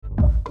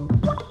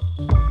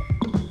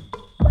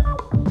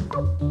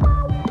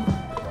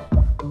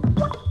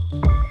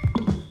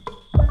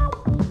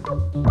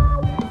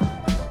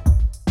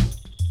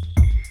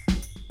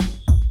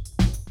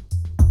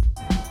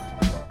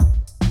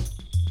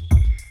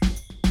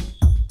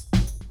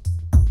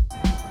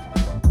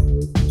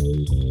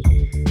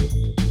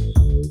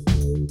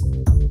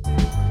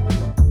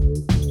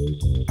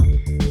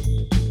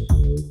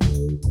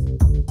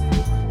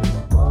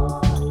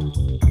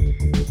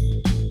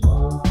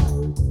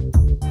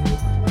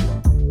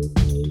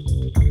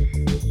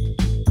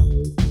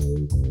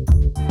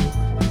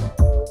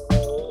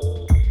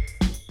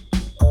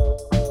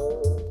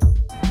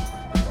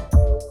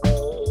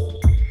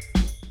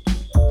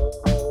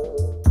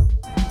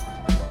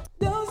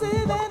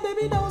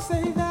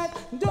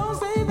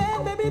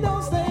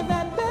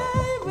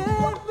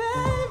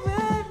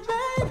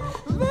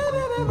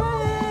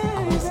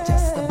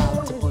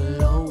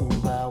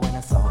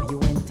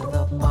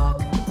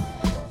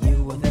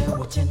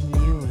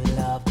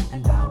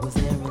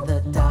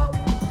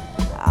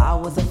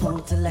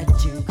fool to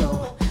let you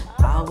go.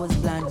 I was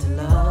blind to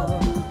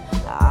love.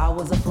 I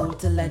was a fool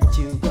to let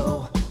you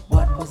go.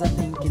 What was I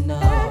thinking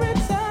of? Every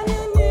time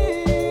you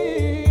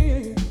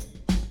need,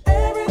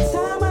 every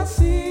time I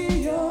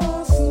see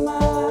your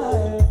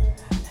smile,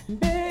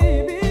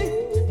 baby,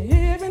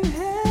 even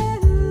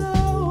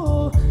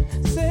hello,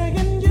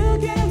 saying you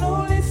can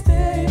only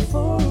stay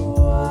for a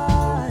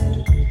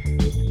while.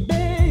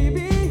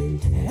 Baby,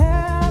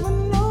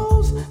 heaven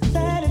knows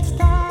that it's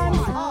time.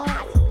 Oh,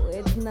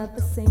 it's not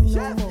the same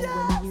no more.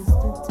 When you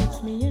used to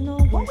touch me, you know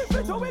you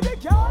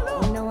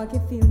now I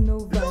can feel no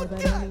vibe. I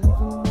don't even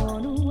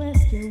wanna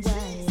ask you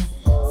why.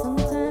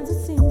 Sometimes it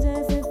seems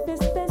as if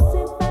it's best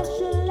if I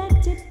should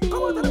let it be. I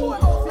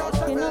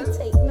cannot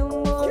take no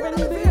more, and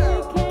baby,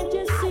 can't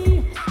you see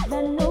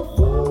that no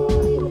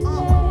feelings?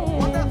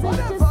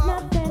 It's just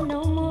not there no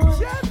more.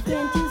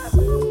 Can't you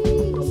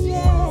see?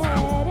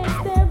 Yeah, it's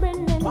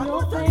staring in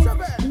your face.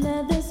 Now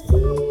this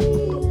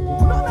feeling,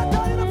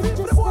 it's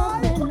just not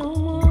there no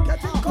more.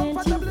 Can't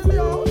you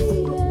feel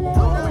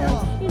it?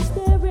 It's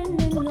staring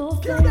in your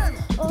face.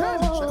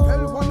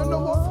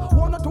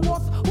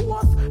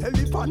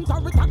 Elephant or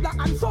toddler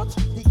and such.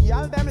 The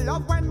girl them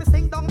love when me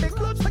sing down the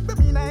clutch. Like the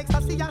mean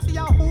ecstasy and see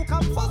who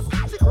come first.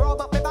 She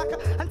rub up me back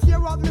and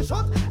tear up me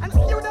shut and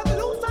skew them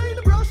loose in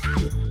the brush. I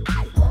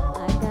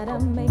gotta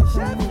make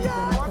some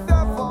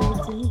moves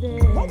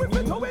today. I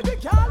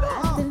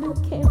still do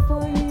care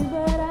for you,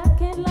 but I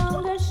can't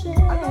longer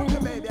share. I love you,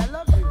 baby, I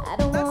love you. I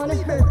don't wanna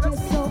hurt you,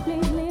 so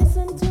please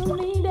listen to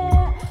me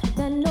there.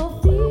 That no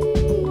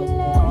feeling,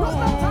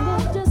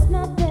 it's just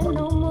not there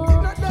no more.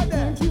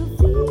 Can't you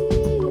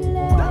feel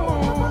it?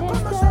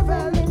 It's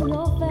staring in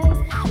your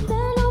face.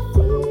 That no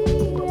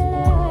feeling,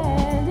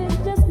 it's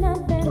just not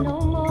there no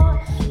more.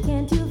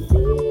 Can't you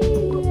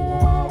feel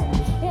it?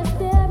 It's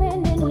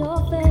staring in your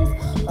face.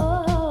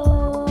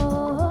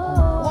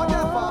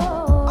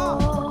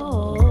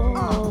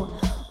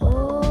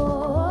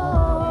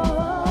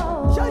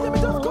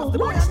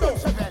 Watch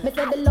this. Me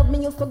say the love me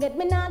used to get,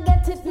 me now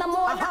get it no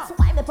more. That's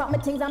why they put me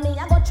things on me,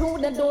 I go through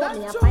the door.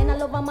 Me I find a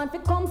lover man fi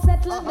come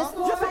settle this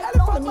war right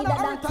now. Me need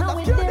that time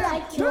with the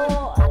right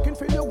cure. I can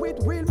fill you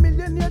with real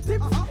millionaire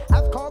tips.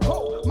 As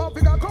Coco, my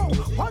figure go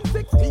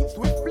 116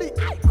 swiftly.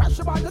 I crash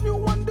about the new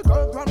one. The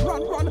girls run,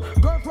 run, run.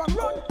 Girls run,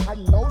 run. I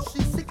know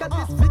she's sick of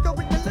this figure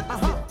with the lips.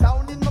 Sit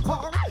down in my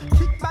car,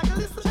 kick back and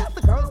listen. Just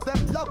the girls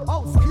them love,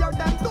 oh scare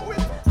them do it.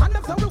 And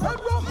them say we well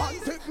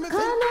romantic. Me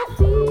Kind of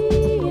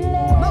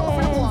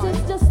feelings,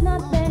 it's just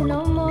not there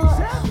no more.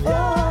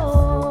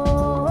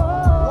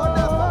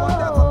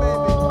 Whatever,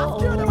 baby. I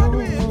scare them and do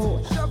it.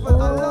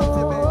 Shuffle, I love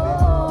you,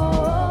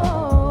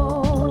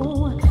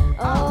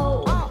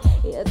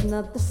 baby. It's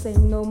not the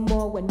same no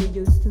more when you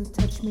used to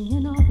touch me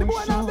and all the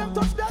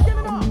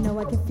and now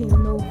I can feel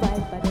no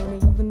vibe. I don't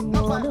even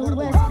want to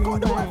ask you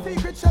why.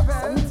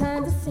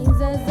 Sometimes it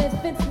seems as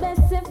if it's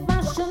best if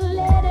I should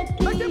let it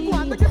be. I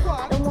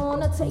don't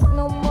wanna take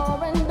no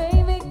more, and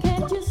baby,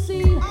 can't you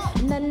see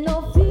that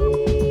no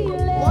feeling?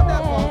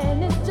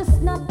 It's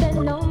just not there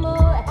no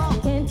more.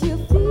 Can't you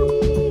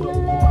feel it?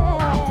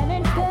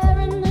 It's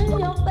staring in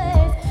your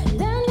face.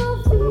 That no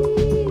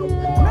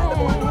feeling.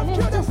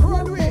 It's just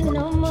not there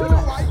no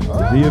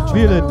more. Do you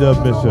feel it, Dub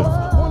Mission?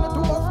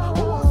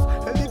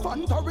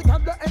 Elephant or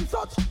toddler and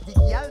such. The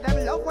girl them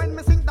love when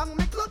me sing down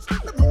me clutch.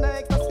 The mean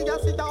ecstasy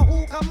and see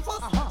who come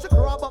first. She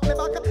grab up me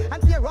back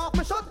and tear off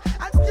me shut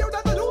and skew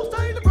them the loose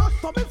in the brush.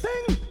 So me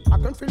sing. I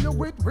can fill you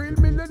with real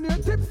millionaire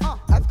tips.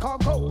 As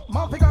Cargo,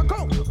 my figure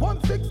go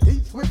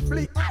 160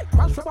 swiftly. I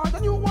crash about the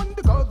new one.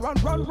 The girls run,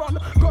 run, run.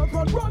 Girls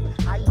run, run.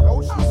 I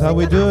know she's That's how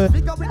we do it.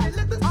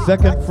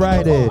 Second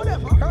Friday,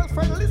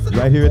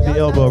 right here at the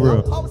Elbow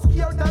Room.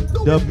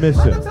 Dub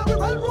Mission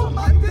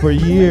for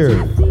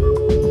years.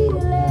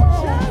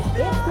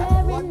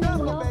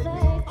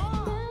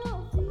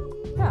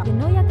 You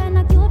know you're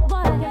kinda cute,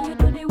 boy. Can you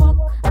do the walk?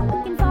 I'm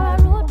looking for a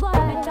road boy.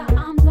 Put your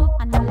arms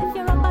up and I'll let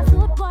you rub a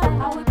suit, boy.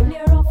 How we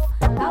play rough,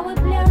 how we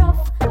play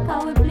rough,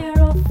 how we play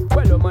rough.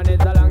 Well, woman,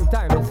 it's a long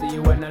time to see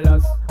you when I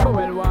lost. But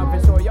well, want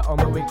to show you how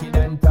my wicked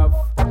and tough.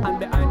 And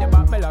behind your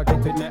back, me lock it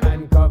with me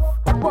handcuff.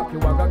 Walk you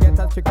walk, I get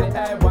a strictly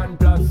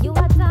A1+. You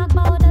a talk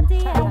about dirty,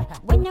 yeah.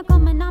 When you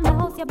coming on my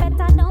house, you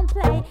better don't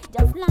play.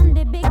 Just land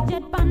the big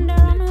jet on the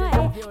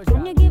runway.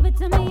 Can you give it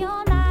to me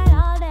all night,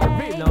 all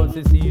day? Now,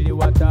 Cecilia,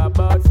 what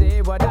about?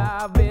 Say what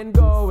I've been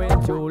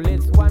going through.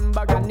 List one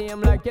bag of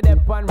name like you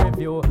dep on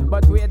review.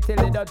 But wait till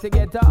it does to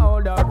get a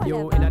hold of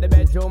you. In the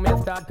bedroom, you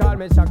start call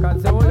me Shaka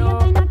Zulu. You're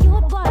kinda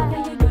cute, boy.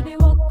 Can you do the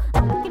walk?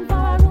 I'm looking for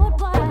a road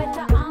boy. Put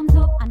your arms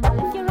up and I'll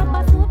let you rub a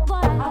suit,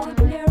 boy. How we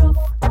play rough,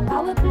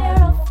 how we play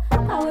rough,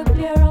 how we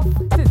play rough.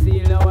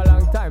 Cecilia, a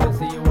long time to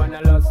see you when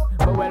I lost.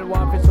 But well,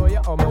 want to show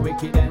you how my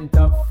wicked and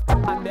tough.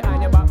 And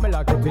behind your back, me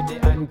lock it with the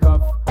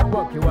handcuff.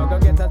 Walk you walk, I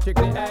get a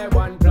strictly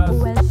A1+.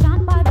 Well,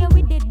 Sean Paul, yeah,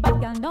 we did, but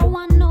girl, no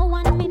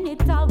 1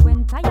 minute. All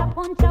when tire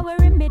punch, I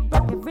wear mid,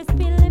 broke every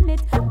speed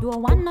limit.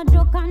 Don't want no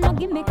joke and no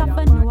gimmick, I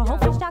know how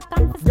fish I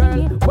can for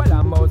Girl, well,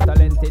 I'm most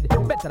talented.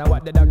 Better than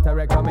what the doctor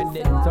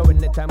recommended. So when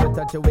the time I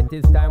touch you with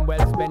this time well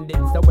spent it.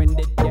 So when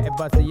did you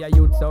ever see a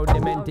youth so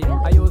demented?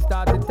 I you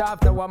start it off,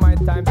 so what my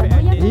time to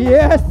end it?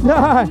 Yes,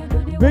 sir.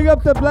 Big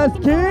up the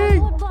Blessed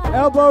King.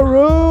 Elbow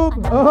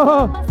Room.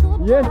 Oh,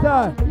 yes,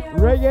 sir.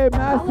 Reggae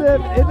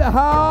Massive in the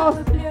house.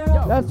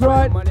 That's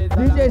right.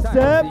 DJ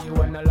Seb.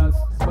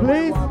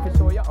 Please.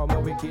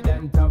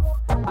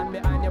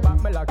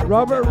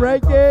 Robert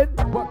Rankin.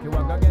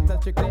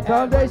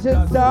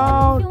 Foundation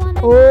Sound.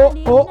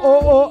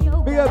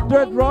 Oh. Big up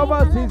Dirt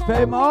Robots. He's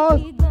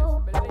famous.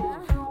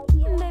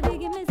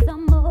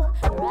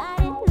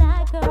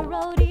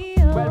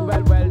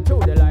 Well, to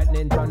the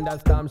lightning,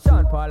 thunderstorm,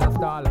 Sean Paul and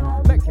stall.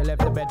 Make you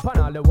left the bed, pan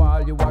all the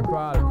wall, you a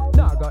crawl.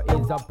 Now go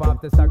ease up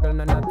off the circle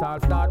and not all.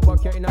 Start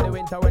work you in the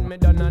winter when me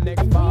done the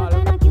next fall.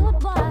 You're a cute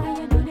boy,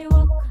 you do the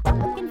work. I'm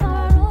looking for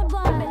a road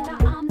boy,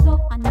 better arms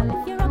up. And I'll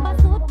lift you up a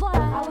suit boy.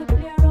 I will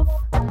play rough,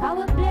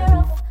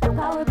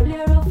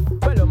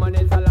 Well, man,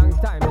 it's a long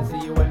time to see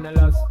you when I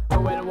lost.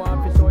 Well,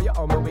 want to show you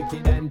how me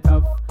wicked and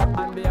tough.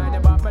 And behind the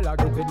back, me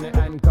lock it with me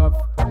handcuff.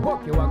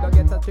 Walk you, I go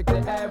get a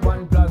strictly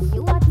A1+.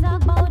 You want to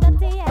talk about the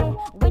TA?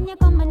 When you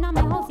come in on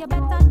my house, you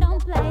better don't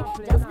play.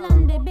 Just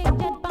land the big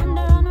jet on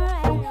the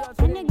runway.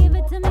 Can you give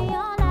it to me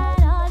all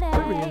night, all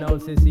day? You know,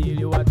 Cecile,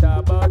 you what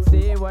about?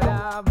 See what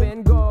I've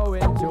been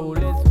going through.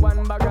 List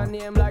one bag of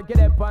name like it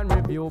up on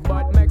review.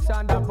 But make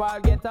sure that Paul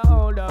get a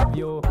hold of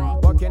you.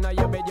 Walking on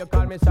your bed, you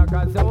call me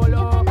Shaka Zulu.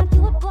 You're a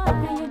cute boy,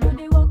 you do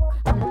the work.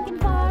 I'm looking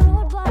for a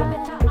road boy,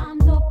 better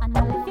arms up. And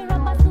I'll lift you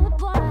up a suit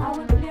boy. I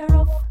will play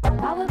rough.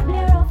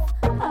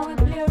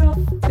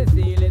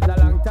 Cecile, it's a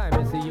long time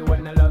to see you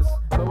when I lost.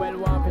 But well,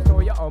 want to show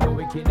you how me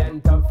wicked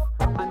and tough.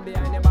 And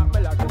behind your back,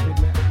 me lock it with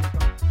me.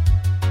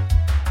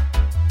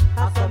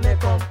 I saw me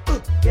come,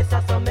 yes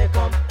I saw me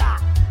come,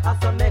 I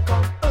saw me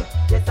come,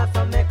 yes I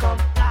saw me come,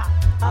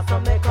 I saw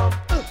me come.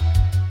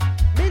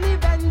 Mini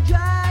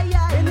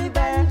Benjaya, Mini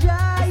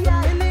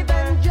Benjaya, Mini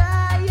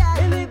Benjaya,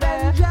 Mini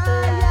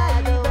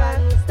Benjaya, the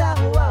one star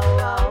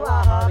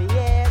wow,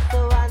 yes the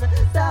one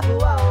star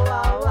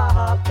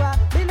wow.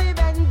 Mini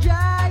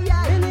Benjaya,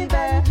 Mini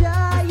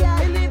Benjaya,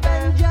 Mini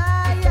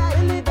Benjaya,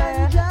 Mini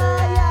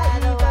Benjaya,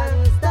 the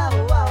one star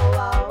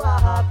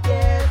wow,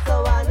 yes the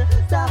one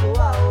star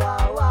wow.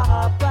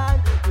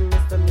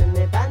 Mr.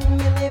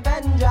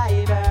 Minivan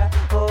driver,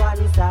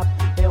 one stop,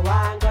 the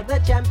one got the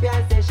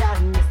champion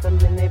station. Mr.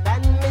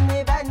 Minivan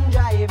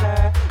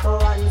driver,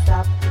 one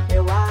stop,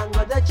 the one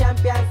got the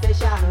champion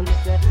station.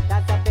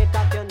 That's a pick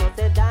up, you know,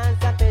 say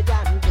dance up a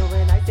jam.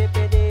 When I say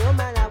for the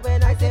woman,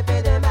 when I say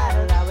for the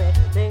man, we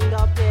sing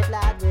up it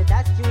lad with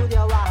that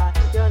studio wall.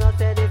 You know,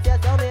 say this your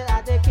song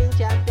at the king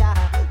champion.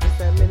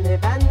 Mr.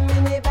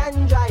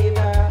 Minivan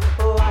driver,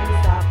 one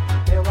stop,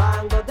 the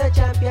one got the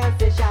champion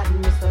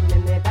station. Mr.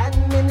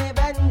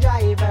 Minivan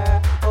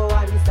driver,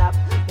 one stop,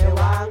 the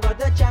one got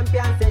the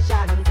champion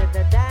session. Said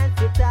the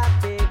dance it up,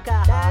 pick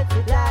up, dance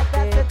it like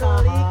that's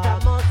the Lika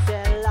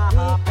Mosella,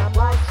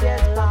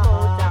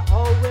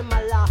 oh we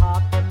my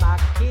love, them a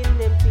kill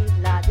them teeth,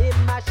 lad,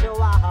 them a show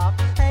off.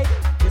 Hey,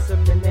 this a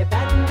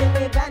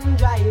minivan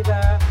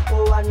driver,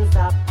 one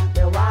stop,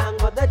 the one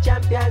got the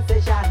champion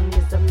session.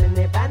 This a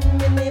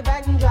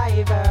minivan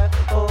driver,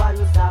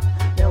 one stop,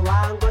 the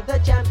one got the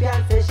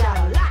champion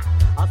session.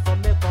 I saw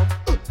me come,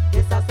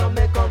 yes I saw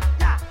me come,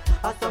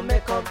 I saw me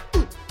come,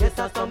 yes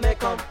I saw me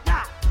come,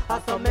 I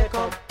saw me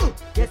come,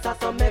 yes I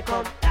saw me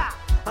come,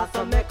 I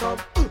saw me come,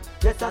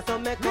 yes I saw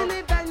me come.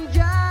 Mini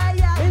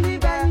Benjaya, Mini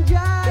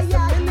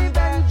Benjaya, Mini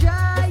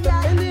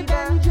Benjaya, Mini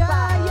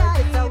Benjaya,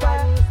 it's a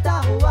one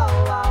star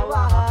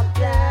wow,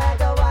 yeah,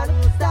 the one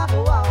star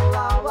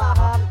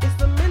wow. It's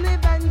the Mini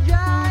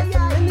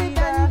Benjaya, Mini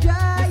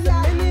Benjaya,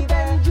 Mini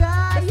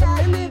Benjaya,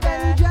 Mini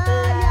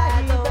Benjaya,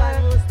 the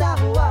one star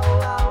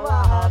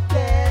wow,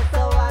 yes, the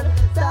one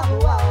star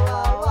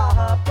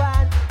wow.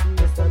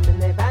 Mr.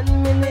 Minivan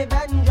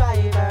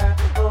driver,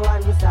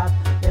 one stop,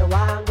 the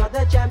one got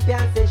the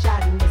champion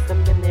session. Mr.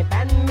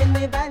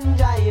 Minivan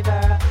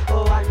driver,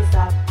 one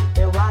stop,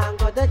 the one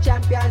got the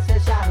champion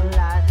session.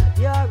 Lad,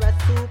 you're a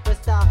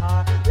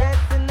superstar.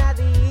 Listen at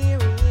the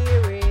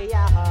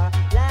area.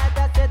 Lad,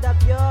 I said up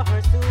you're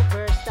a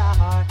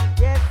superstar.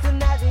 Yes, in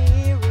the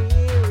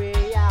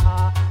area.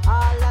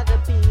 All of the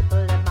people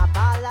in my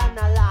ball and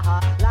a law,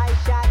 like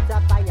shots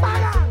of fire.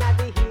 Yes, in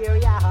the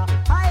area.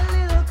 Hi,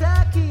 little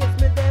cocky, it's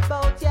me the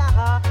boat,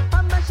 yeah.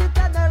 I'm a shit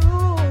on the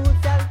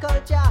roots and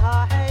culture.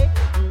 Hey,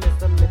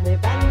 Mr.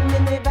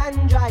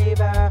 Minivan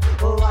driver,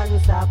 one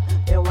stop,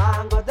 the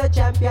one got the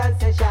champion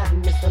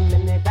session. Mr.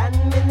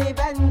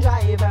 Minivan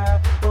driver,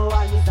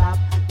 one stop,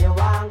 the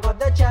one got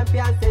the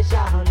champion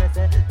session.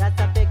 That's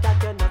a pick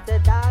up, you know, say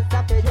dance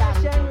up a jam.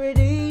 Trash and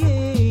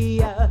ready,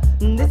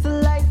 this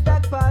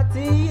livestock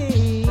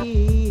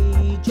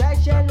party.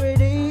 Trash and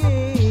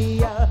ready,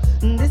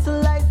 this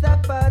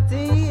livestock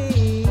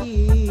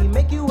party.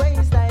 Make you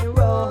waistline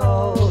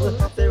roll,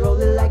 say roll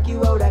it like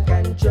you out of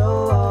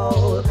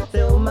control.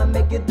 Say woman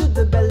make you do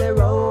the belly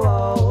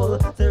roll,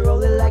 say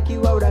roll it like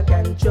you out of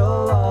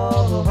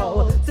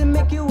control. Say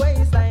make you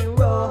waistline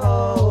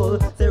roll,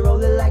 say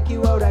roll it like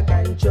you out of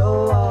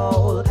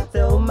control.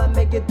 Say woman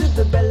make you do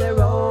the belly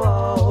roll.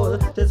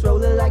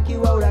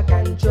 you out of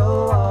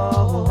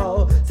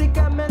control. See,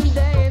 come and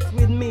dance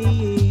with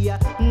me.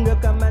 Girl,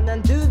 come on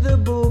and do the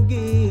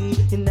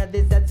boogie. In that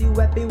this that you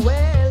happy,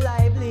 well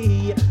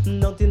lively.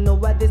 Don't you know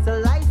what this a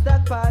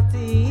lifestyle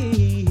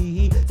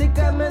party? See,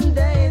 come and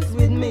dance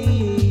with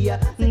me.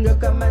 Girl,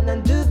 come on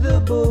and do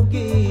the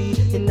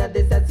boogie. In that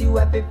this that you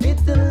happy,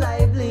 fit and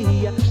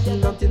lively.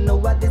 Don't you know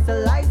what this a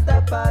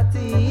lifestyle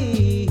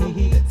party?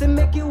 To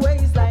make your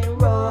waistline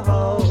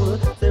roll.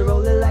 Say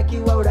roll it like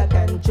you out of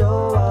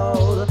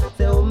control.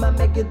 Say oh my,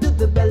 make you do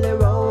the belly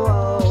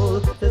roll.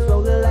 Just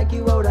roll it like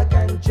you out of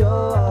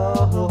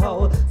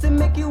control. Say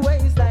make your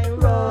waistline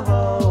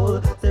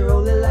roll. Say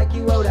roll it like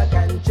you out of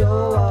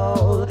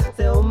control.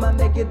 Say oh my,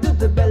 make you do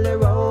the belly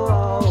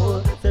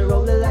roll. Say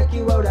roll it like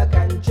you out of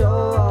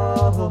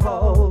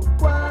control.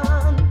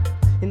 One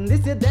in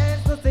this your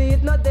dance, no say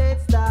it not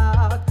dead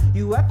stock.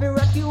 You happy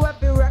rock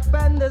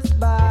on the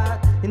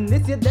spot. In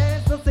this your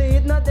dance, no say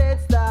it not dead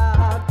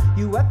stock.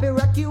 You happy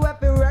rock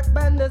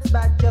on the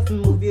spot. Just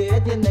move your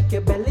head, your neck,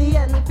 your belly,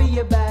 and for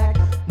your back.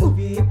 Move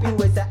your hip, your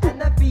waist,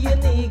 and for your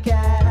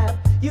kneecap.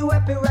 You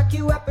happy rock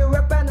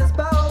on the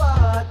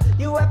spot.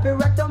 You happy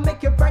rock, don't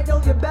make you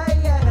bridle your back.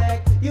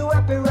 You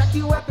happy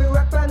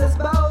rock on the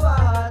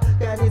spot.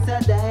 Cause it's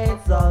a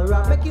dance,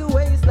 alright. Make your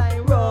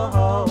waistline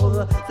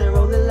roll. Say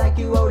roll it like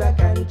you out of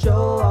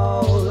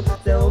control.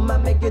 Say oh my,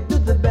 make you do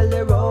the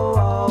belly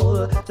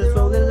roll. Just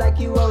roll it like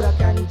you out of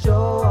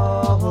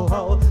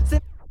control. Say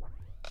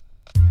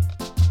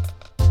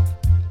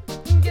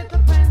get the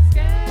pants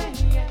scan,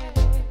 yeah.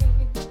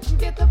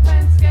 Get the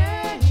pants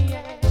scan,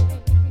 yeah.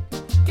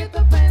 Get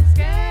the pants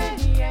scan,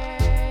 yeah.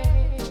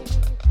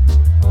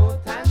 Oh,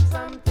 time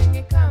something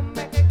you come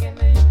back again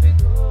and you be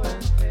go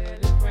and tell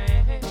a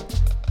friend.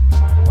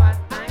 What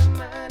I'm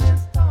man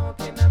is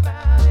talking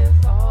about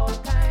is all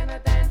kind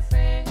of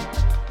dancing.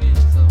 You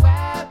used to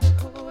have the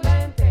cool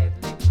and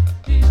deadly.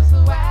 You used to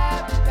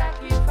have the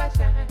tacky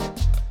fashion.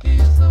 You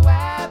used to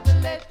have the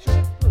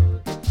electric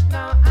boogie.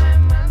 Now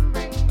I'm man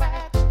bring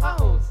back a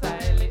whole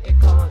style it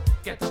called.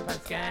 Get up and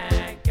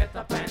skank, get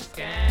up and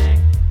skank,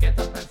 get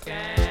up and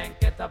skank,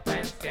 get up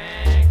and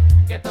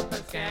skank, get up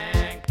and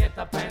skank, get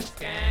up and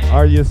skank.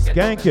 Are you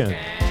skanking?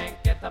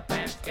 Get up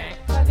and skank.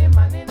 For the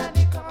man in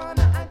the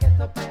corner, I get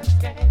up and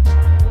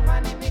skank.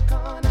 Woman in the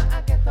corner,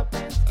 I get up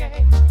and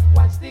skank.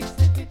 Watch the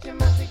city, you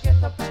must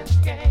get up and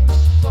skank.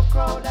 So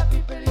crowd of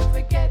people, you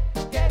forget,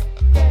 get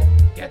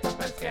up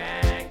and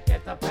skank,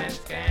 get up and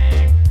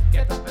skank,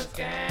 get up and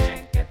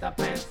skank, get up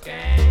and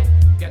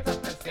skank, get up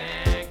and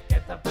skank,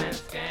 get up and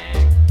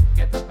skank,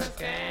 get up and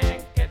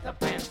skank, get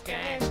up and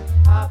skank.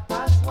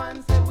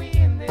 1:30, say we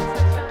in this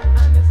session,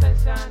 and the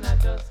session I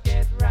just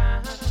get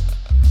round.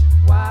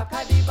 Walk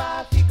at the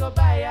bar, fi go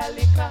buy a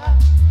liquor.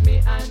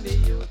 Me and the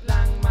youth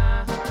long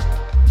man.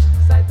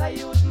 Sight a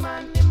youth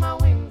man in my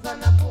wings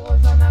and a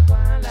pose and a go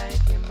on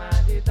like him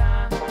at the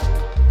dance.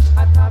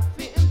 A tap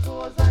fit him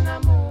toes and a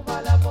move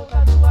all about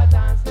a do a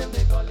dance in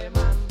the gully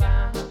man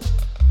band.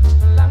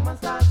 Long man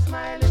start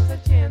smiling to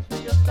change for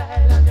your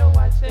style and you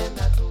watch him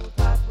a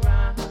two-top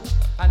round.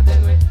 And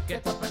then we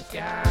get up and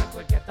skank,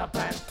 we get up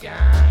and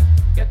skank,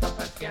 get up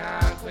and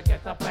skank, we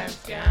get up and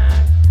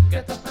skank,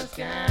 get up and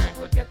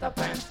skank, we get up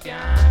and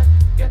skank,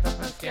 get up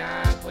and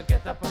skank, we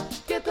get up and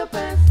skank, get up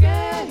and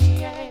skank,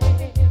 yeah.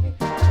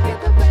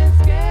 Get up and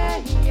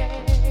skank, yeah.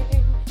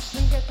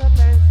 Get up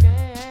and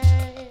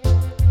skank.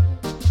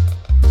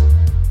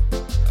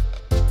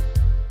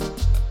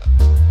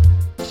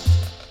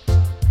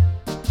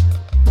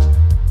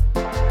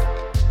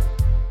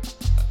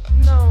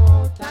 No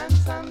time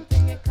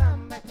something you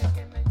come back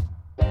again.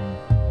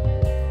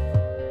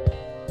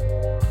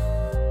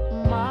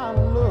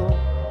 Look,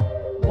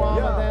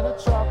 warmer than a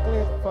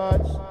chocolate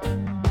fudge.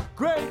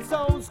 Great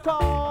sounds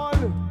call.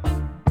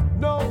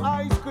 No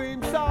ice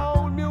cream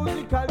sound.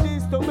 Musical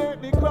this to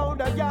make the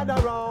crowd a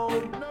gather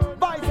round.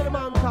 Vice of the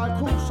man called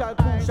Crucial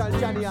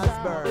Johnny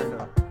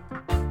Osborne.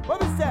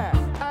 What we say?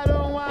 I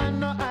don't want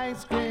no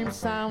ice cream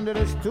sound. It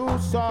is too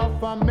soft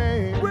for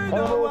me. We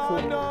don't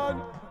want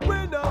none.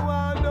 We don't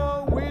want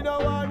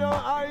no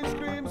ice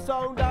cream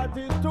sound that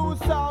is too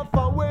soft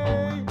for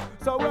we.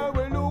 So when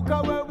we look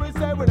and when we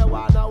say we don't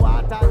want no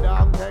water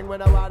down thing, we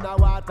don't want no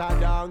water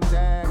down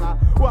thing.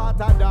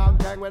 Water down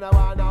thing, we don't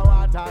want no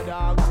water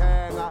down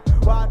thing.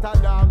 Water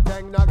down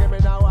thing, no give me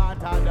no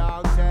water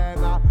down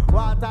thing.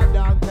 Water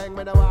down thing,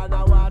 we don't want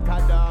no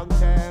water down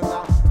thing.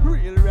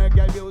 Real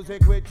reggae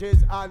music which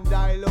is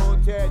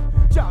undiluted.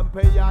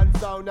 Champion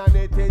sound and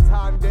it is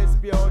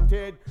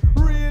undisputed.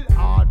 Real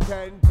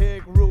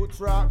authentic roots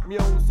rock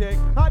music.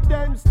 And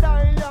them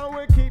style and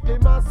we keep the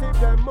massive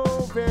them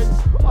moving.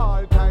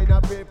 All kind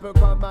of people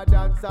come a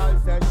dancehall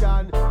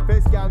session.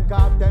 Face can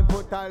come them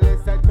put a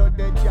listen to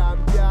the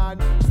champion.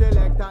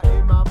 Selector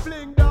him a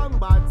fling down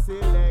bad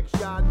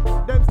selection.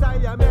 Them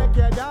style make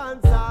you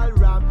dance all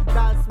ram.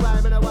 That's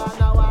why me no want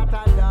no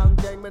water down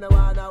thing. Me no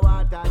want no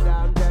water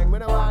down thing. Me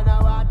no want no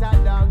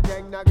water down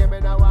thing. No give me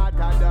no water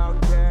down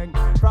thing.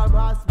 From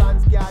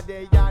husband's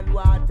caddy and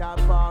water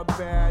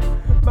pumping.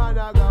 Man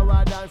I go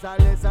a dance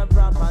and listen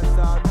proper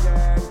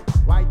something.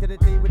 White to the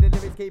team with the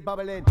lyrics keep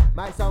bubbling.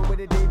 My song with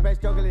the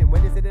deepest juggling.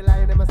 When you see the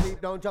lion in my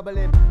sleep, don't trouble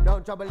him.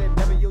 Don't trouble him,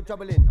 never you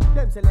troubling.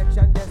 Them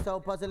selection, they're so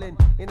puzzling.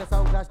 In a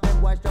sound clash, them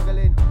boys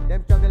struggling.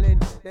 Them struggling,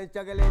 them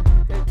struggling,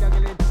 them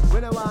struggling.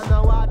 When I want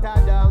no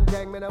water down,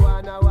 thing, me no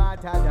want no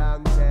water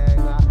down,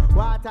 thing.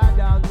 Water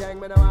down, thing,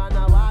 me no want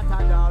no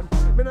water down.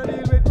 Me no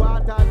deal with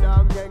water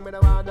down, thing, me no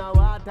want no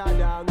water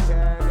down,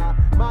 thing.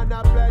 Man,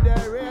 I play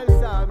the real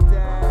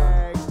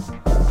something.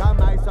 Cause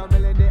my song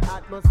in the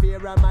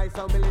atmosphere and my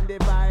song in the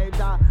vibes.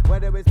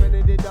 Whether we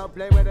spinning the dub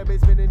play, whether we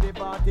spinning the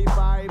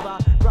 45.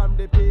 From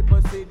the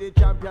people see the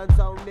champion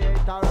sound it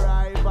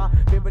arrive.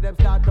 People them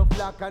start to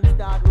flock and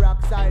start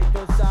rock side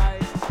to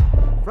side.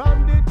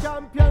 From the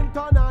champion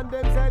turn on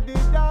them say the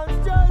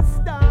dance just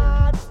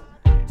start.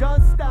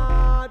 Just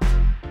start.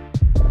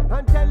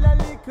 And tell a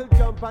little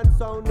jump and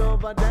sound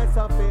over there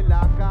so feel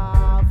like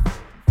off.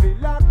 Feel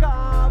like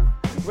off.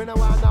 When I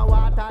want no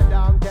water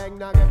down thing,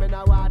 now give me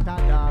no water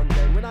down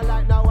thing. When I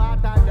like no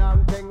water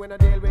down thing, when I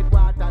deal with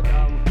water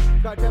down.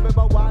 Cause tell me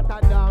about water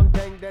down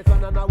thing, this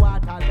one on no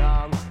water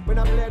down. When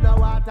I play no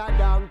water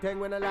down thing,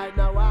 when I like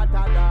no water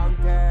down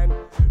thing.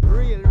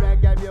 Real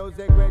reggae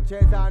music which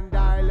is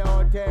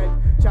undiluted.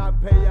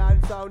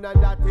 Champion sound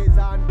and that is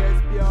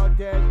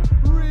undisputed.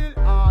 Real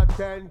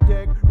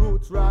authentic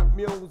roots rock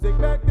music.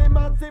 Make the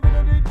massive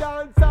in the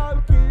dance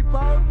and keep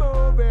on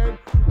moving.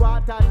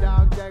 Water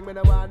down thing, when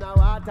I want no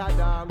water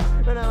down.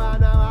 When I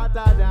want no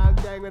water down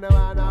thing, when I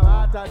want no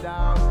water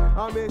down.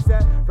 I me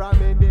say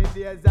from in the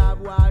days of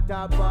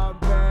water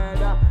pumping,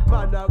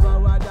 man I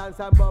go and dance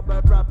and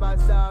bubble proper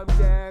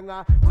something.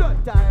 No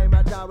time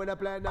at all when I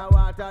play no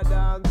water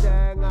down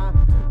thing.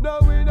 No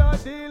we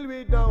don't deal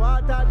with no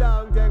water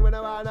down thing. When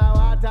I want no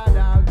water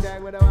down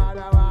thing, when I want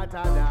no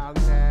water down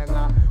thing.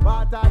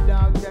 Water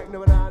down thing, no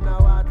when I want no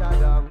water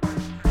down.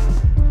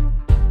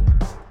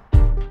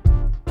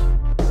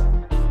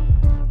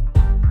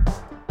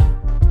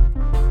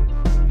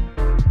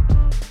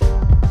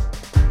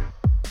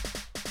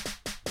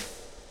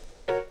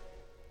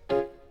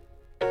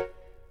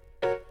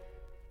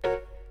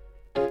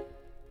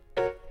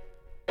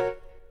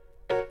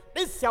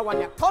 This year when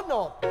you turn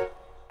up,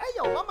 hey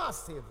yo, I'm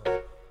massive.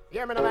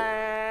 Hear me, no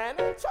man.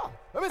 Sure,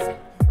 let me see.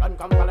 Run,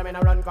 come, follow me, no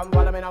run, come,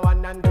 follow me, no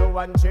 1 and 2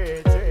 and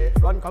 3, 3.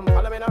 Run, come,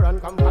 follow me, no run,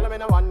 come, follow me,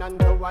 no 1 and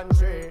 2 and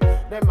 3.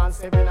 Them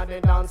massive inna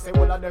the dance,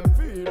 all of them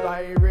feel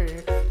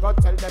irate. Go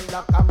tell them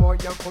that I'm more,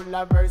 you're full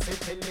of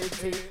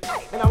versatility.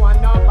 Me no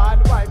want no bad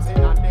vibes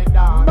inna the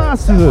dance.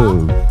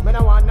 Massive. Me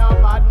no want no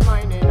bad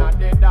mind inna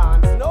the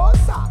dance. No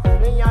sir.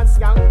 Me and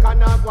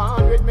Skankin a go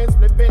on with me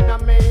spliffing a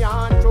me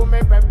hand. Through me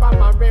pepper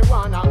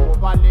marijuana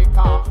over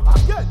liquor.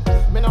 Again,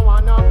 me no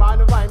want no bad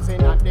vibes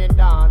inna the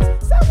dance.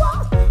 Say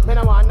what? Me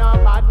no want no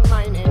bad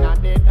mind inna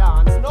the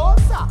dance. No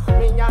sir.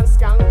 Me and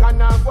Skankin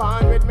a go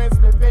on with me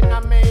spliffing a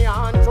me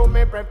hand. Through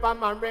me pepper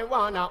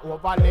marijuana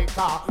over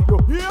liquor. You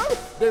hear?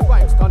 The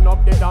vibes turn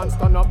up, the dance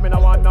turn up. Me no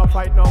want no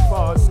fight, no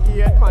fuss.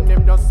 Skate man,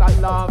 him just a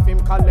laugh. Him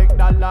collect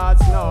the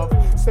last love.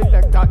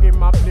 Selector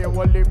him a play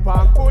wally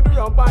park. Good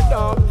rubber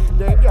dub.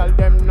 The girl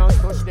them not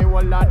touch the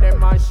whole of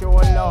them and show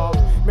love.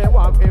 Me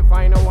want to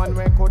find one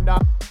way coulda.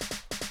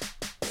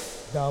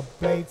 The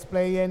plates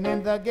playing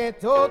in the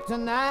ghetto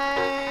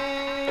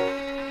tonight.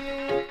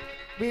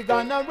 We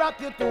gonna rock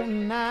you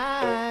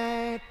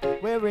tonight.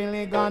 We're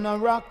really gonna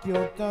rock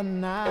you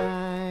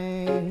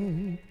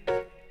tonight.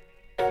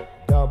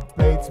 The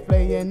plates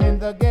playing in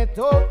the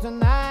ghetto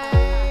tonight.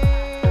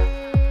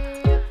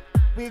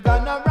 We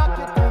gonna rock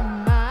you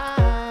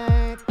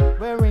tonight.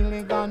 We're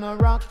really gonna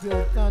rock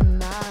you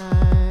tonight.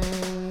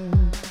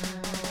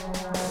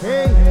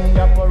 Hey,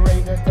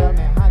 operator, tell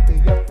me how do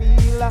you feel?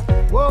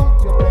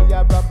 Won't you play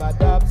your rubber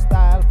dub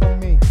style for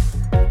me?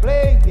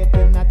 Play it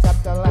in a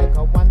chapter like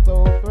a 1,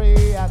 2,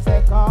 3. I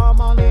say, come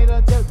on,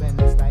 little children,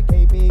 it's like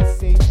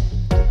ABC.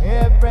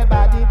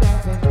 Everybody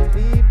dancing,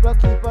 people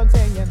keep on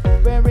saying,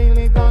 we're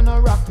really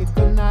gonna rock it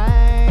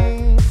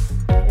tonight.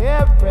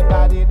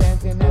 Everybody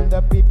dancing and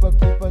the people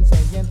keep on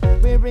saying,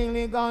 we're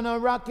really gonna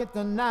rock it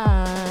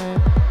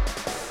tonight.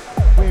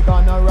 We're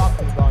gonna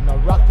rock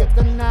it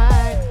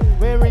tonight.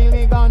 We're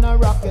really gonna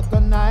rock it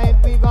tonight.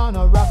 We're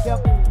gonna rock it.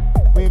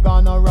 We're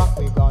gonna rock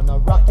it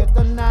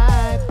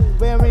tonight.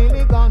 We're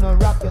really gonna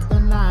rock it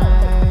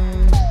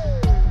tonight.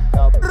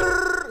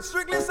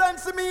 Strictly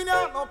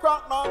sensimina, no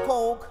crack, no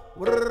coke.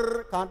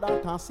 Can't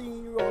that a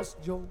serious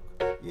joke?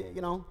 Yeah,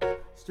 you know.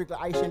 Strictly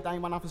Asian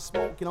time and have to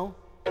smoke, you know.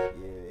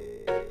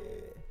 Yeah.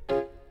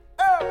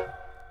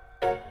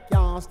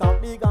 Can't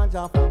stop the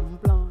ganja from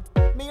plant.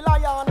 Me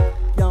lion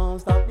can't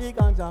stop the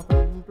ganja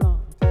from plant.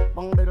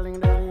 Bang diddling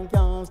diddling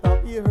can't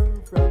stop the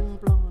herb from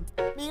plant.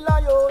 Me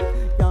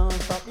lion can't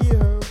stop the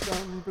herb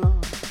from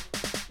plant.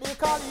 Me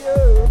call the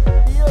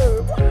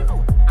herb,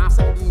 wow. I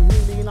said the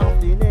healing of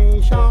the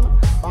nation.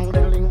 Bang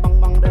diddling, bang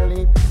bang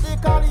diddling. They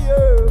call the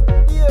herb,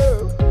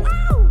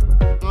 wow.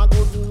 A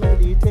good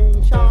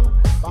meditation.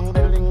 Bang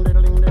diddling,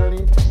 diddling,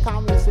 diddling.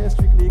 Come me say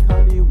strictly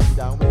call the weed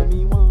and where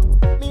me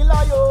want. Me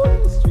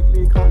lion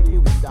strictly call the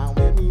weed and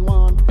where me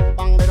want.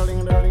 Bang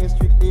diddling, diddling.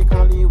 Strictly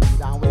call the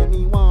weed and where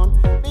me want.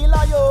 Me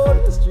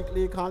lion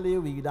strictly call the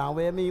weed weed and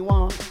where me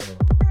want.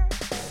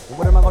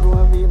 What am I gonna do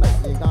when me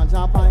like the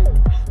ganja pipe?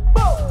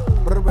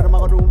 What am I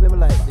gonna do when me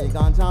like the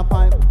ganja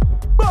pipe?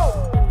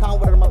 Can't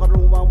what am I gonna do?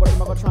 What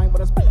am I gonna try?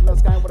 What a spit in the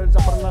sky? What a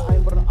jump on the eye?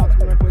 What an ox?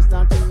 What a twist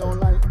and thing don't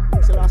like.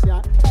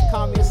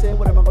 Can't me say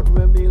what am I gonna do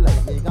when me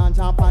like the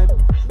ganja pipe?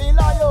 Be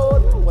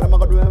lion. What am I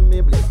gonna do when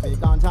me bless me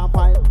ganja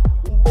pipe?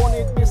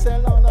 Bonnet me say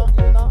Lana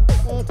in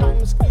a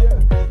time scare.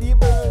 The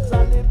birds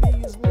and the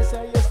bees me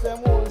say yes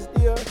them was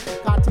there.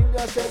 Can't tell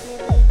you say the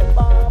big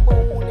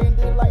baboon in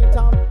the light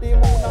of the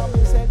moon and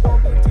me say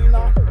don't be in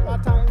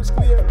a time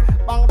square.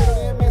 Bang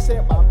the me say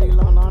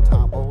Babylon and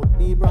talk about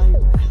the bright.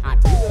 I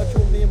tell you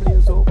true me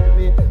blaze up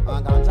me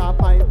a ganja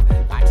pipe.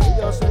 I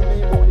tell you say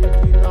me bonnet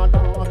in a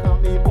dark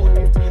and me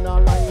bonnet in a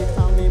light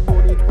and me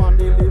bonnet on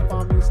the left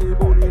and me say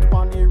bonnet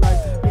on the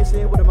right. Me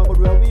say what am I gonna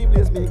do when we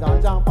blaze me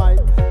ganja pipe?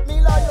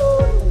 Me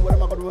lion. What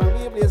am I gonna do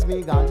when we blaze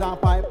me ganja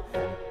pipe?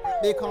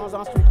 Because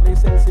I'm strictly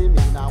sensei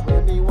me now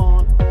where me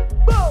want.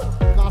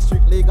 Cause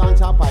strictly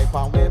ganja pipe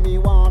and where me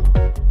want.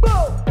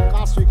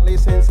 Cause strictly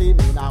sensei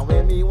me now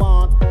where me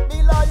want.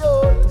 Me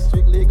lion.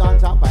 Strictly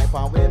ganja pipe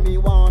and where me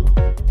want.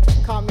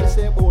 Can me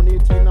say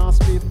bonnet in a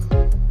spliff.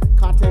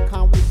 Can't take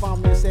a whip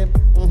and me say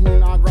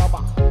in a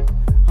grabber.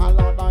 And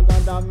Lord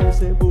and God me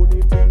say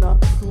bonnet in a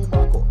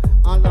tobacco.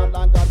 And Lord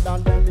and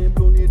God then me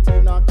bonnet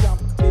in a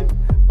captain.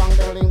 Bang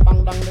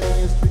bang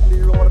dang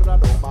strictly rubber the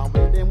dub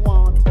where them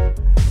want.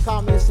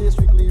 Can me say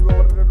strictly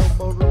rubber the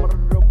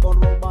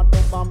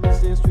dub me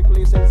say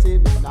strictly sensei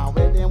me now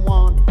where them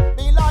want.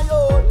 Me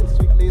lion.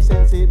 Strictly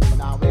sensei me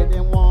now where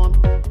them want.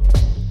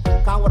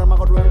 Can what am I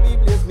gonna do when we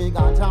blaze me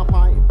ganja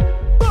pipe?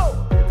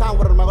 Can't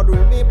what am I gonna do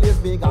when me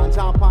blaze me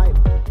ganja pipe?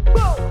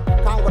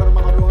 Can't what am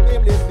I gonna do when me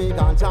blaze me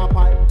ganja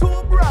pipe?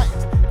 Too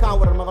bright. Can't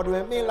what am I gonna do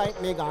when me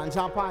light me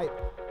ganja pipe?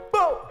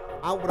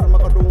 And what am I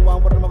gonna do?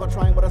 What am I gonna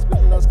try? What a spit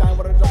in the sky?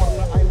 What a jump on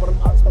the eye? What an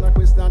ask? What a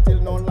twist until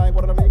no lie?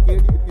 What a make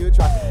it if you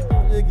try?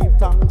 You give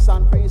thanks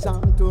and praise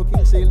unto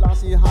King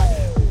Selassie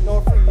high. We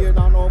no free,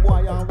 no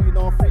boy, and we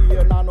no free,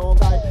 no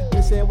guy.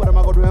 We say what am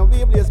I gonna do when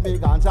we blaze me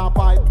ganja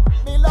pipe?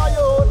 Me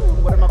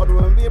lion. What am I gonna do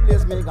when we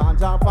blaze me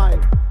ganja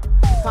pipe?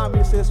 Can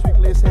me say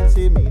strictly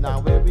sensei me now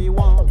where we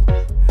want.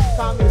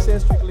 Can me say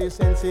strictly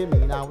sensei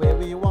me now where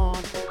we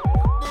want.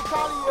 The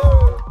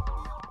Collier.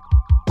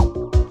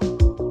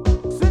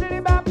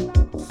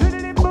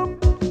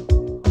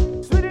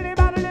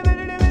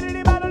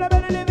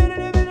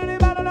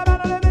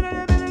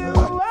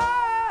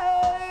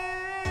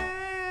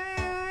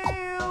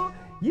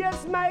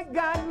 Yes, my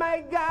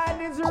God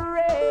is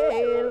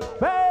real.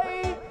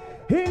 Hey,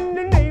 in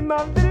the name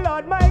of the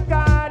Lord, my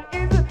God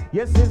is,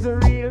 yes, is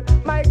real.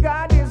 My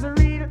God is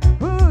real.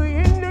 Ooh,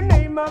 in the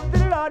name of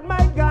the Lord,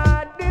 my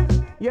God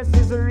is, yes,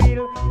 is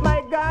real.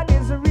 My God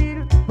is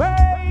real.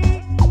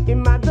 Hey,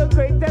 him are the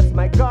greatest.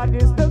 My God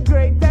is the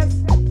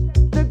greatest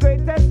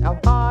of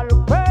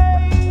all.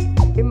 Hey,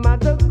 him are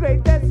the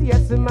greatest.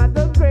 Yes, him are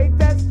the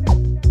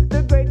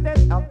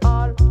greatest of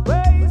all.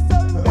 Hey,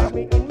 so got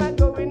me in my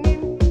going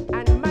in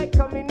and my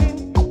coming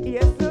in.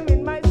 Yes, so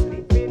in my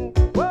sleeping.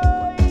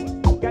 Hey,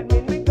 got me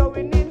in me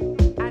going in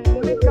and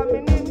me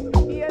coming in.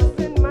 Yes,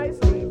 in my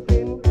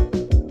sleeping.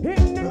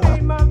 In the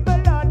name of the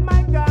Lord,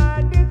 my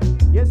God is,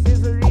 yes,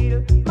 is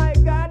real. My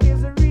God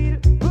is real.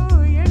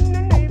 Ooh, in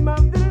the name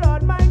of the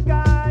Lord, my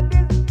God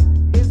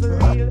is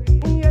real.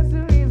 Yes,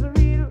 it is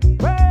real.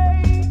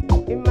 Hey,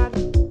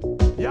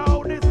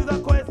 yo, this is a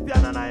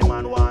question and I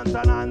man want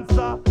an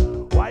answer.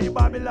 Why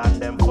Babylon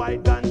them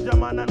fight ganja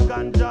man and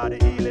ganja the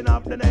healing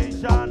of the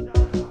nation?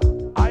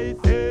 I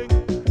think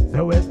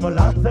so where's my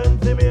land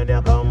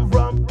Sensimania come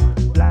from?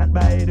 Plant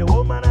by the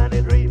woman and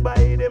it reap by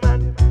the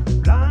man.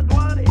 Plant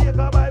 1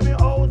 acre by me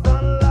house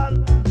and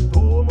land. 2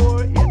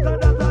 more acre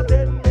that's a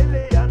 10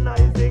 million.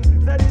 I think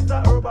say this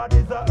a herb,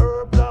 this a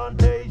herb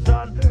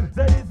plantation.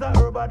 Say this a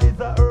herb, this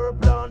a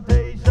herb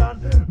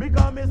plantation.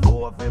 Because me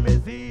sow for me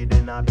seed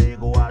in a big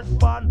wash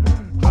pan.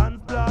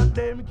 Transplant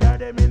them, carry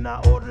them in a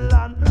old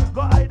land.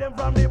 Go hide them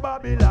from the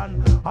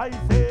Babylon. I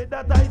say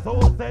that I sow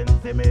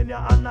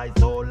Sensimania and I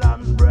sow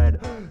lamb's bread.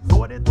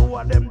 So the 2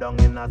 of them down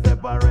in a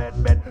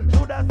separate bed.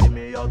 Shoulda see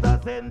me out a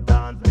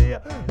sentence me.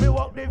 Me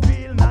walk the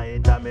field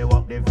night and me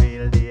walk the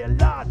field day.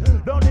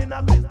 Lord, down in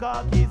a Chris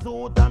khaki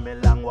suit and me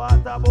long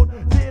water boat.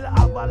 Still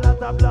have a lot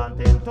of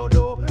planting to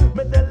do.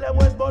 Me tell them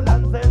where's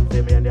Boland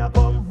Sensimania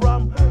come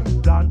from.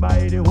 Plant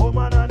by the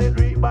woman and it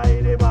reap by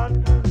the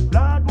man.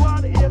 Plant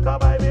 1 acre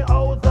by me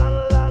house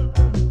and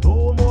land. 2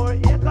 more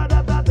acre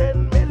that's a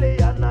 10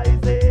 million. I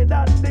say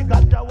that the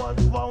ganja was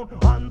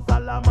found on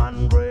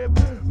Solomon grave.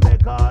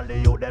 Make all the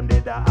youth them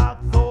did the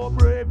act so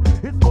brave.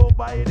 It's smoked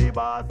by the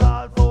boss,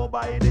 also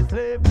by the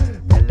slave.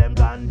 Tell them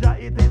ganja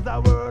it is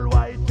a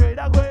worldwide trade.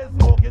 I go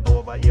smoke it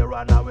over here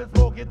and I will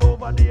smoke it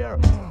over there.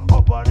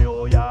 Up on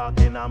New York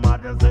in a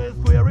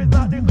Madison Square. It's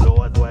not the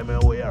clothes where me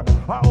wear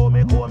or how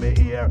me comb me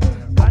ear.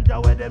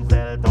 Ganja where them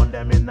sell, turn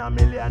them in a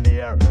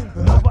millionaire.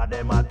 None of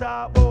them a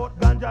talk about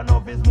ganja, no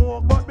fi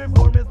smoke. But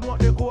before me smoke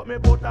the coat, me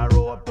put a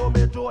rope to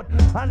me throat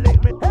and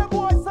lick me. Hey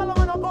boy,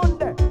 Solomon a gun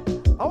there.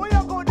 And where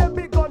you go, them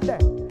big gun there?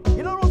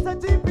 You know who say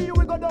GPU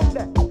we go down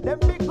there? Them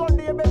big gun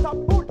there,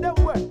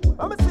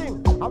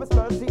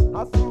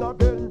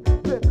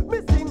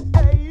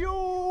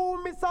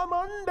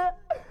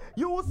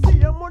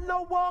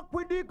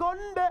 the gun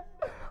there.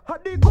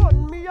 Had the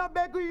gun me a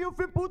beg you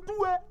fi put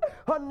away.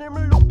 And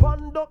him look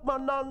on duck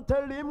man and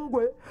tell him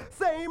go.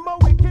 Say him a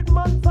wicked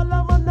man,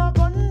 Solomon a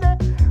gun there.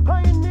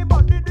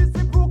 Anybody this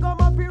program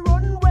a fi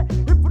run way.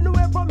 If you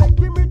ever make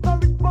him it a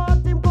rich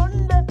part him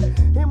gun there.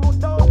 Him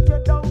would out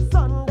get down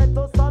Sunday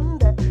to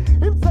Sunday.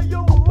 Him say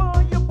your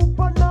mama, your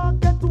papa not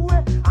get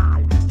away.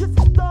 Aye, your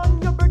sister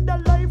and your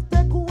brother life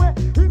take away.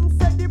 Him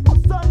say the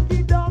puss and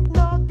the dog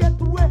not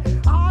get away.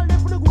 All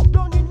if the go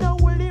down in a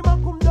hole him a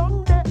come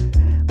down there.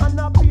 And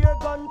a beer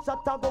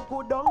gunshot a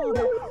go down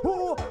there.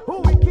 Who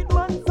wicked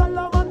man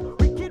Solomon,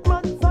 wicked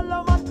man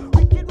Solomon,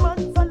 wicked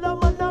man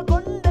Solomon a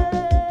gun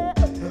there.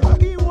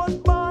 He was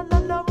born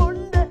on a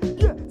Monday.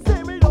 Yeah,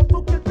 say me love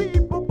to kill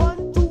people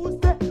on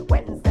Tuesday,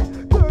 Wednesday,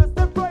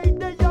 Thursday,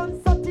 Friday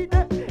and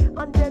Saturday.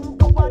 And then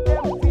go a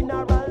them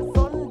funeral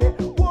Sunday.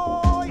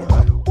 Boy,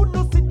 who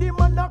no see the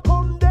man a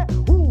come there?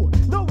 Who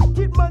no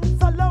wicked man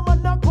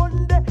Solomon a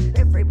gun there?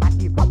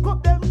 Everybody back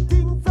up them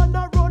things and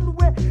a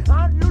runway.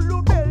 And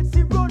Lulu Bell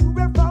she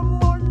runway from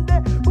Monday.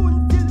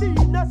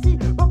 Buntilina she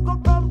back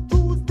up from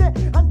Tuesday.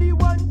 And the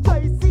one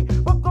Tracy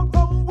back up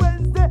from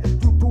Wednesday.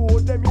 You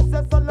told them you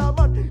say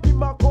Solomon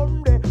him a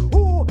come there.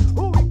 Who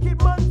wicked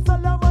man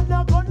Solomon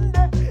a gun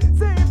there?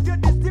 Say if you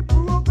this the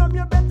program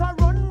you better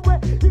run way.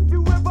 If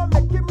you ever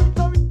make him it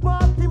a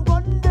report him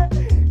gun there.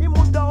 Him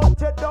would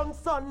out you down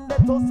Sunday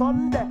to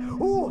Sunday.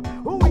 Who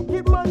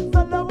wicked man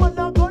Solomon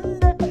a gun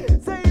there?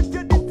 Say if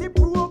you this the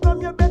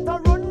program you better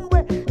run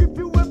way. If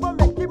you ever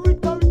make him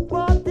it a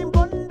report him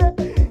gun there.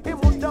 Him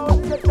would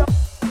out you down.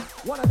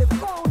 One of the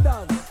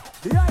founders,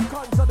 the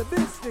icons of the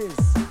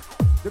business,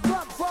 the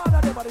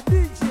grandfather them are the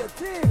DJ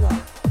thing.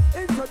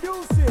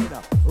 Introducing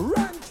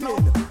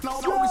Rankin. Now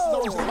this is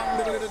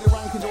the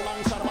Rankin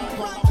alongside my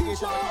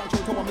congregation. I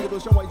can't come on me to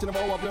show white in the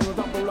bowl of them.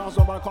 Top the last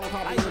of our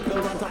contact. I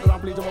can run top the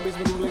rampage of my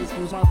business. Do this,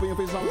 do smile for your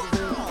face.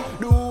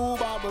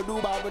 Do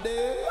baba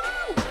day.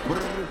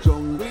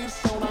 Jungle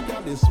sound I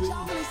can't this way.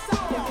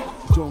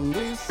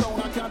 Jungle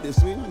sound I can't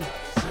this way.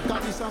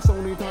 Got this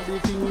sound it and the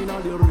king in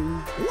the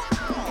ring.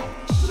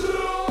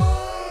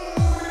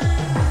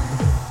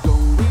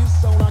 Jungle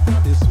sound I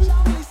can't this way.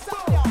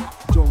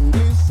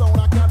 Jungle sound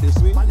I can't this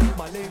way.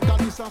 Got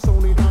this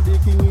sound it and the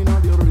king in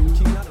the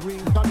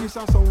ring. Got this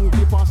sound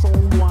keep a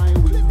sound why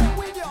we.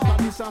 Got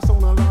this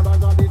sound a lot I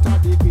got it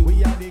at the king.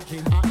 We are the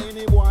king. And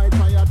any boy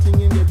try a thing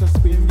him get a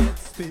spin.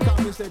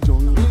 Can me say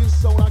jungle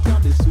sound I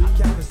can't this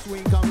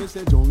swing. Can me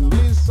say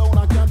jungle sound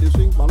I can't this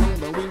swing. Along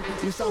the wing.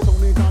 This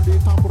sound it at the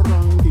top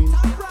ranking.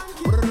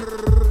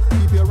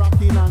 Keep your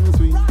rocking and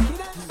swing.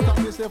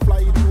 Can me say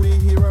fly through the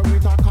air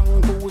with a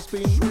kung fu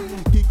spin.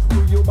 Kick to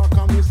your back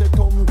and me say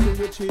thumb to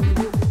your chin.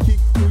 Kick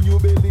to your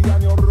belly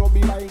and your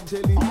rubby like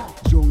jelly.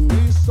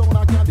 Jungle sound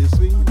I can't this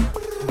swing.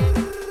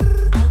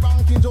 I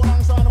ranking Joe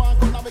alongside man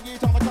could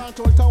navigate on the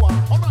control tower.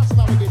 Oh that's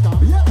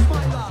navigator. Yes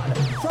my lad.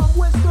 From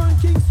Western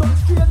Kingston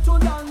straight to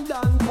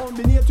London.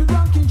 Combinate with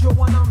Rankin Joe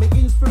and I'm my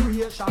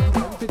inspiration.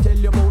 Come to tell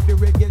you about the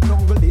reggae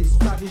jungle is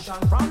tradition.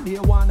 From day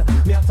one,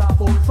 me a talk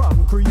about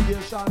from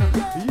creation.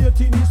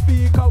 18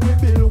 speaker we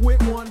build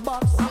with one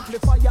box.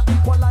 Amplifier,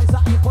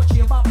 equalizer, echo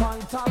chamber, pan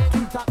top.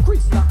 Twitter,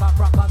 Chris like a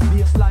crackers,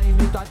 bassline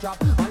it a drop.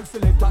 My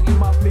selector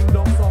him a fling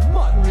down some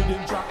mad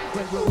rhythm track.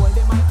 When we hold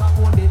the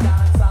microphone, they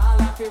dance all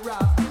like a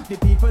rap. The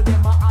people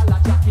them a all a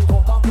jack it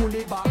up and pull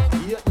it back.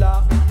 Hate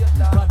laugh,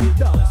 cause the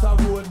dance a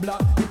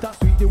roadblock. It a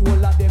sweet the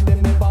whole of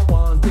them never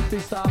want it to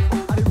stop.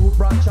 And the root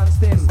branch and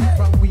stem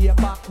from way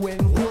back when.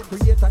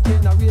 Create a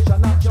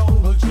generation of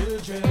jungle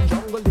children.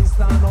 Jungle is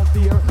stand up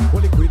here,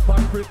 well equip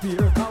and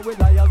prepare. Cause we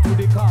loyal to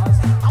the cause.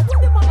 I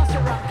want them on a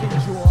say Rankin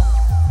Joe.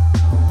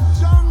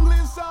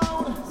 Jungle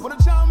sound for the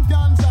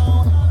champion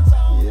sound.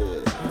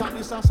 Yeah, got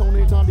this a sound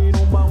it and the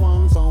number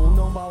one sound.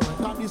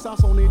 Got this a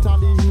sound it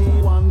and the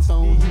A1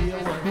 sound.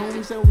 Now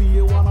we say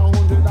we want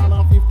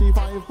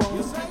 155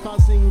 pounds.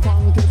 Cause sing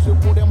contest you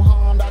put them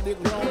hand at the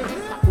ground.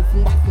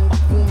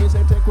 Boom, we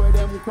say take away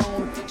them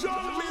crown.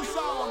 Jungle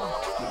sound,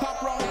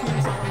 top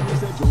ranking sound. We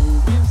say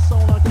jungle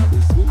sound I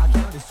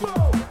can't this way.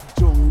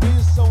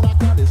 Jungle sound I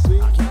can't this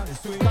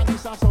way. Got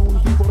this a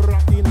sound people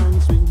rocking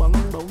and swing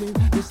along the wing.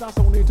 This a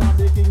sound it and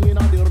the king in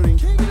the ring.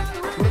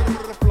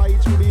 Fly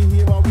through the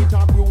hero with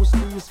a Bruce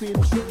Lee spin.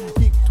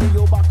 Kick to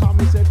your back and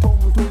me say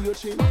thumb to your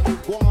chin.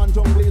 Go on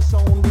jungle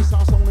sound, this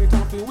a sound it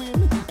have to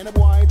win. And the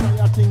boy try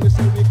a thing, we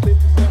say we clip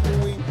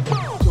them win.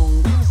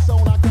 Jungle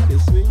sound I can't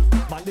this swing.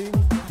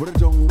 But the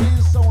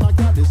jungle sound I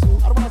can't this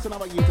swing. I don't want to say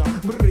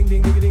navigator. Ring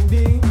ding ding ding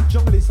ding.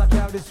 Jungle is a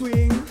carry the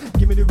swing.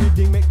 Give me the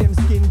rhythm, make them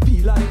skin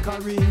peel like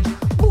orange.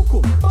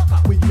 Buku, back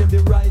up, we give them the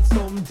right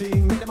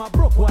something. Make them a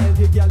broke while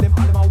they girl them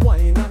all them a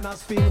wine and a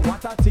spin.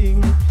 What a thing,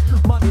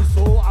 man is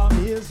so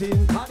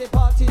amazing. Cause the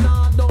party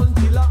not done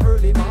till a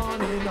early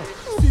morning.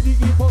 See the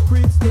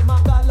hypocrites, them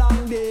a go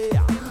long day.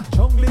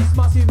 Jungle is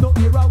massive, no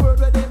hear a word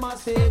where them a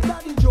say.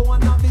 Daddy Joe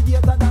and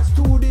Navigator, that's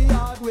to the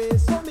hard way.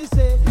 So me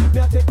say, me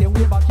a take them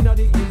way back in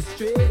the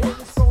history.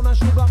 Brown and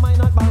sugar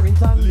mine at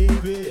Barrington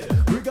Levy.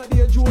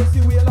 Brigadier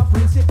Josie Whale a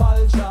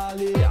Principal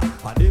Charlie.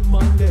 And them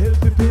man they help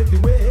to pave the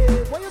way.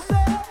 What you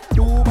say?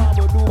 Do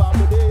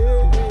baba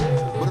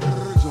day.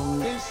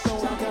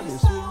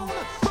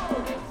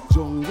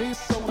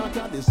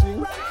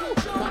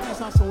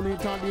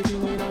 can the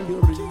thing in the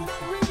ring.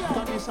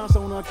 Cause this a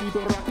sound a keep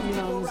you rocking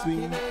and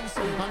swing. And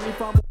if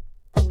I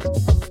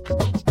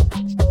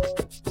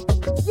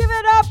give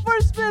it up for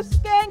Spliff,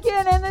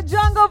 Skankin and the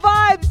Jungle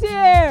Vibes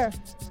here.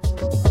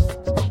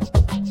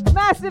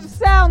 Massive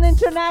Sound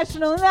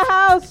International in the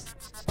house.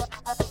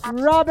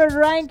 Robert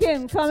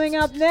Rankin coming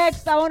up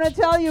next. I want to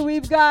tell you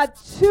we've got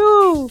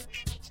 2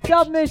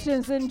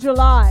 submissions in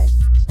July.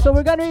 So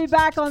we're going to be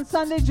back on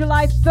Sunday,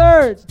 July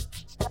 3rd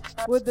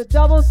with the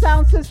double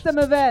sound system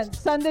event.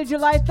 Sunday,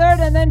 July 3rd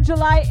and then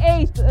July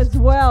 8th as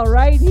well,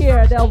 right here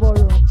at Elbow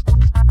Room.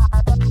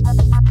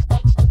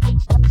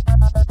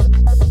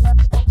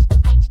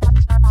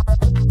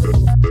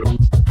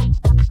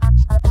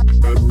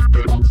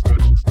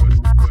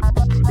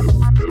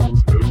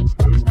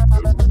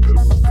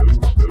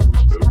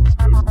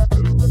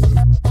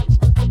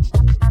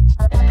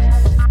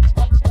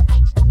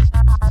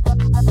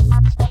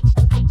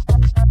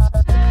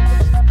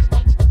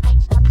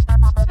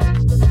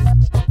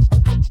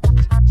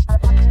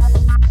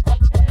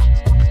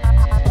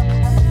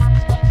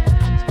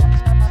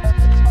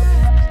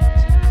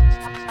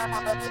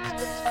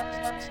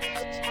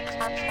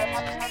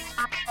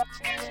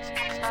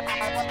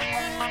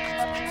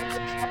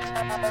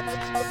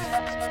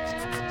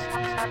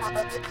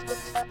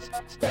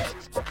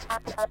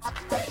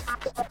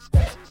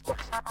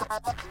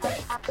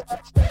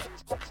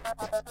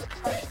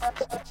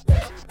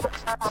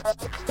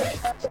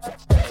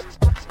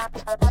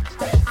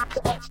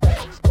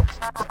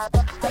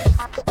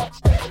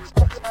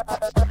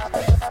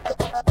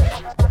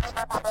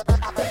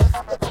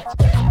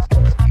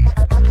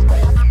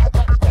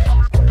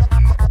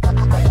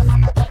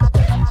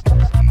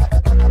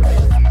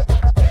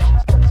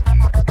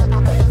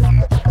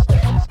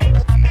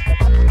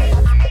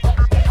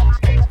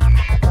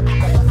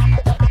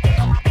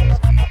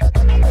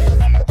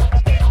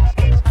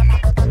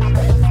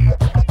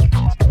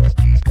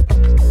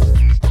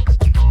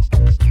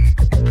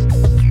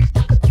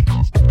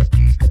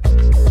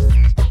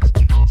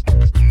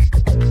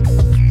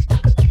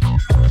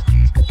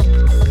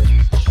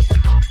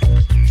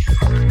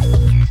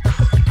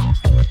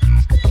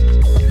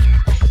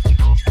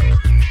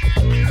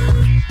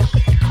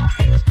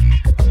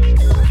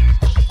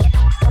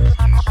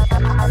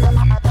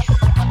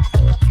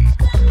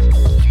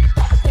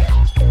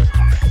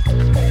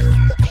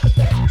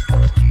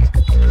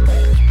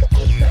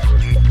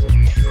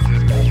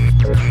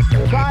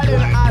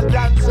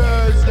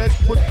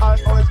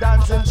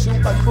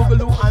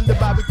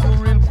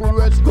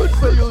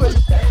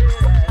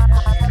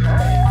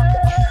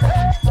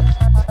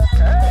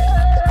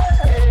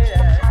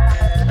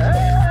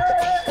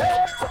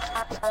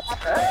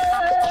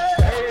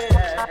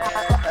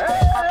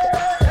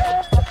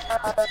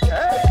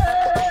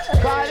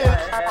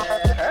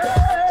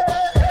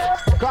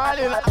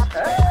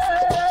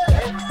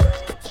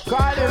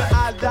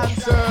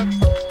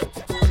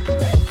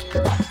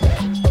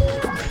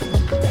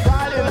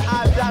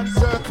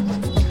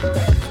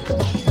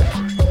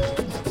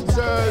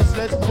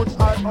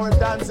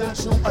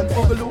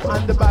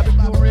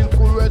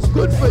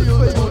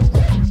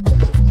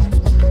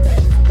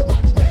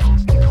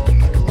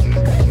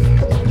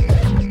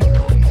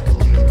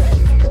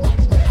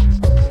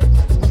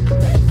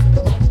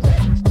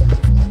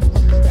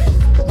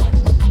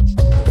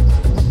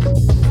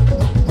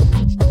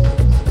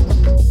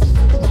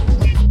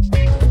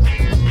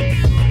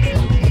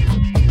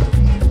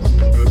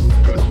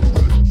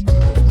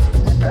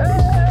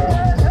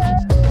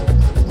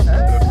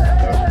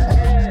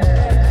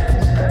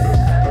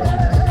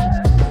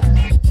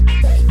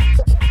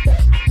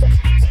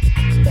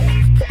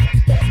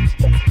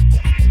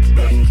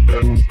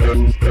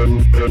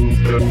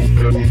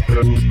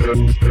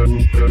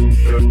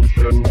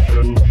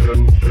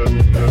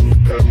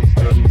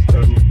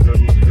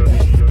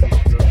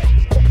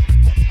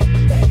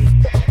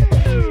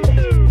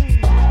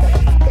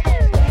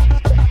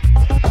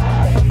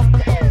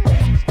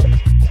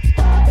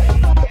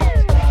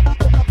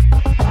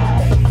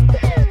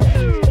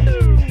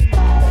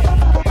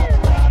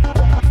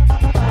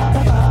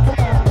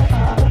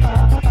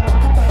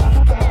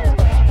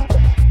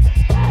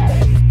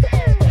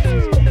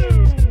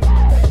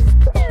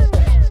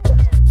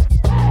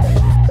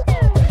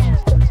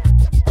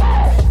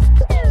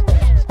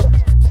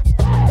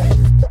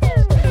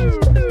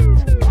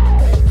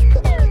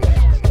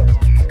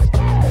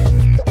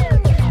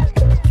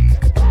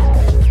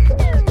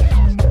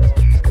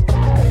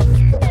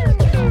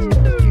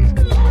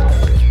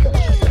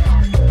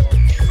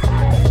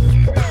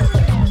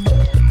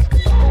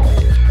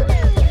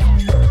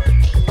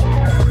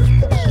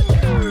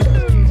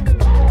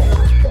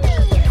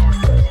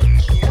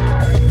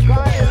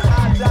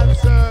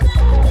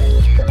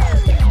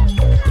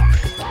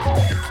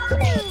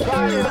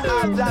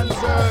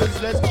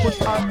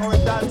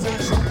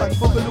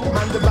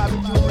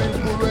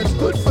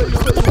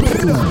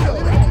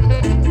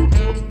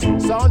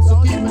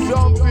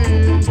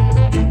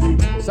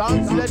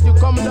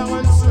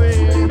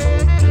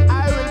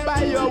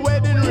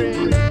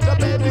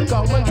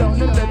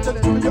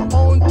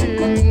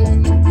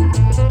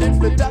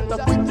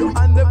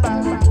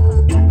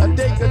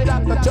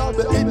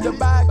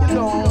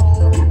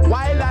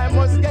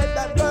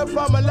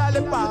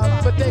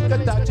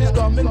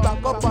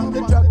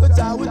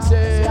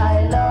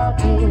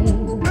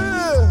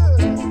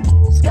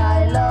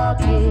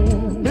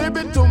 Give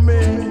it to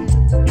me.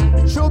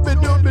 Shooby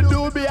dooby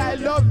dooby, I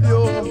love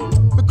you.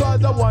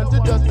 Because I want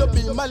you just to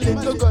be my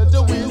little girl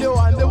to wheel you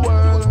on the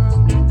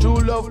world. True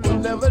love will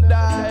never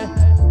die.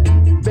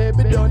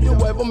 Baby, don't you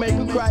ever make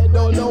me cry,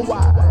 don't know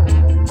why.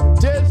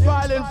 Tears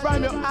falling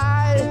from your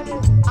eye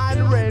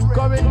and rain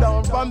coming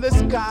down from the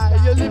sky.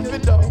 You lift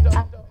it up.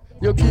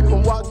 You keep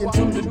on walking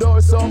through the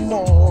door some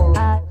more.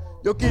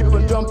 You keep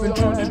on jumping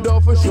through the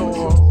door for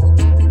sure.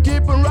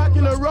 Keep on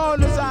rocking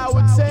around us, I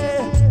would say.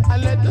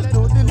 And let us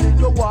do the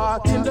little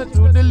walking, let's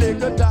do the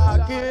little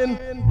talking.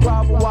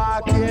 Crop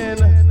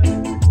walking,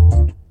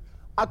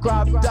 a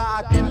crop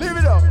talking, live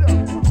it up.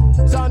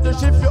 Sound to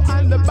shift you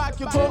on the back,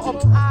 you go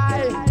up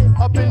high.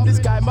 Up in the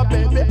sky, my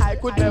baby, I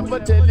could never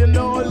tell you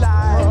no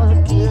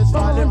lie. Tears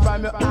falling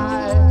from your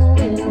eye,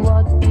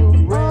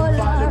 rain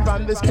falling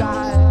from the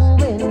sky.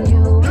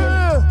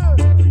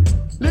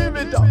 Live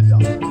it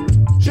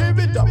up, shiv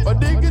it up, I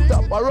dig it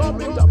up, I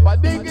rub it up, I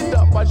dig it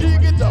up, I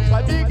shake it up,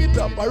 I dig it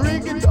up, I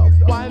rig it up.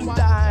 One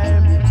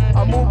time,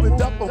 I move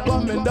it up, I'm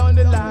coming down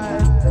the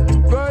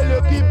line. Girl,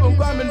 you keep on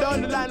coming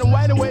down the line and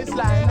wind the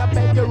waistline. I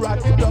beg you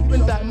rock it up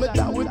in time, but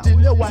that will till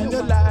you wind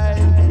the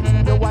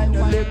line. You wind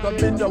the leg up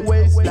in the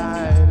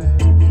waistline,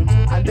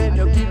 and then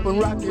you keep on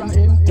rocking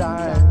in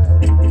time.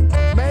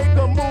 Make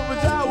a move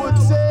as I would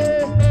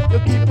say. You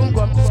keep on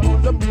come to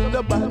school to build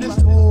up on this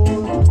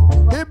fool.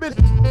 Keep it.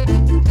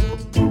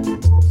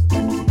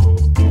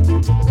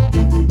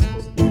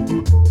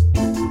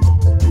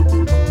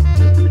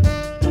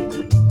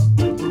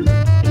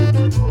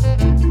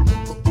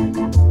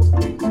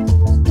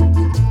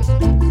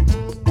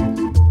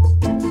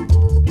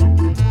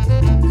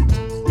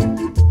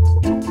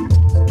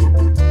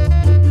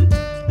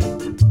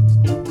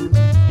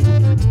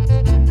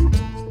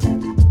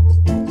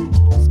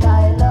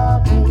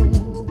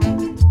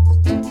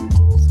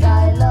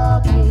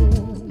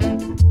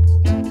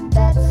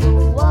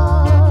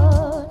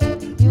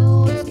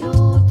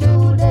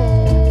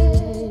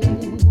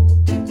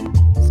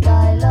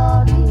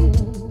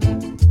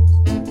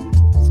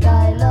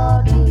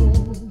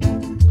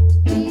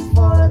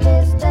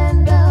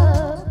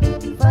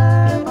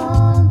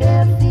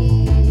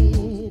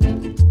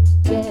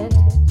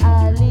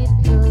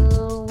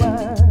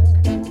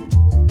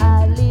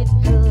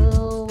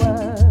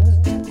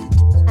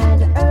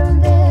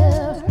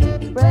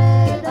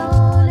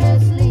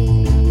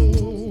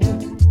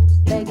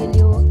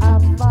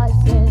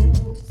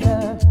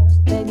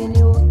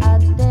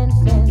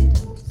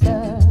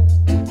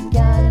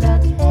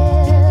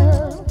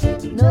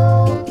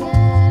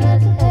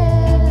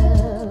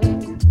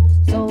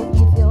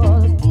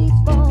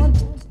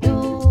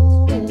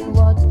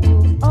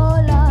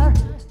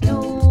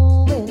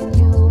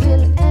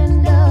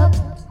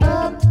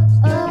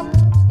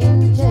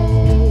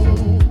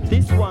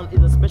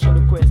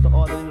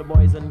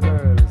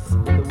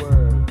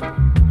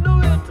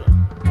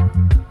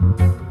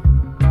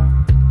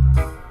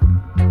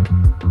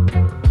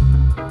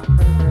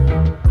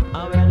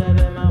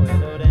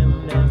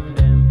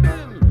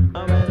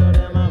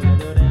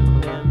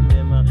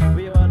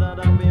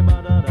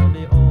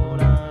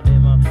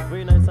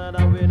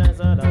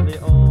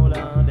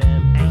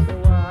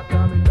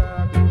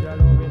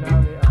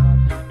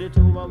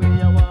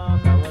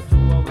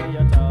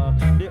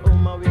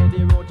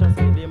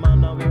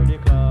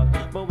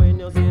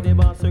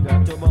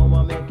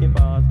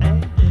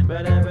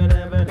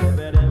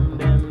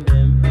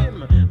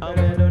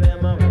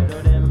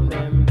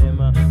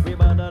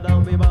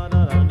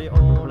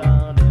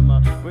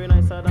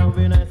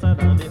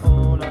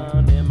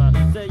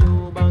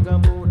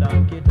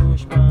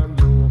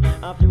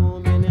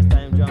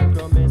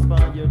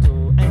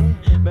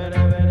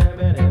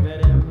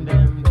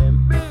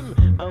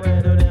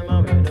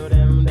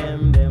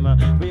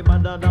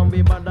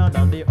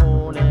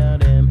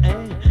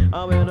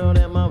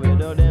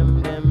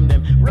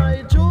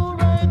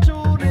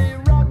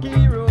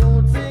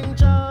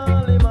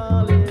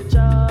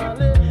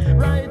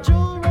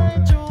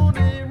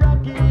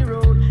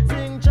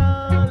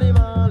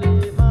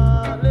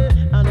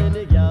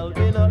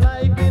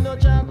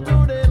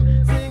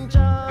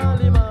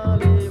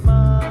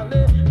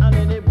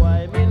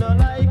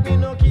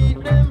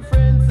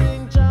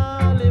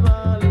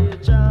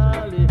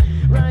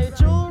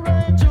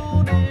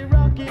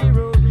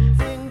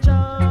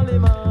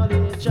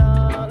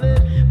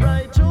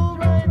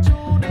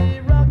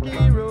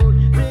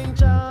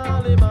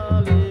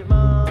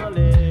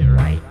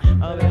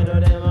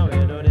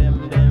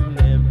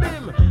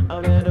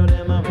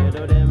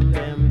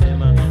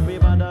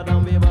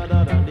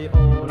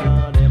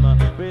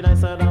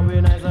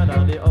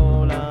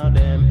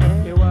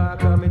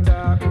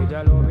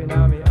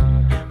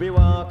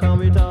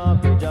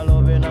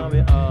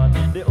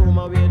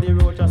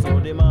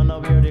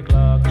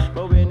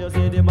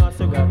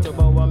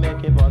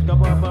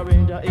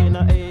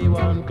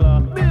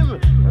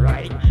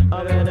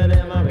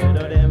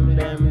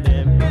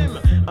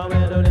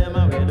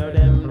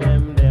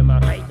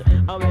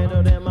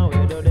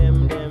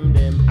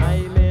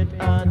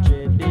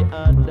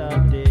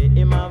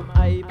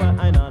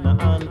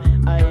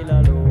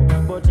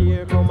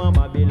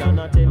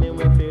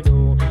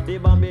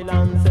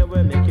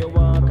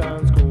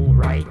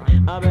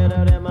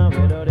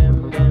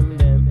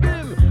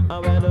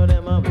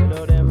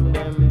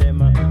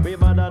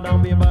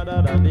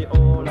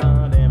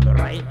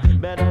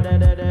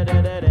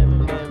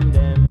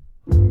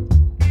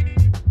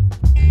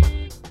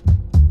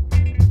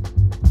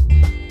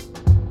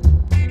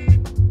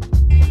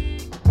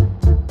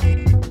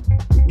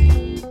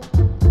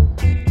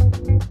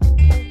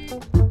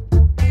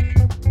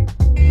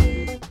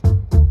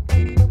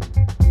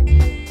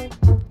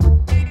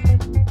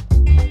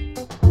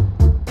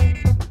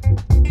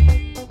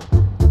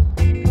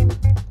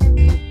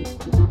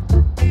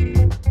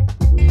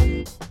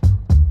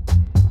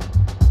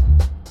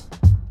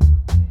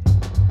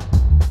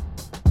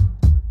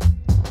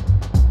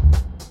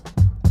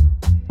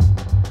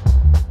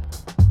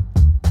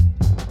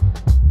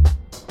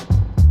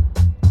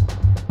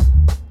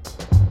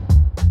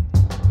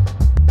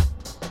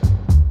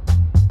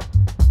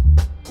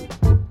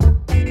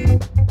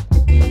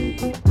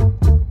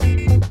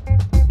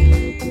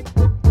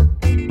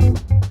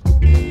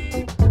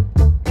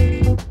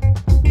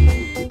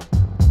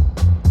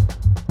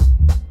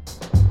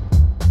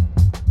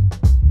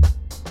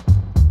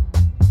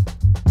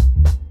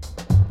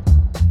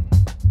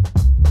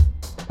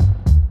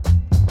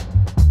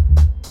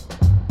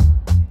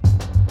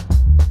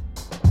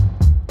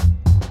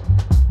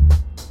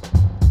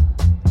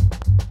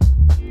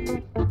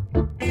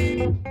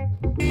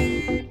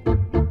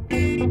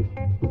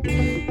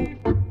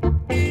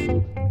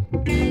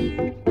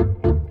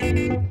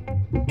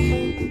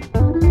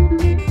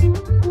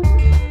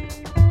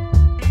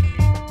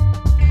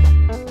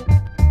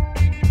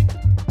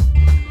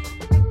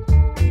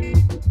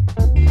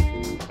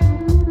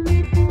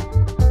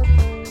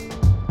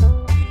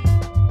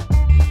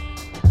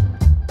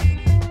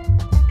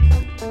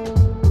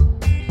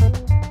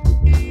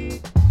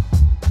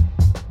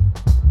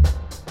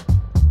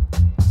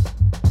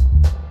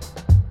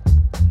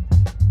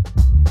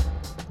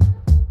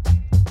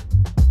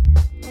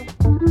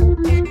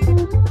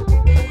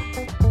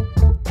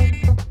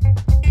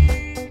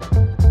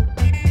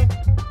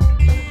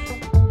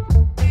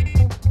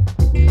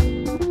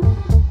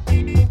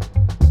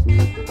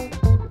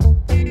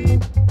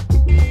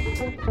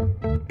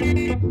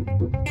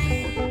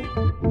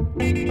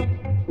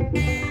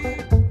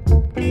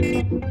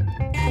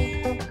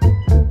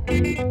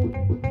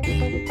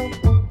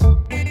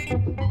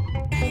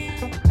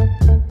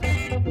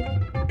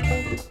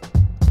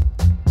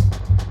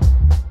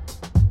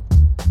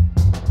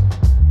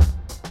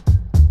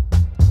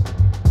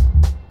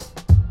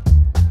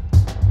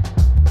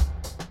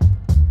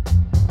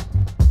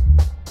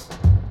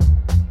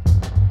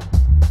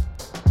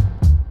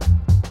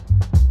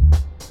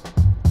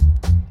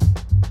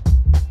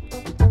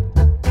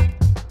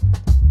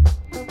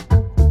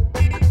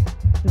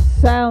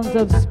 Sounds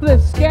of Spliff,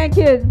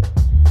 Skankin.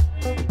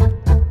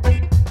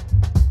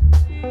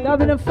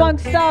 Dubbing a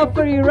funk style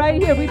for you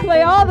right here. We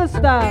play all the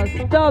styles.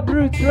 Dub,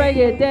 roots,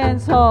 reggae,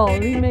 dance hall,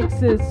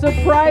 remixes,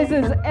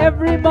 surprises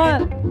every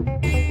month.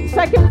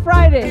 Second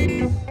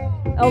Fridays.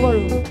 Elbow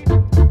Room.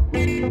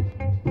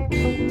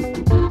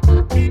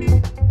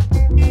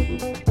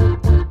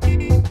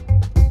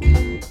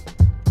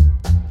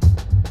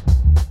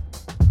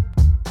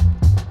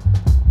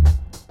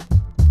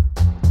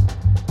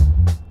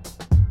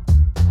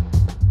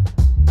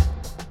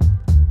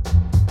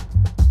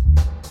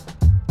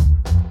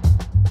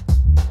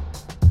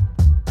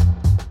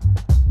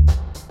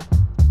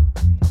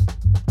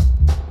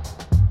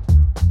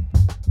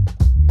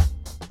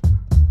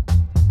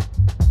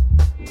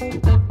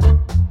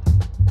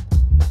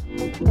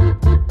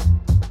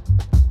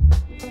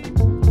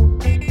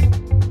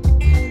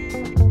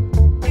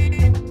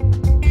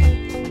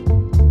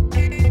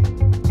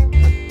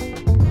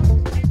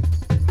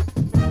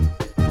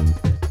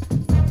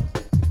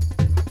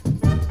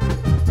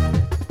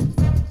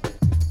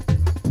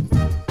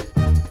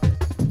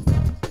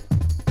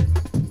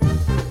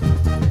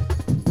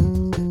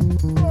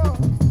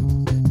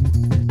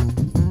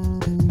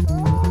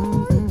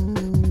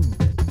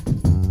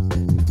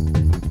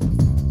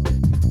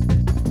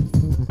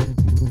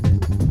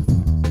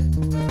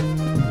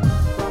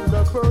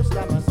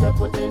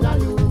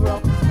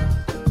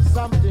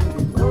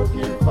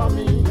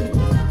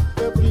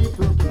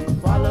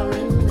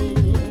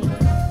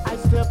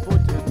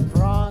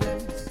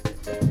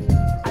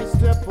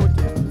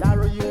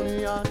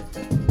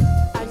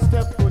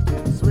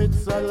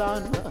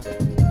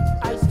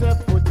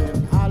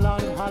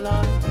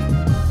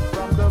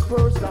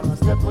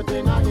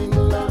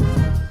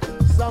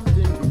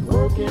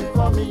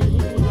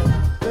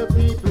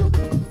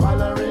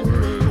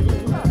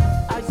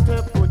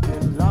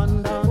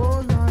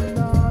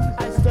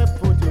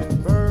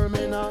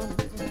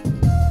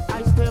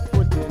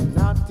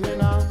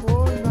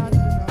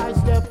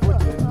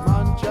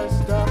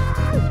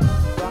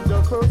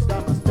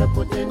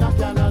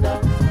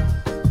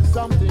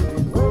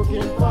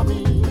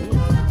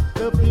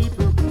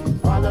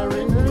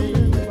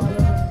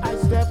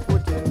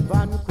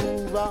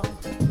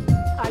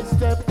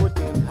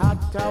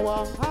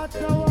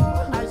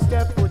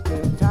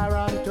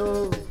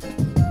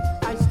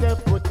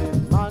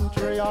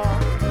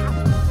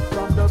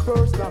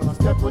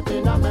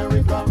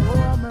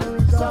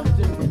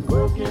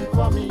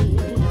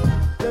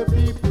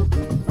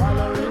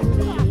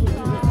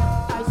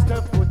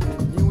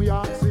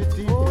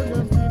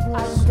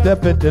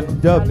 step into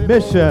dub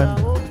mission.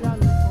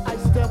 I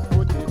step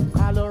foot in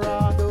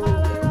Colorado.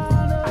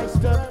 I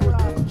step foot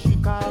in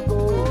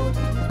Chicago.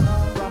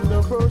 From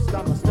the first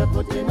time I step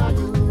foot in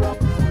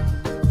Europe,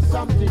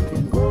 something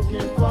been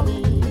working for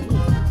me.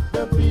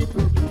 The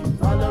people keep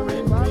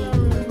following me.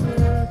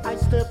 I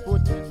step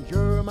foot in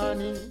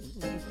Germany.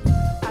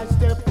 I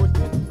step foot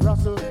in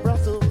Brussels.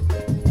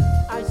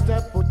 I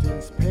step foot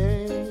in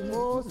Spain.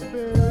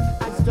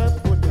 I step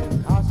foot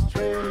in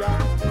Australia.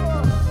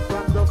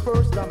 From the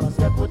first time I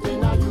step foot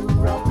in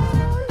Europe,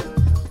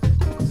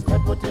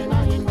 step foot in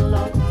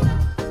England,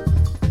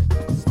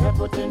 step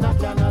foot in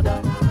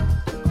Canada,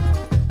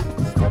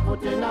 step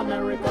foot in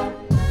America.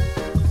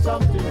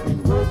 Something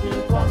been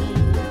working for me.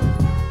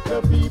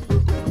 The people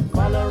keep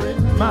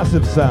following me.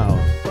 Massive sound.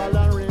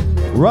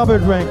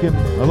 Robert Rankin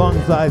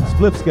alongside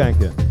Spliff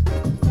Skankin.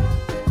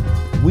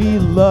 We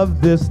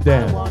love this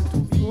dance. I want to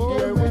be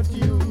here with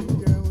you.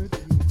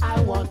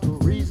 I want to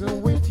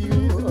reason with you.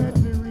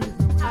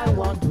 I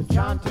want to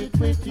chant it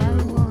with you.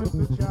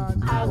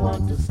 I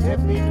want to step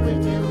it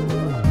with you.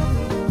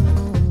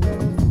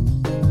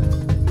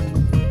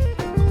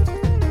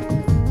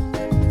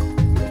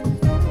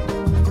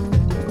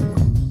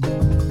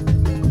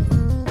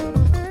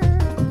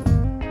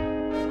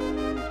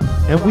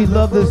 And we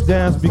love this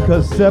dance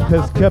because Sep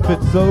has kept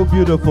it so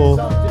beautiful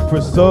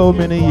for so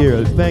many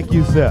years. Thank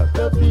you, Sep.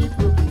 The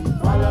people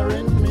keep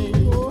following me.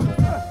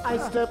 I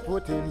step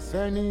foot in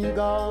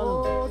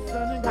Senegal.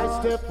 I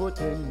step foot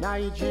in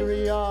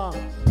Nigeria.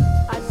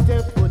 I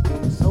step foot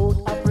in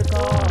South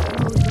Africa.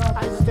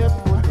 I step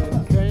foot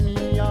in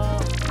Kenya.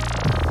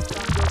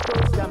 From the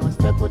first time I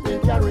step foot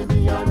in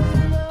Caribbean,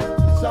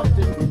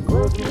 something been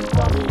working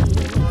for me.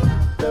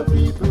 The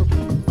people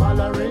keep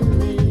following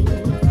me.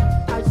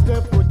 I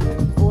step foot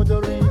in Puerto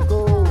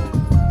Rico.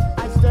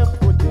 I step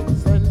foot in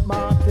Saint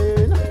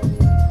Martin.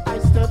 I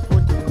step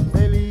foot in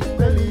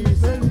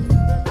Belize.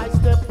 I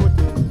step foot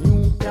in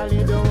New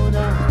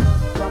Caledonia.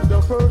 From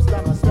the first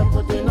time I step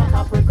foot in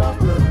Africa,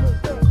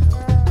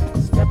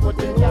 step foot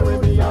in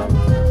Caribbean,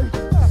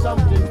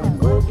 something been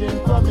working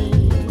for me.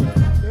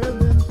 They've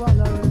been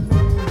following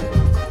me,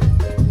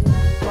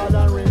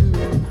 following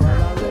me,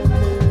 following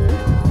me.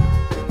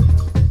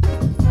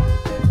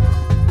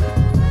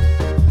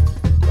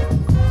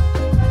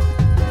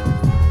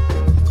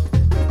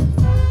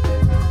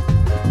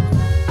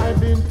 I've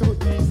been to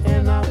east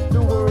end of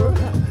the world.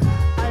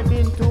 I've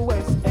been to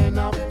west end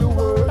of the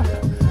world.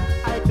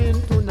 I've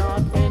been to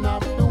north end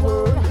of the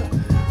world.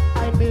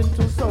 I've been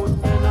to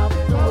south end of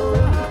the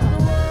world.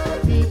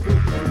 People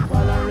keep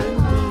following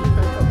me.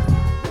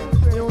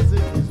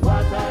 Music is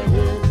what I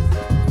hear.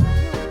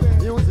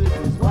 Music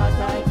is what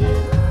I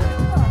get.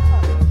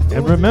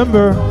 And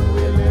remember,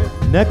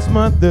 next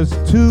month there's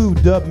 2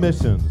 dub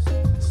missions.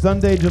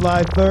 Sunday,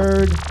 July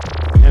 3rd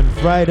and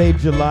Friday,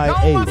 July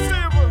 8th.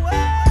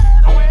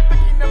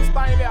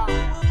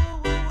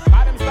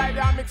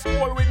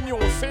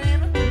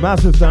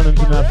 Massive Sound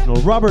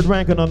International. Robert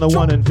Rankin on the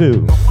 1 and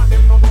 2.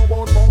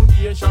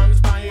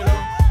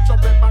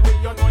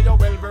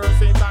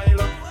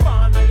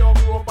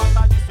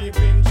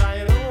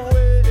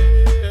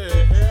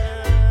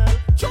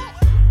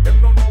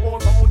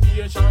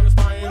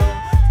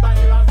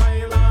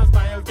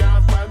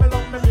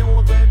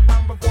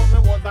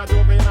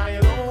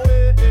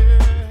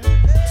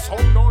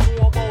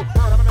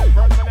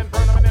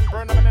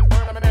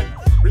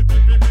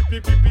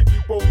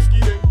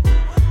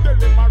 Tell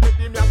them I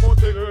ready, me a go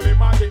tell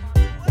them again.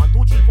 1,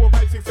 2, 3, 4,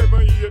 5, 6,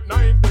 7, 8,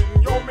 9,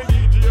 10. Yo, me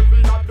DJ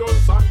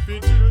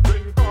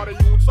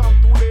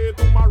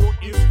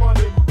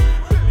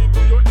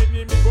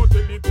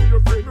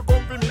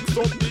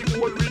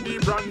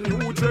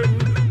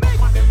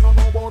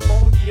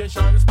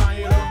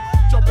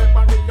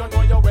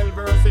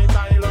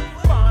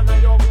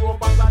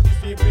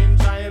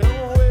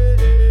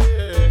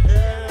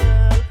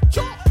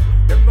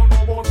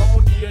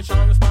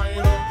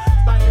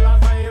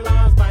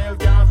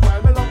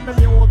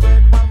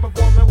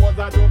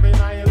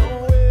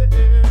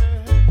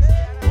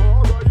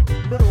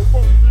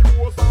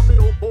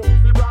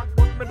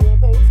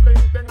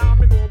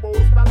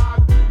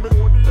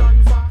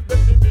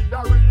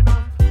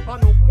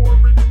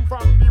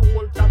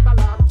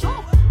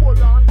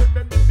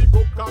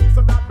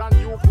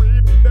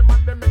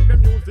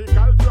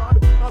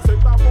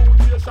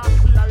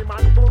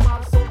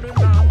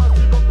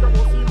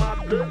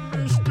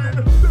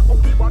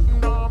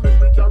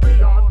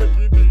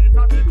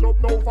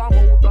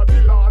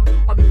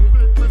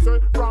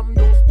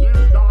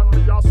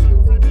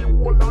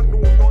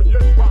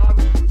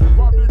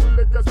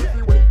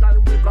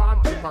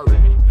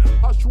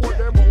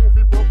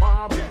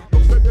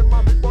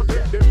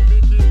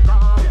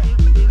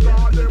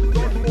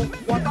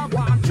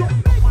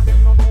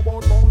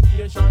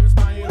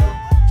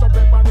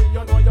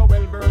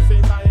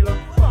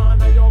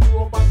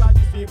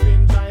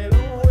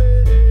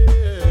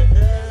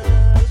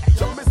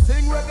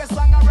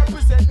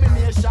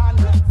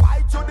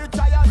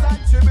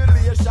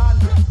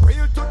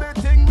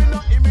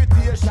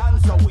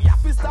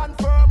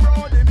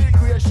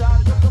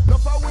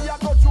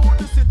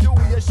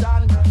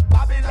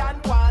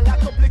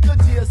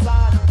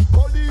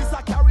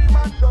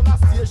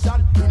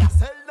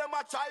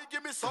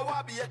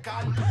our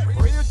bacon.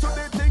 Real to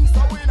the things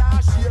so we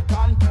not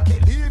shaken.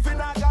 Believe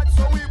in a God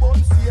so we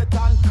won't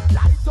Satan.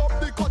 Light up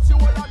the cut you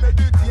all a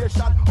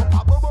meditation.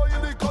 Up above you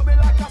be coming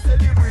like a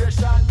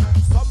celebration.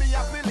 So me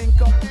have to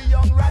link up the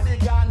young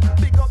radigan.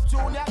 Big up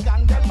Junior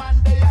gang, them man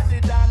they are the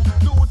dan.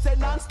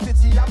 Lieutenant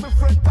Stitchy and my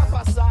friend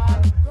Papa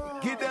San.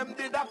 Give them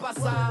the dapper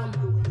sound.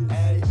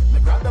 Hey, me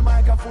grab the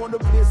microphone, the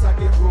place I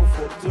get rough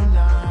up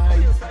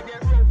tonight.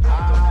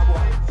 Ah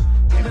boy,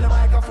 give me the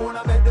microphone,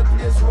 I bet the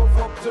place rough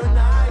up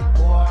tonight.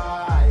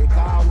 Boy,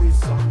 cause we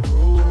some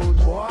rude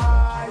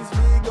boys.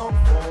 Big up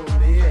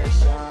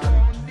foundation,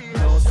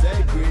 no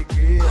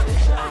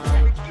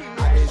segregation.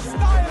 I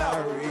style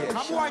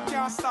up, boy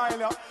can't style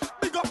you.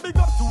 Big up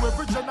to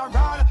every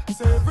general.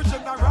 Say every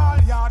general,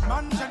 yard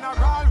man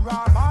general,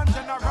 raw man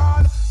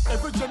general.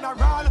 Every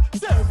general,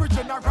 say every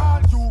general,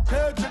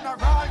 UK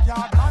general,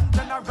 yard man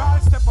general.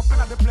 Step up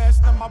in the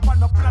place, number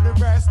one up in the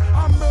rest.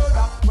 I'm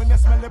murder when you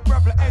smell the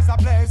purple as a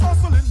blaze.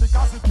 Hustling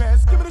because it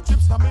pays, give me the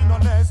chips, no me no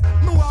less.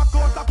 Me walk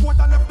out a quote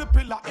and left the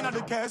pillar in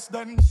the case.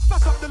 Then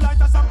flash up the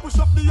lighters and push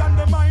up the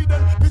undermine.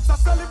 It's a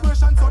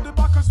celebration, so the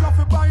backers love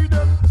to buy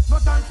them. No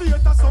time for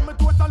haters, so me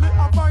totally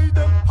avoid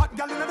them. Hot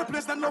gal in the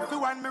place, then love to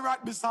wind me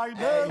right beside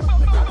them.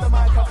 Me got the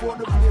microphone,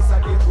 the place I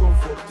get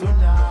rough up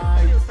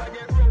tonight.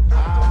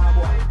 Ah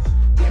boy,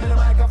 give me the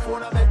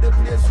microphone, I make the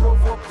place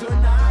rough up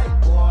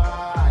tonight.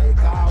 Boy,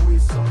 cause we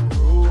some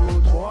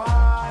rude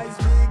boys.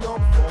 Big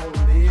up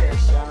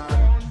foundation,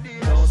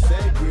 no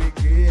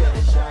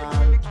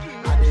segregation.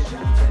 I did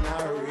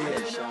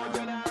generation.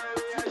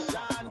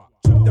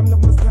 Them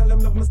love my style, them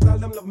love my style,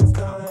 them love my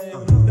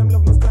style. Them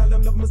love my style,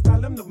 them love my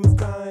style, them love my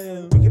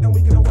style. Wicked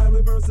and wild,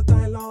 we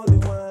versatile all the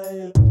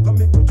while. Come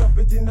make me drop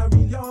it in a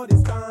real yardie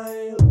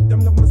style. Them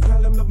love my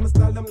style, them love my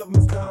style, them love my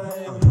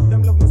style.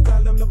 Them love my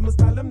style, them love my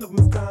style, them love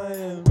my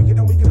style. Wicked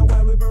and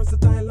wild, we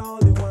versatile all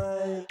the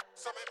while.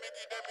 So me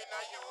give them in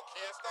a UK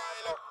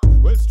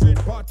style. Well, straight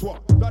patois,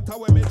 that's how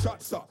we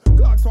chat, sir.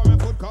 Clocks for me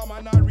foot come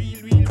and a real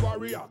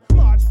warrior.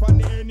 March for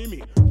the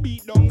enemy,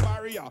 beat down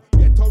barrier.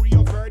 Get a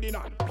Rio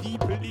Ferdinand,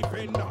 people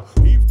defender.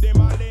 If them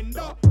a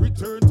lender,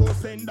 return to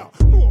sender.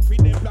 No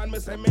fit them plan, me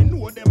say me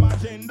know them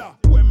agenda.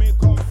 Where me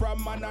come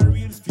from, man a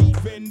real street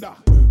vendor.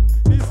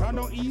 This a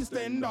no East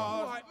Ender.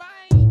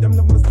 Them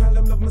love my style,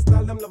 them love my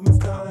style, them love my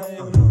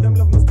style. Them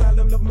love my style,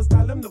 them love my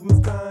style, them love my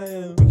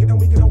style. Wicked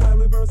and wild,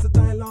 we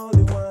versatile all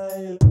the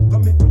while.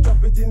 Come make me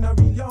drop it in a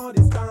real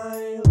yardie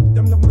style.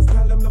 Them love my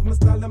style, them love my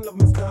style, them love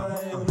my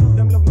style.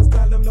 Them love my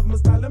style, them love my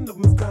style, them love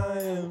my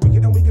style.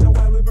 Wicked and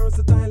wild, we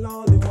versatile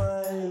all the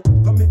while.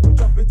 Come make me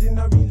drop it in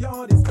a real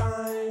yardie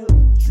style.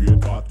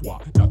 Straight patois,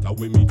 that's how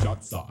we me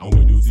chat, sir. And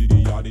when you see the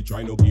yard, they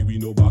try no give we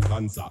no back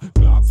answer.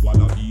 Clocks,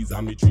 wallabies,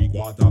 and me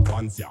 3/4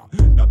 pants, yeah.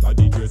 That's a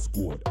the dress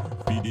code,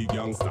 feed the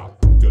gangster.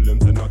 Tell them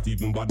say not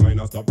even bad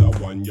mind, stop that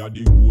one, yeah.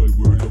 The whole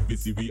world up to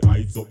see we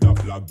heights up the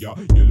flag, yeah.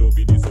 Yellow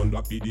for the sun,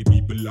 black for the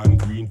people, and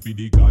green for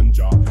the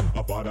ganja.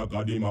 A father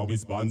God him a we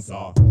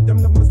sponsor. Them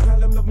love my style,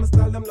 them love my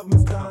style, them love my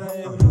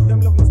style.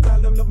 Them love my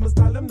style, them love my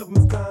style, them love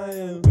my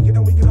style. Wicked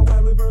and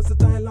wild, we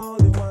versatile all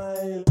the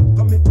while.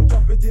 Come make me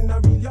drop it in a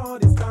real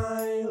yardie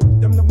style.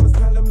 Them love my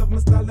style, them love my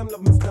style, them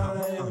love my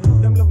style.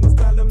 Them love my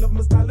style, them love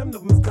my style, them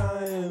love my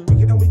style.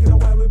 Wicked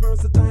and wild, we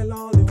versatile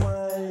all the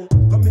while.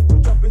 Come make me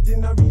drop it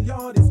in a real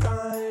yardie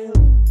style.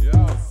 Yo,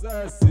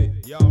 Cersei,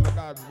 yo, me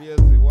got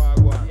busy,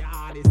 wagwan.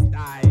 Yardie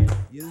style,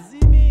 you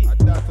see me? I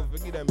got to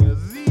forgive them, you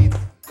see it.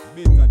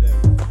 Bitter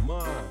them,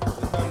 man.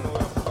 You don't know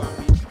what I'm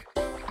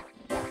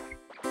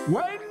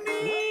When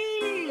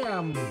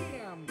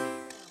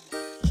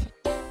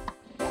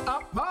a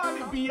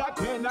party be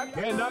again.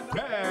 Tell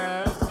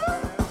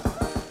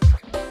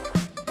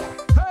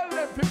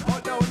them to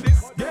put down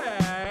this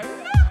gang.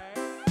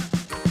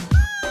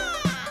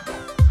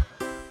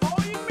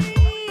 What you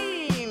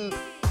mean?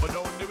 Put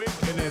down the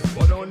wickedness,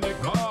 put down the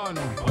gun,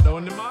 put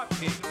down the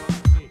market.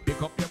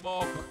 Pick up your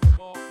book.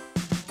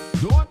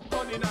 Don't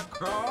turn in a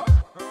crowd.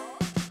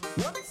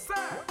 What is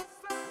that?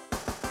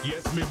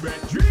 Yes, me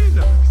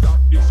brethren, stop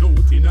the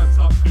shooting and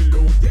stop the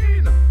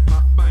looting.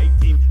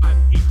 Backbiting and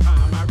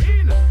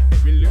intermarine.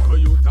 Every little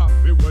youth have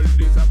the world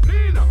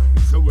discipline.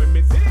 So when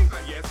me sing,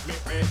 yes, me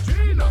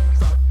brethren,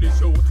 stop the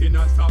shooting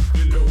and stop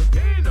the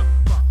looting.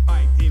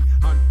 Backbiting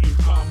and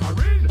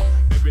intermarine.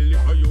 Every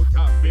little youth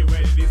have the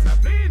world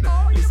discipline.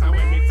 Listen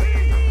when me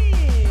sing.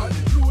 And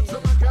the truth, so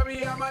man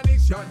carry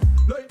ammunition.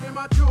 Like them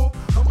a troop,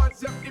 and man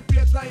set the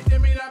place like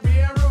them in a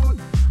beer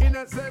room. In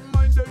a same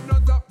mind, they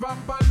not up from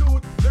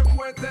pollute. Them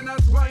worse than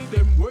a swine,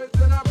 them worse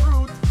than a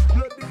brute.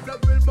 Blood is a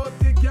will, but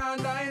they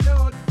can't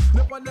dilute.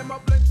 Never them a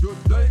blend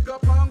just like a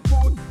punk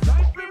food.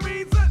 Life be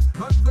reason,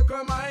 has to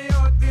come my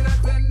out in a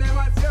send them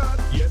a shot.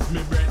 Yes,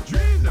 me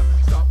brethren,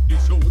 stop the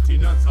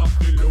shooting and stop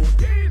the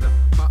looting.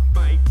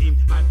 Backbiting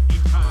and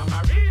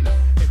intermarine.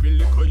 Every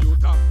little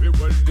youth have the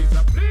world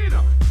discipline.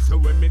 So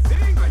when me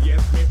sing,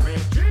 yes, me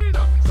brethren,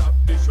 stop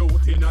the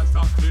shooting and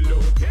stop the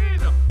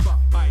looting.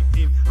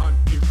 Backbiting and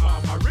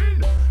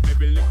intermarine.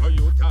 Every little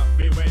youth have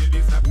the well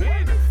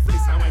discipline.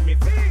 Listen when me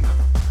sing.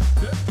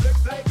 Let's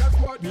flex like a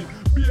squaddy,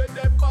 be a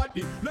dead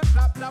body. Let's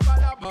stop lava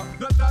lava,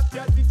 let's stop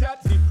chatty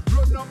chatty.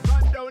 Run up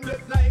and down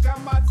just like a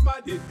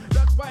mathematics.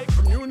 That's why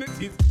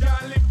communities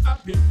can't live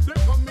happy. They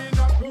come in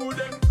a crew,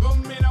 them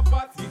come in a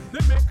party.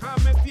 They make a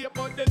mistake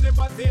but they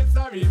never say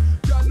sorry.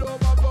 Y'all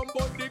over bomb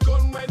but the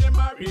gun where they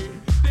marry.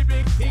 The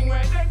big thing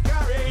where they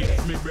carry.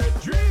 Yes, me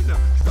brethren,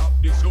 stop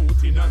the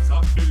shooting and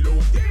stop the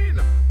looting.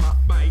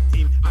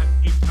 Backbiting and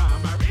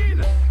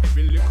intermarine.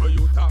 Every little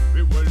you talk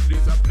we will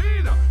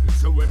discipline.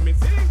 So when me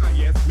sing,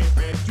 yes, me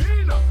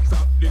brethren,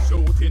 stop the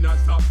shooting and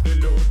stop the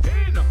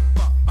looting.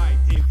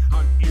 Backbiting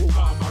and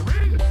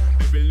intermarine.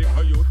 Every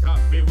little you talk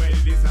we will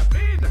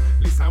discipline.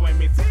 Listen when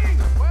me sing.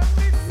 When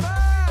me say,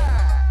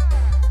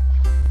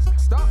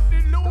 stop the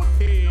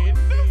looting.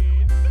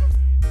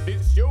 The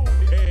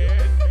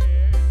shooting.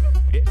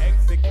 The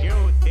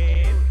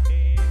executing.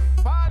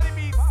 Party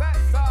me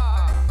sensor.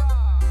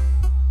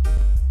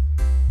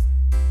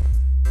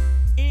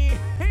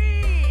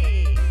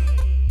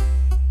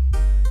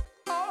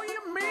 Oh,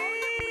 you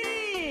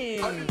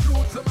mean? On the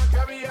truth, some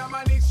carry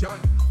ammunition.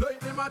 Like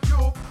them a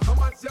troop. I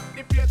must up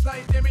the place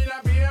like them in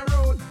a beer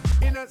road.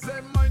 In a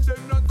same mind,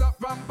 them not up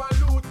from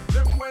pollute.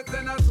 Them words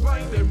and a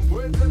swine, them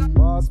words and a...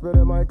 Pass me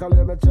the mic and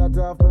let me chat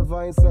off my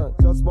vine, sir.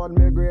 Just bud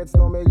me great,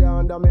 so me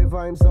under me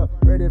vine, sir.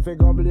 Ready for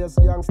go blaze,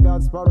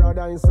 gangsters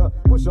paradise, sir.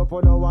 Push up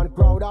on the one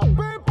crowd of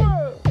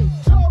people.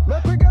 Jump,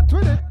 make we get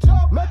with it.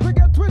 Jump, make we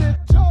get with it.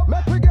 Jump,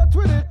 make we get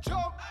with it.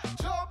 Jump,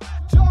 jump,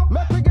 jump,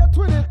 make we get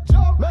with it.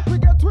 Jump, make we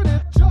get with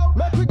it. Jump,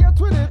 make we get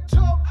with it.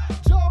 Jump,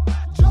 jump,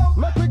 jump,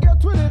 make we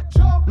get with it.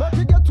 Jump, make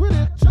we get with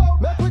it.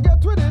 Jump, make we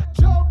get with it.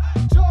 Jump,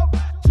 jump,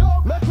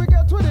 jump, make we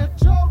get with it.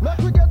 Jump, make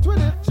we get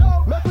with it.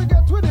 Jump, make we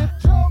get with it.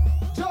 Jump,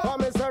 jump.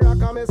 Come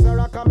Mr.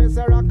 Rock,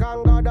 Mr. Rock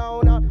and go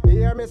down.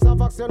 Hear Mr.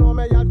 Fox, you know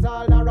me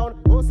all around.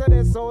 Who say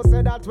this, who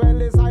say that? Well,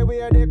 this I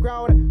wear the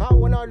crown. I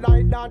wanna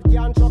like that,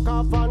 can't chuck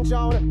off and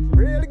down.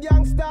 Real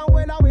gangsta,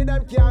 when I with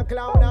them can't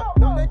clown.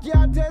 Now they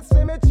can't test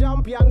me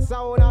champion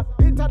sound.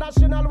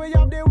 International, we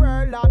have the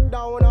world locked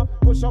down.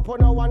 Push up on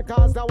the one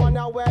cause the one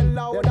are well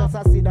loud. You just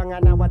a sit down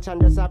and a watch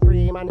and just a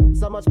pray, man.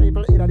 So much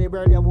people in the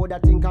world, you woulda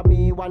think of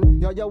me one.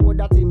 You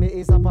woulda think me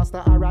is a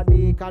pastor or a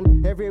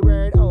deacon. Every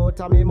word out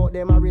of me mouth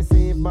them a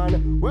receive,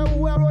 man. When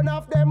we run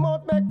off them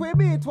mouth, make we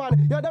beat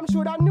one. You them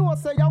shoulda know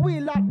say you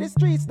will at the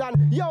streets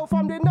done. Yo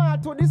from the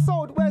north to the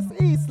south, west,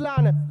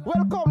 eastland.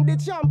 Welcome the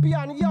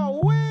champion,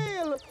 yo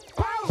Will.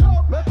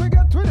 Jump, make we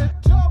get with it.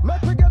 Jump,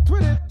 make we get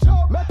with it.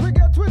 Jump, make we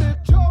get with it.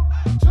 Jump,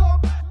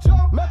 jump,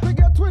 jump, make we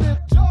get with it.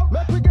 Jump,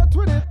 make we get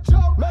with it.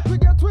 Jump, make we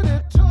get with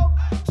it. Jump,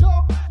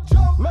 jump,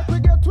 jump, make we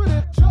get with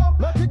it.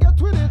 Jump, make we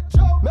get with it.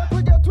 Jump, make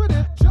we get with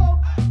it.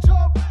 Jump,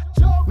 jump,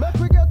 jump, make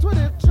we get with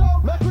it.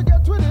 Jump, make we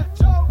get with it.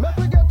 Jump, make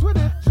we get with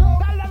it. Jump.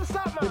 Tell them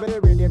something. Give me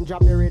the rhythm,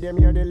 drop the rhythm,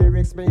 hear the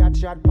lyrics, me a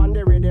chat. Pon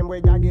the rhythm,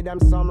 we gotta give them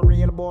some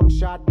real boom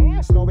shot.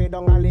 Slow it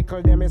down a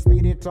little, then me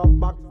speed it up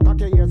back. Cock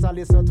your ears and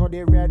listen to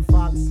the red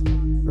fox.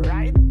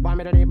 Right?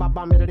 Bam it a bop,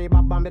 bam it a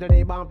bop, bam it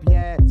a bump,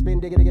 yeah.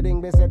 Spin diggy ding,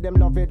 me say them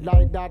love it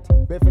like that.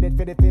 We fit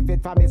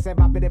it for me say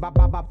bop it bop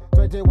bop bop.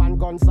 21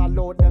 guns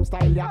salute them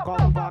style ya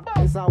come back.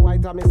 Miss a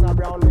white, miss a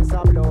brown, miss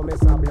a blue,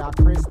 miss a black.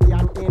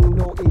 Christian,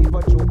 Hindu,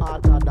 evil, Jew,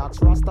 Orthodox.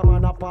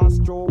 Rastaman a pass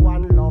through,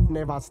 one love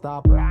never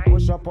stop.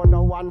 Push up on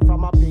the one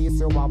from a piece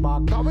you a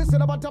back. Now we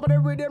sit up on top of the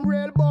rhythm,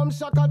 real bomb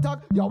shock attack.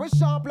 Yo we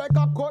sharp like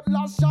a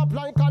cutlass, sharp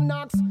like an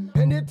axe.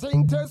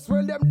 Anything test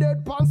well them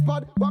dead pan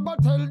spot. We go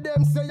tell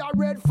them say a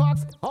red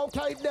fox.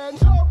 Okay then,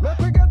 jump, make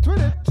we get with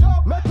it.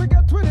 Jump, make we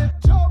get with it.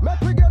 Jump,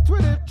 make we get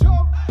with it.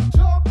 Jump,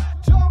 jump,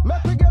 jump,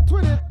 make we get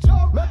with it.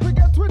 Jump, make we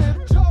get with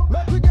it. Jump,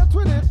 make we get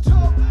with it.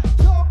 Jump,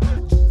 jump.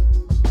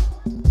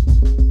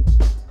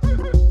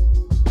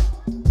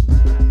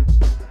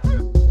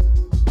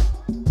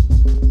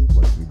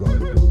 What we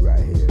gonna do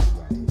right here?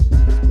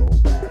 Let's go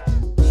back.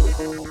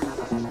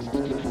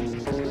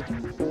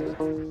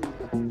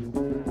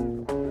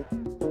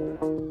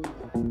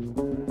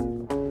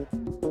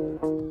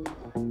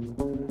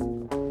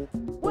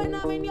 When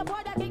I'm in your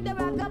border, kick the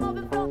rock, I'm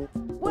moving flow.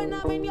 When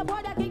I'm in your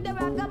border, kick the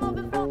rock, I'm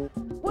moving flow.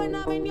 When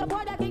I'm in your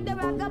border, kick the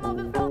rock, I'm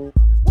moving flow.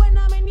 When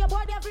I'm in your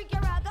border, freak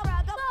your rock,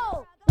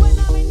 flow. When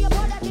I'm in your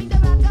border, kick the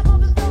rock, I'm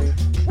moving flow.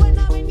 When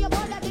I'm in your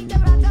border, kick the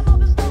rock, I'm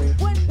moving flow.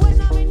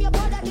 When I'm in your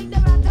border, kick the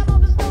rock, I'm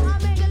moving flow. I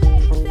make the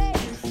ladies say,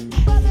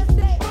 brothers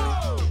say, oh.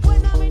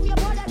 When I'm in your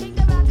border, kick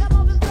the rock, I'm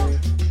moving flow.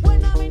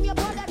 When I'm in your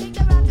border, kick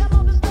the rock, I'm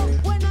moving flow.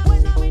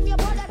 When I'm in your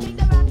border, kick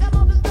the rock, I'm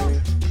moving flow.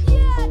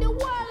 Yeah, the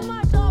world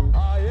mash up.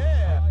 Oh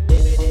yeah.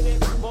 Dibby dibby,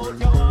 both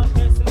your arms,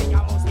 this me, I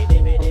must see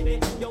dibby dibby.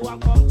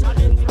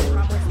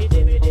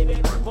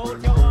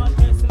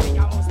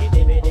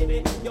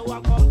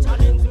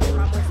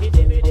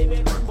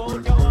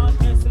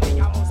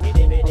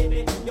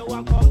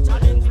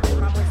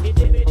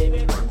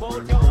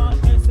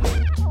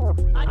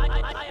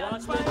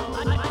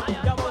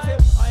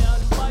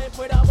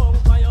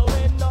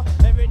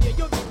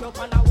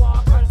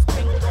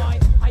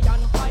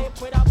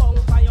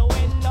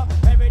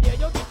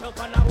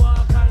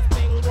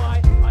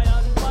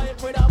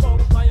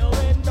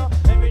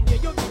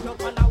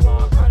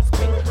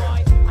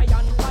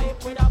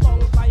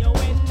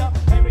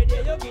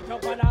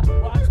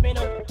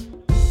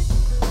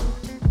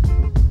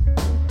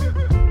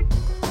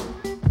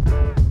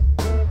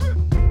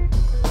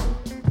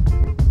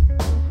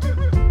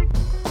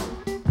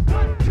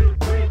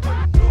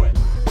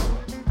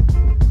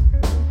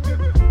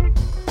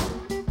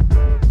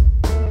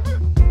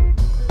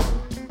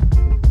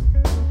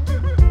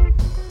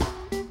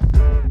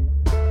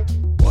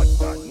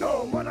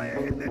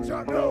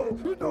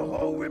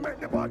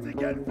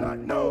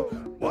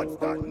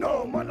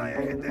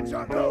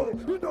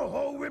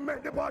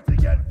 make the party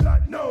get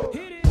flat, no.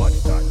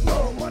 What's that,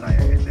 no? Man, I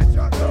hit the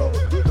track, no.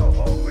 You know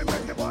how we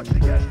make the party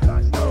get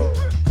flat, no.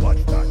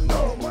 What's that,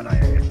 no? Man, I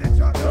hit the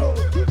track, no.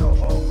 You know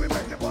how we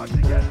make the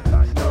party get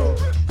flat, no.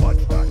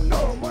 What's that,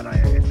 no? Man, I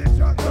hit the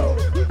track, no.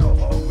 You know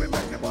how we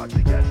make the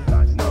party get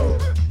flat, no.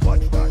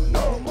 What's that,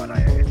 no? Man, I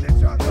hit the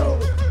track, no.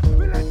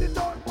 We let it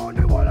down on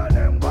the wall and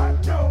them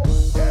back, no.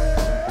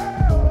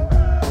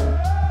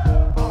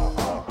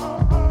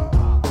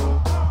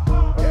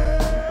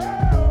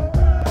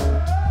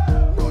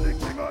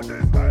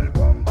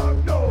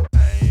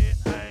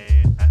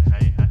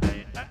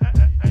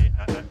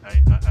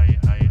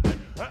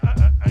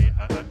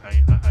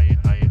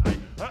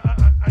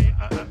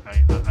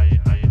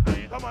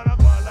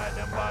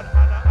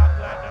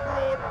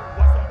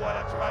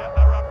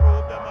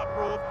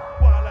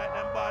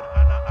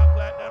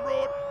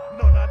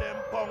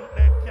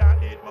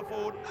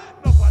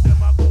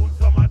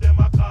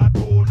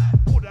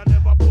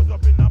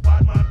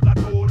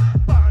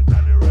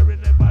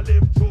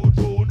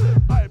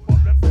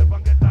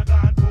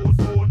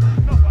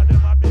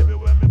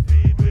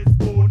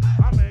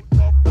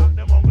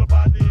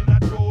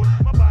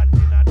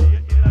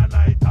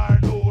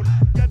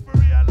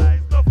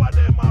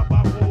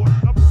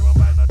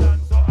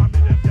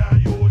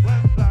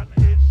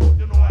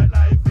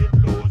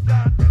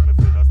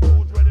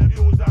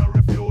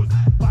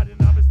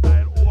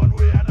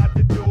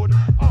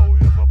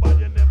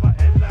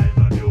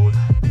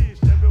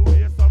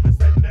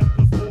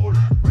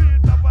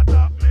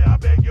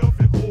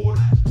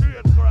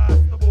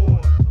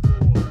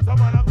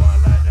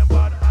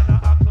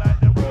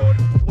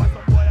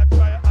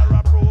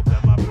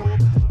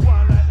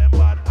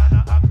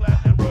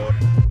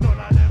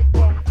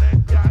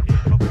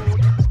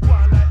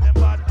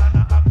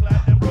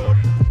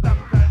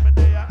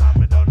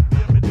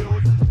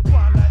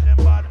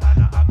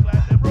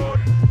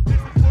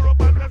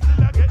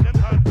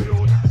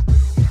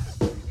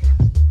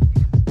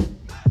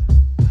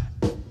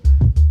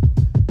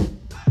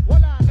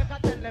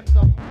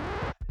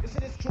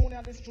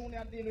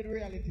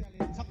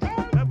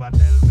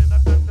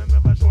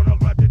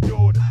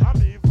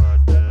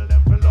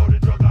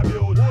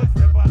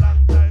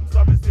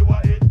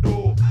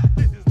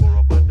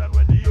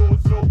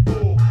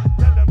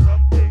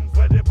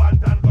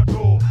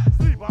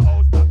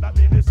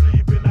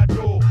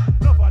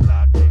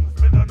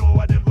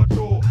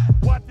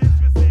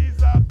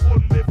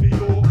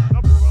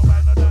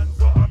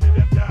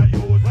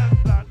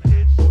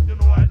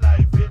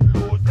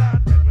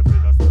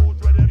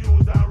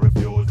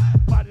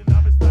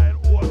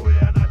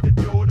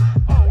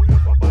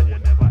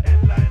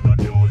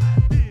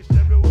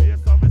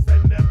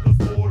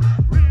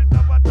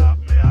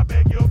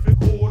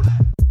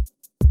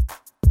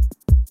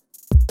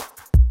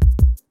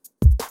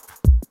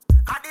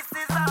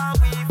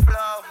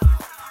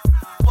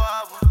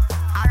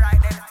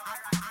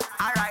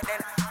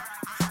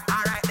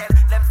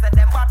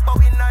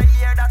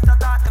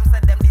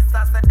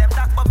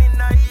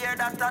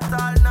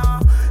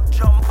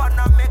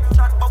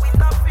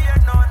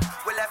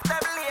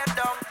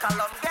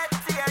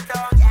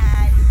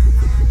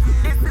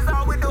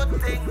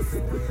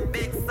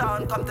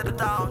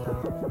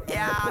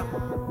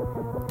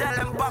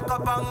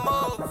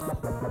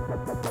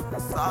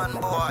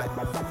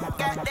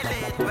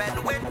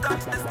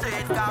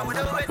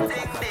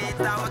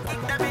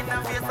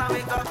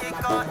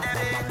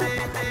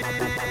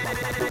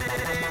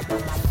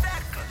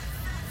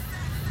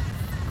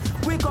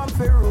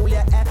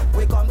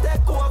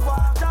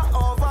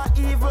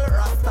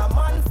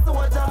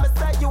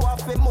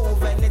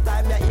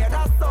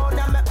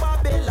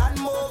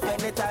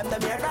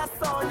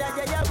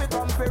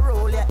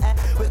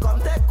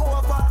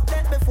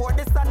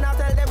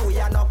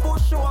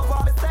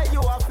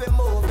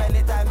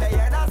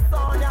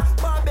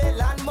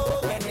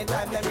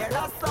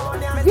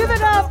 Give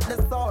it up,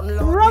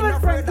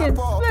 Robert Rankin,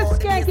 Spliff,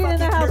 Skankin in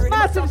the house,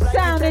 Massive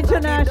Sound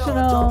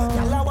International.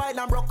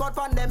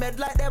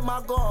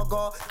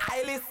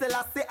 I listen,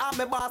 I say I'm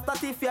a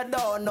bastard if you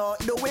don't know.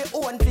 Do we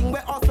own thing, we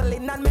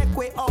hustling and make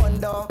we own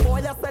though. Boy,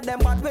 you say them,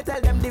 but we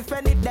tell them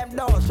defend it, them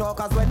don't show.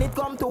 Cause when it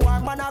come to war,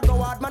 man, I go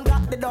hard, man,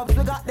 got the dubs,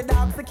 we got the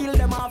dogs to kill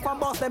them off and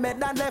bust them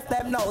head and left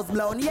them nose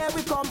blown. Yeah,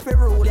 we come for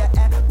rule, yeah,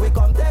 we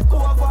come take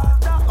over,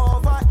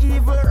 over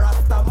evil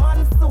Rasta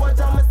man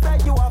soldier. Me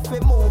say you have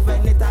to move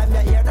anytime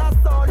you hear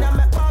that sound, yeah,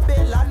 make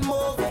Babylon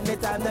move.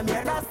 Anytime them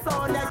hear that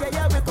sound,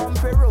 yeah, we come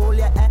for rule,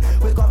 yeah,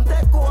 we come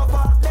take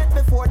over. Let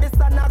before this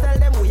and I tell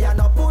them we are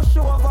not push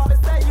over. Me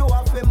say you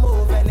have to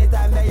move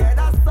anytime they hear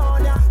that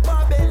sound, yeah,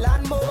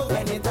 Babylon move.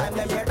 Anytime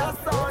they hear that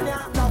sound,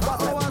 yeah. Now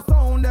our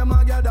sound them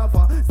a gather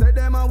for. Say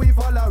them a we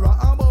follow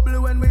and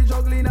bubble when we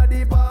juggling at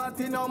the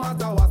party. No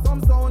matter what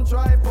some sound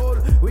try pull,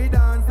 we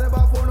dance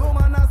never full.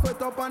 Woman a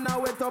sweat up and a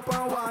wet up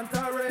and want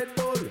a Red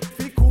Bull.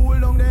 Fi cool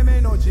down them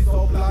energy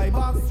supply. like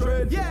back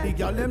straight. The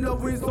girl them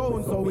love we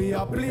sound, so we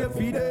a play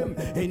for them.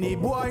 Any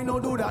boy no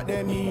do that,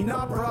 them in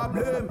a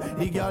problem.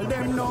 The girl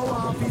them no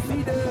want to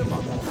see them.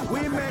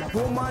 We make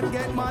woman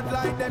get mad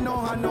like they no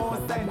have no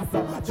sense.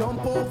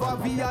 Jump over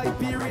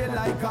VIP rail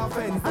like a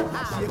fence.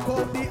 Shake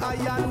out the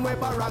iron we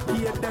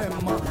barricade them.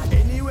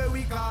 Anyway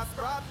we cause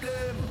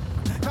problem.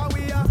 Cause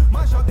we a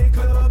mash up the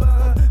club,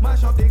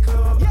 mash up the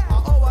club.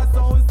 Our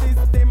sound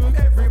system,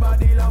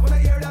 everybody love. When I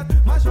hear that,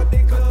 mash up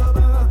the club,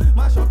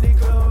 mash up the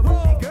club.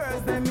 The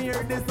girls them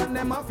hear this and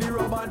them a feel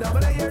rubber dub.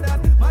 When I hear that,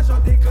 mash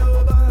up the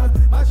club,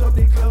 mash up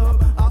the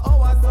club.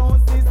 Our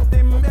sound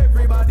system,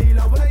 everybody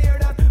love. When I hear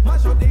that,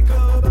 mash up the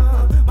club,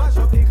 mash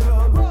up the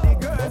club. The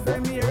girls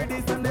them hear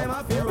this and them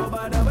a feel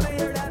rubber dub. When I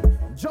hear that,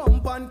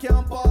 jump and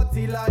can't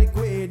party like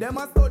we. Them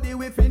a study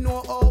with you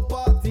know how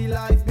party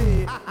life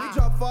be. We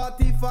drop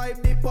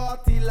 45, the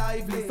party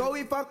lively. So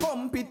if a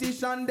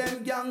competition,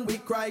 them gang we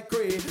cry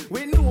cray.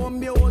 We know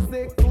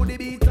music to the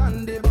beat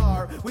and the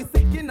bar. We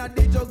sick in at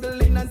the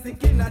juggling and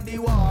sick in at the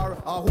war.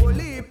 A whole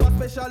heap of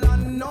special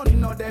and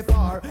none of the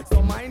far.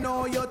 So I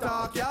know you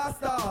talk your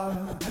star.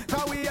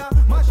 Cause we a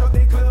mash up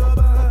the club,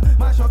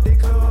 mash up the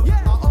club.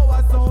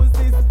 Our sound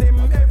system,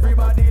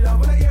 everybody love.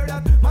 When I hear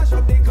that, mash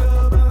up the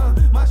club,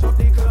 mash up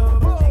the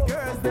club. The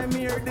girls them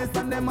hear this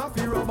and them a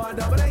feel rubber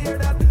dub. When I hear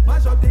that,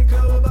 mash up the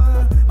club,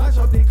 mash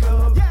up the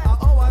club.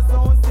 Our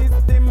sound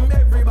system,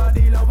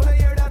 everybody love. When I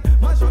hear that,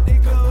 mash up the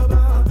club,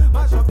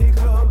 mash up the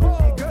club.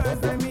 The girls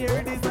them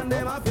hear this and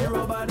them a feel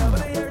rubber dub.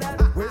 When I hear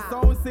that, we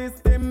sound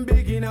system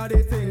big in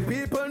the thing.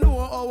 People know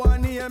our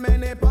name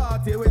any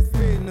party we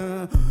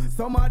spin.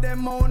 Some of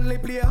them only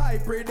play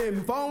hype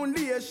rhythm.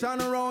 Foundation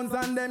rounds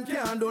and them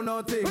can't do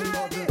nothing.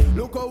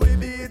 Look how we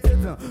beat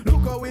it,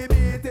 look how we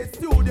beat it.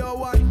 Studio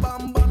One,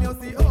 bam bam, you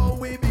see how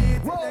we beat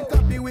it. Then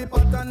copy we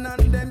pattern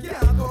and them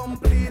can't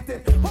complete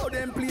it. How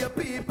them play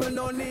people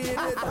don't need it.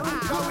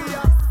 Cause we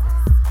are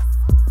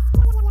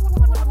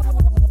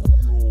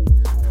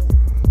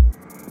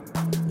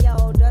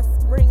yo, just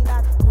bring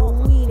that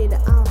weed in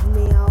off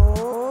me,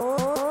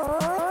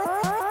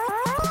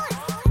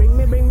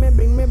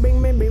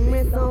 Bring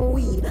me some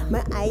weed.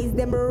 My eyes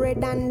them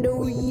red and the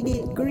weed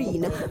it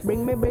green.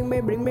 Bring me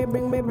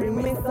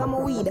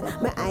some weed.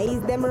 My eyes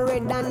them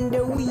red and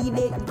the weed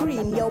it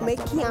green. Yo, me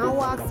can't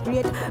walk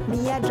straight.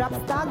 Me a drop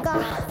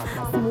stagger.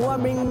 More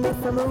bring me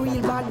some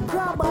real bad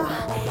grabber.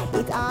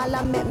 It all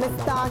a make me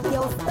start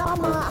your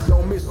stomach.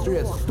 Yo,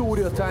 mistress,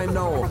 studio time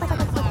now.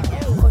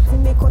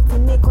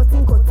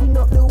 Cutting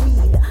up the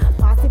weed.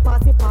 Passy,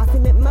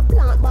 make me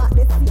plant back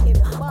the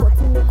seed.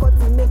 Cutting up the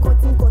weed.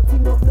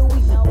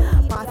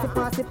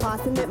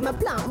 Passy, make me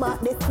plant back the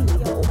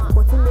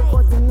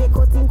seed.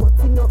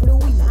 Cutting up the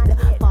weed.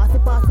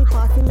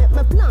 Passy, make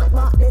me plant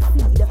back the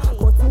seed.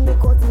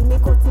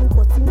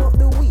 Cutting up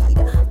the weed.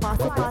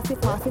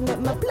 Passy, make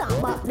me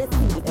plant back the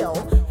seed.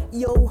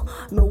 Yo,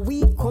 my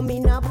weed come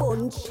in a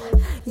bunch.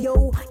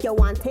 Yo, you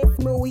want taste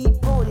my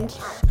weed punch?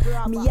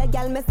 Me a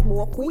gal, me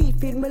smoke weed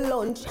feed me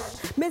lunch.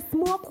 Me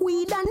smoke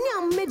weed and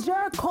yam me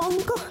jerk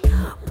hunk.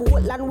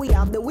 Portland we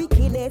have the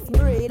wickedest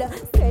breed.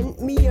 Send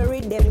me a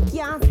read them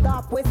can't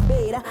stop with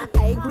spade.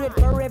 I grade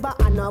forever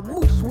and a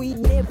bush weed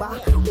never.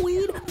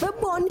 Weed for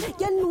bun,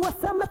 you know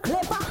some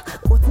clever.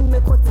 Cutting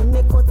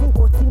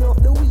up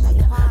the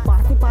weed.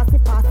 Passy,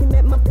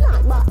 make me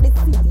plant back the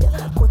seed.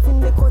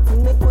 Cutting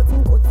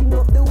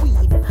up the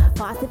weed.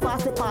 Passy,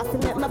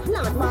 make me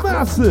plant back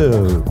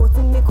massive.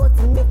 Cutting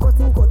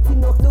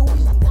up the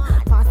weed.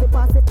 Passy,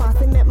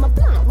 make me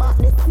plant back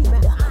the seed.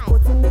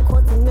 Cutting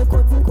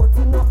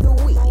up the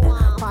weed.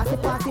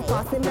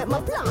 Passy, make me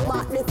plant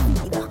back the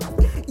seed.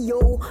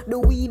 Yo, the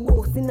weed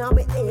busting on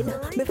my head.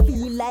 Me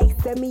feel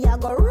like me I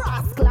go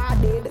rascal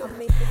dead.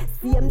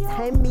 Same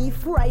time me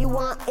fry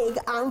one egg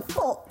and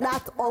fuck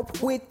that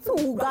up with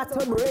 2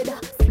 gutter bread.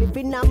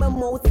 Spliffing on my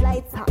mouth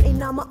like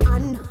in on my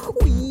hand.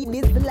 Weed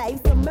is life,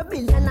 so me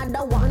build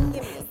another one.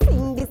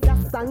 Sing this a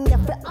song, you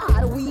for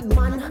all weed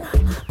man.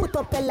 Put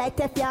up a light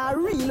if you're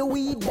real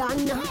weed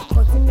done.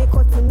 Cutting up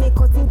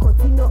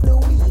the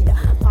weed.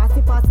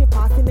 Passy,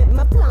 make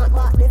me plant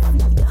back the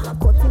seed.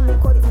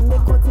 Cutting up the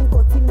weed.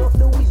 Passy,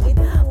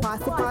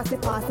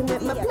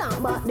 make me plant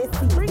back the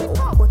seed.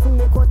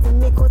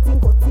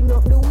 Cutting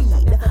up the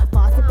weed.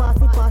 Passy,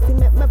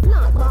 make me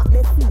plant back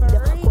the seed.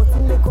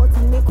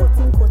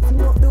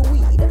 Cutting up the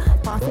weed.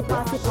 Passy,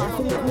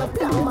 make me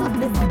plant back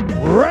the seed.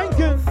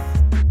 Rankin.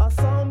 A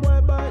sound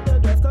boy by the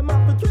dress, them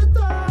up for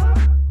Twitter.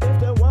 If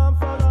they want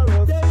follow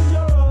us,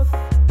 dangerous.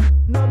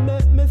 Now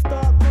make me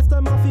start, cause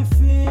them up for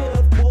fear.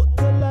 Put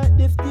the like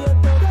this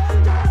theater.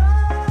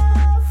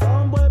 Dangerous.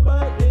 Sound boy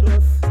by the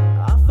dress.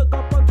 Africa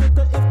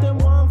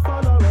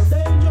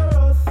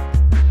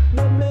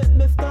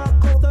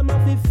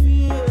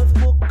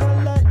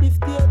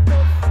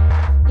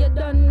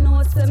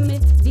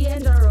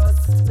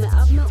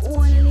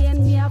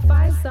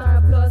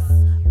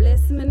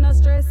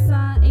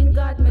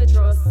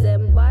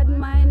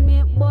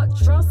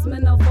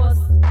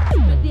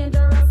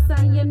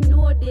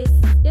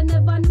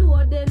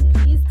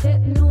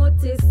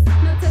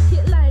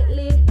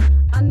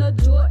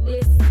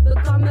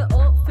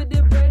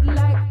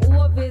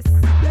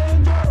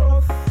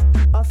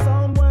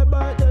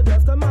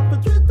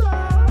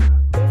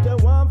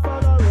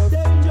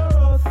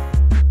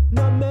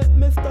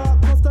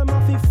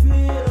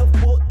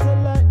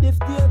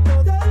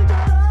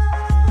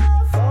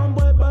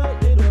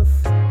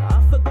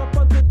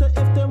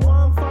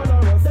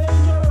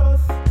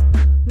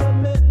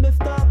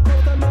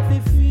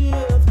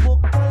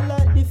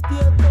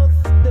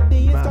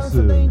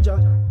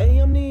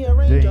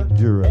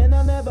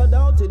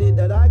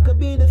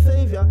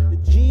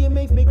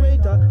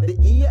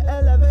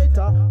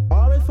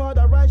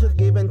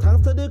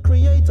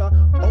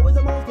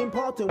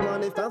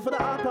 41, it stands for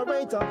the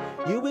operator.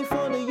 You we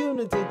for the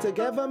unity,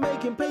 together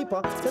making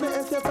paper. Then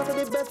the STS after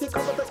the best, it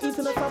covers the east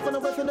and the south and the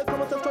west and the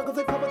covers the struggles,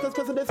 it covers the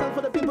stress and they stand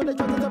for the people that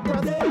try to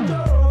suppress.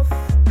 Dangerous,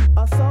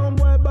 a sound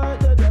where by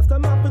the just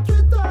them up with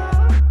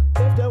Twitter.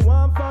 If they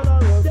want follow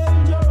us,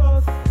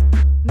 dangerous.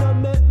 Now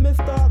make me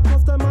start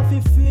customer fi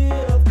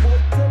fears, but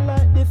till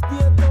like this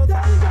status.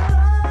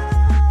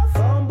 Dangerous,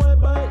 sound where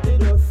by the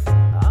dust.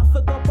 I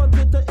forgot on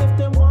Twitter if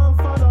they want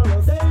follow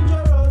us.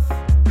 Dangerous,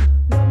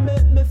 now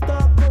make me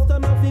start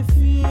customer fi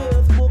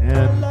fears, but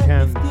till like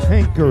this status.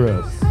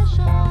 Cantankerous.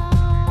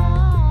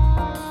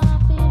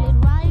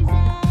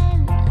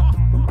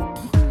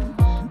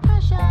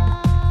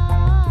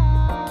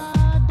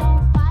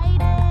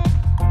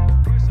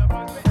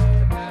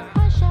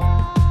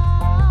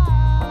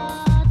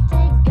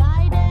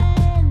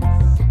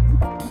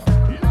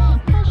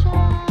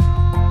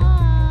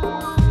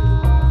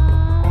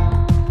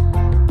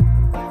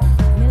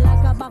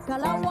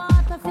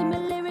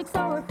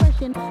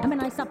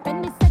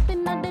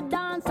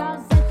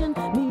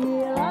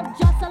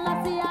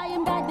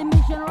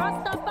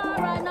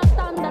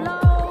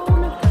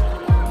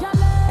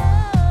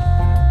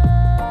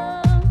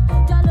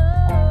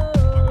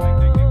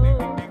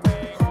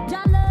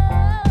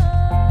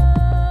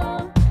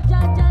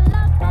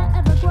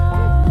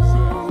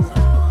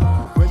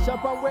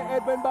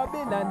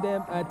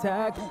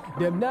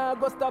 Them now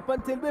go stop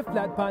until we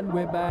flat pan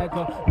we back.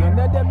 None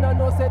of them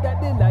no say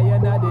that the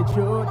lion are the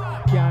truth.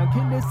 Can't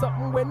kill this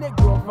something when they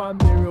grow from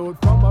the road.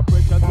 From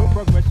oppression to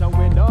progression,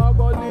 we now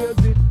go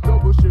lazy.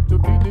 Double shift to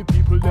feed the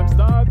people, them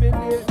starving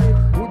lately.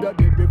 Woulda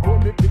did before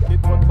me pick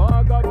it on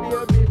Margaret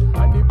baby.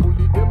 And the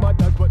bully them a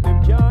dash but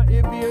them can't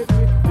evade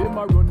me. Them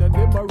a run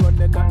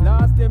and not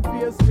last them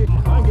face me.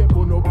 And get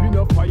burn up in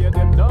a fire,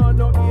 them now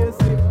no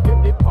AC.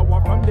 Get the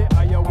power from the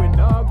higher, we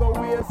now go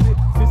waste it.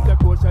 Sister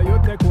Kosha, you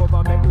take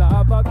over, make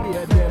lava be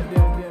a them.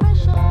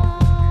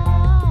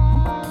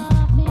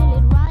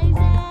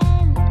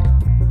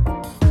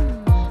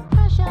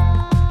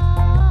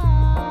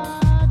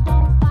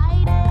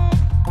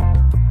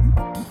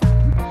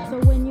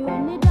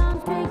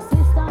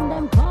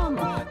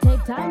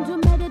 Time to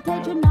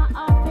meditate, you're not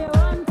off your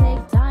run.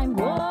 Take time,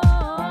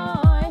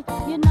 boy.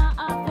 You're not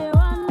off your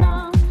run,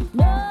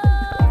 no.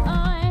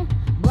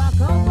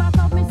 Rock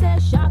out, me say,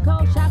 shock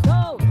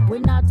out. We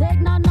not take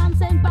no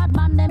nonsense, bad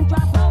man, them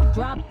drop out,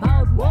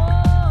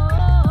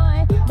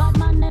 boy. Bad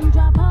man, them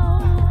drop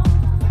out.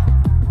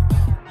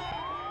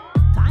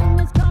 Time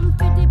has come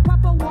for the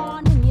proper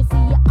warning. You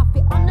see, you have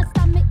to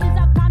understand me is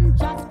a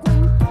conscious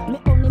queen. Me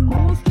only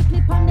move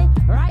strictly on the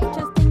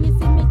righteous thing. You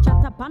see me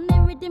chat up on the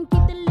rhythm,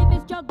 keep the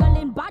living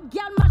struggling. Bad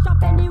girl mash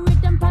up any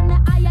rhythm on the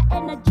higher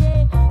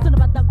energy. So no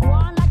matter go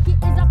on like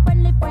it is a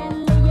friendly.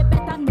 You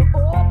better know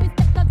all this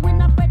stuff, cause we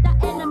not afraid the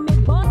enemy.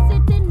 Boss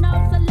it in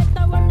now, so let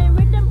her run the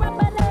rhythm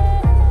properly.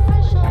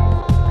 Pressure,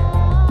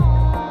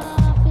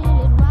 feel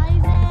it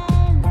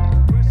rising.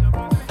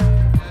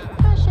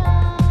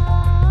 Pressure,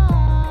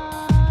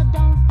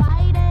 don't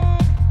fight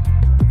it.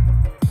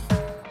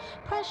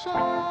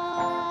 Pressure,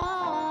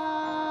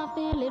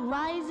 feel it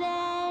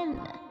rising.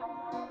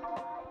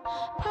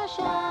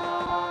 Pressure,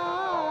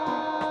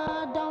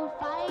 don't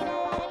fight it.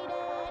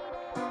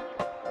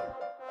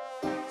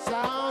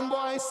 Sound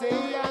boy,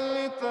 say a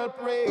little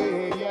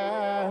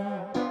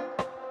prayer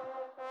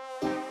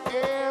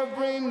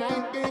every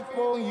night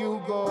before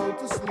you go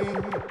to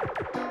sleep.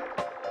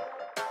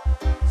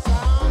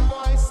 Sound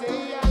boy,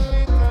 say a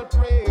little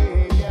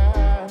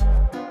prayer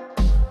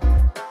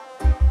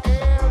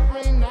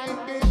every night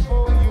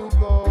before you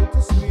go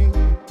to sleep.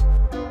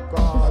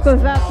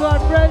 Because that's what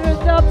Brethren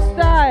Dub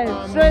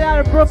style. Straight out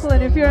of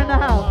Brooklyn if you're in the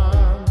house.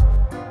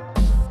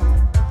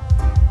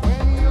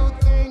 When you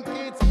think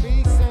it's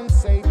peace and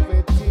safety,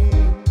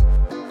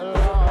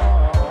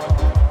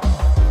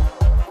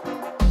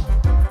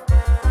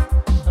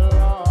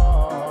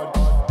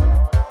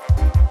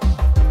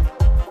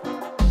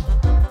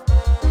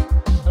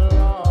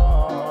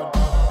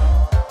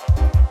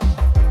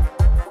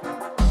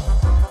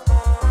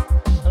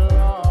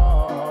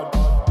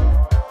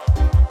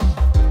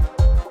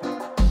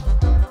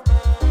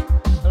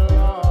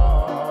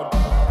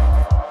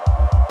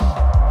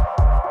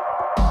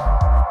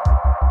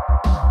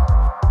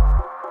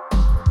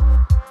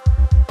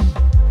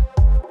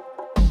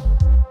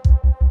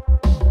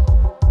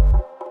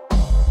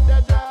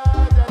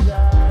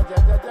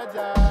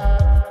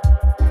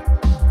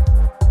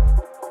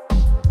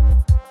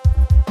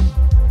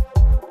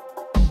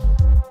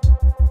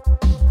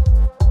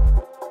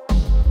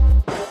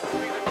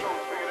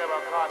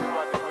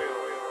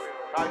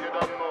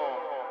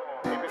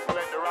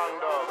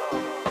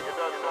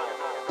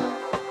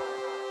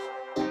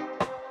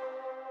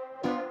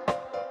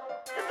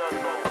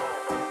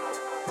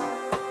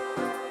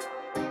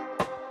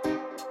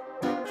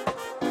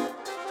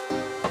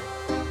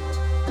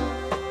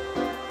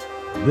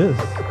 This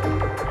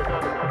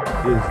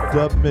is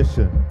Dub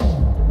Mission.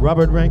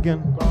 Robert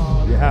Rankin,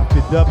 you have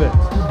to dub it.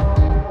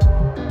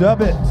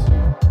 Dub it.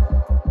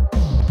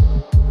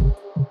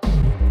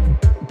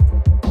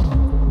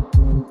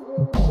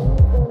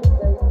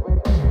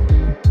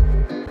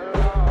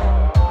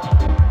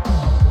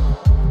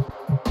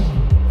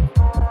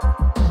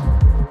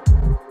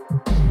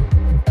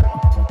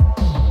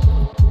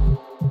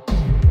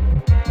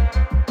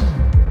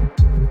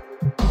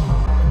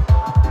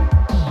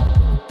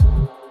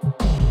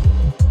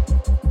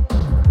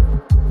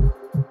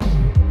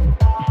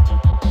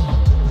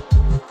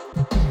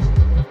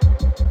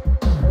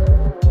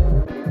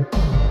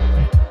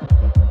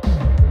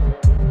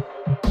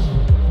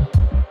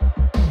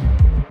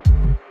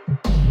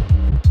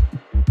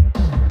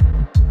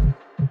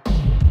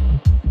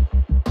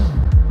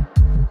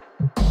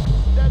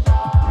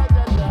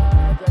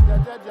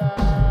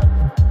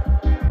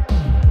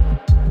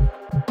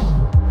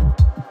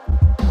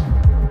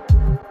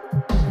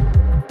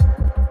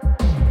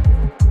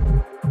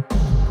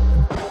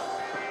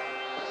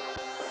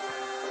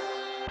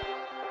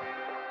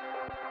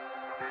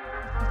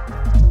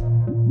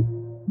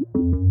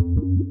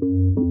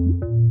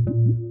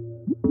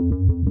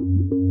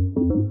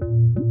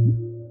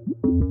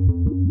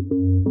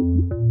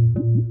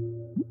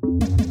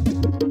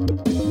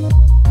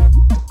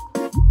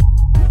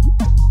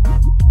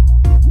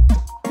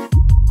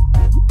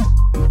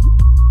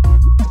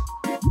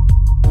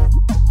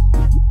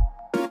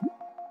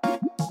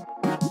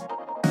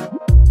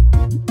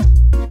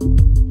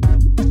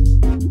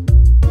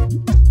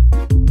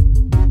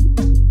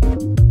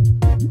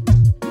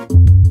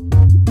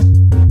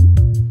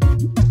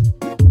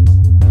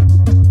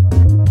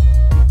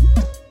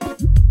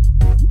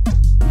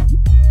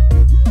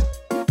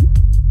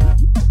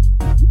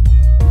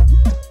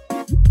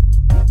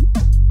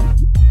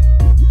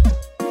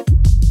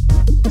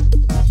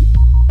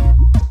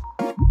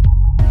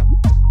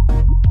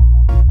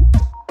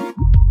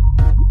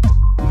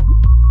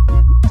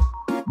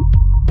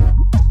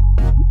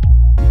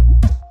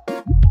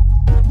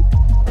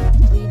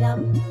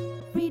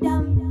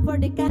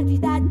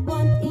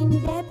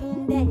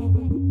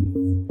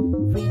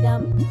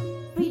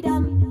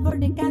 freedom for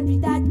the country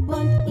that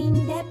wants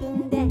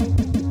independence.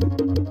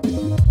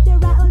 There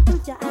are old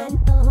culture and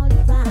old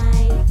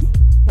tribes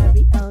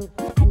carry on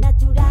a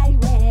natural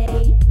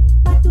way,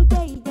 but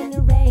today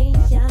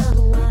generation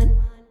one,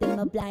 them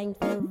are blind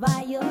for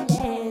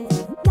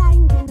violence.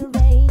 Blind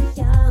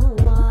generation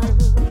one,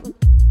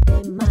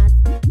 they must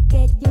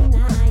get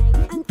united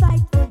and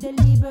fight for the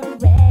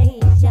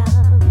liberation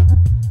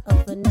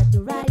of a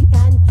natural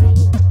country.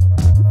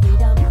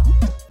 Freedom,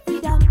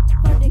 freedom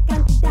for the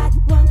country that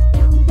wants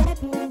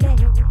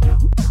independence.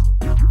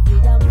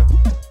 Freedom,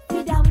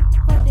 freedom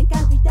for the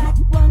country that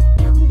wants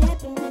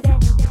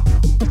independence.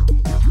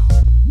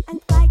 And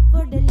fight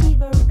for the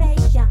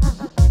liberation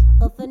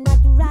of a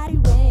natural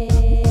way.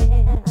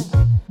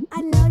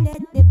 And now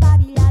let the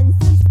Babylon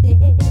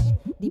system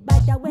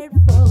divide our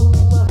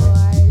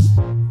forward.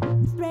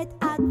 Spread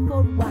out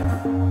forward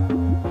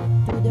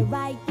to the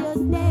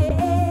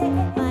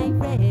righteousness, my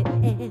friend.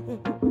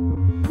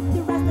 The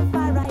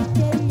Rastafari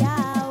tell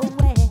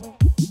Yahweh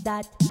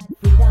that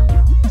freedom,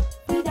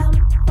 freedom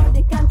for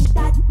the country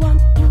that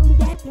wants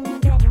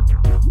independence.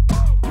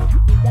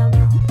 Freedom,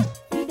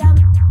 freedom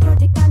for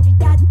the country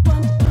that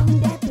wants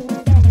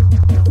independence.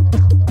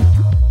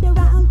 There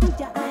are all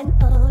culture and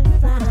all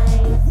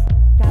tribes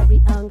carry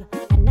on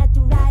a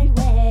natural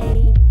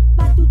way,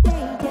 but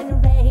today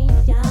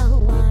generation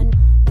one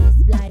is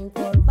blind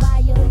for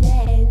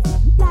violence.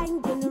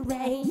 Blind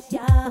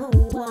generation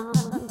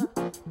one,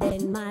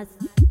 then must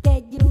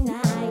get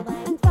united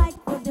and fight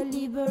for the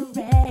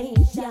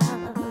liberation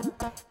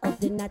of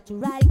the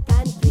natural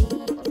country.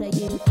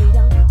 Saying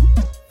freedom,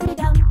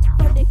 freedom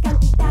for the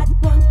country that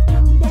wants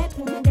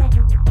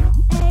independence.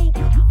 Hey,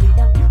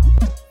 freedom,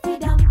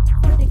 freedom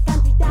for the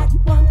country that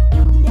wants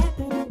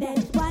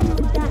independence. One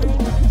more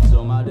time.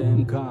 Some of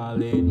them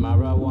call it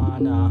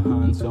marijuana,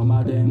 and some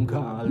of them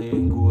call it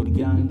good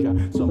ganja.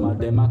 Some of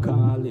them a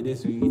call it the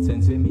sweet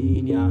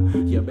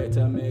sensimania. You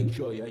better make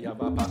sure you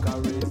have a pack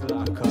of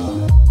Rizla.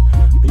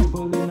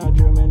 People in a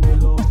Germany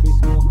love to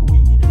smoke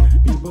weed.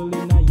 People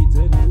in a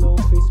Italy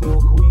love to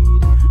smoke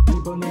weed.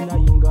 People in a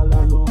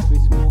Ingala love to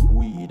smoke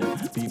weed.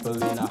 People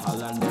in a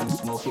Holland them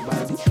smoke it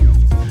by the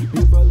trees.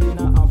 People in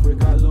a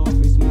Africa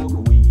love to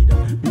smoke weed.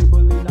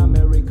 People in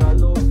America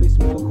love to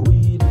smoke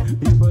weed.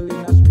 People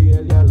in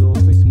Australia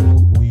love to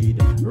smoke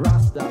weed.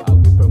 Rasta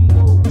we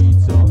promote weed,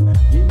 so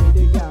give me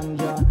the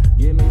ganja,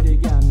 give me the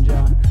ganja,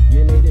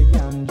 give me the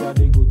ganja,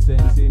 the good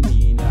sense in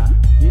me now.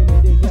 Give me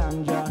the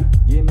ganja,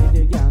 give me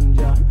the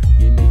ganja,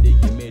 give me the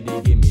give me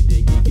the give me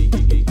the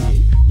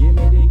give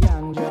me the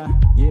ganja,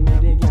 give me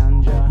the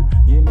ganja,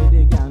 give me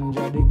the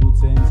ganja, the good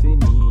sense in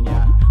me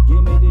now.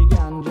 Give me the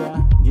ganja,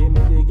 give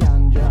me the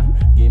ganja,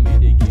 give me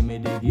the give me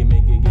the give me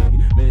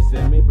give. Me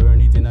say me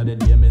burn it in the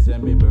day, me say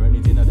me burn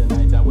it in the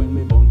night, and when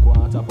me burn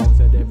quarter pound,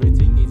 said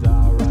everything is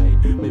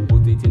alright. Me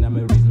put it in a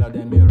me Rizla,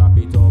 then me wrap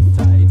it up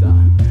tighter.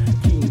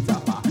 King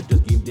Tapper,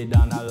 just give the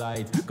down a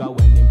light. Cause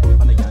when him put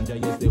on the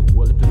ganja, yes, the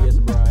whole place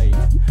bright.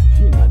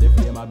 Inna the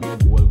flame a be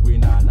gold,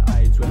 green and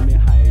heights. When me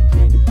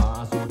hydrate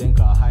pass, so then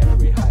call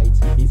higher heights.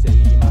 He say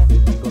he must be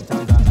big up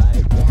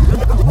Tanzanite.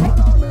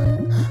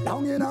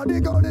 Down inna the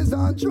gullies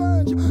and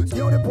trench, see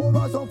how the poor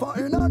suffer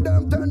inna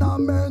them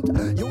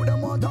tenement. You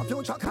them want a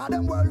future, cause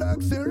them well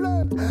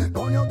excellent.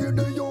 Can you give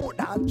the youth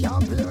that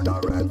can't pay no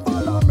rent?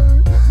 Follow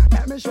me,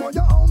 let me show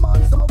you how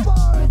man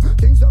survive.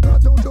 Things you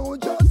got to do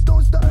just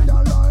to stay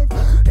alive.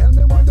 Tell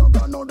me what you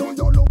gonna do,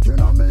 you looking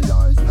at me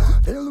eyes.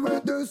 Filled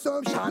with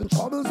deception,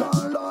 troubles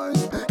and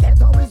lies.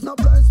 Ghetto is no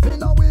place for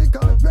no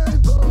wicked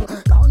people.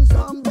 Guns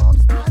and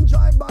bombs and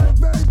drive-by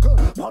vehicle.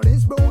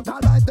 Police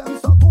brutalize them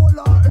so cool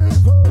or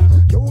evil.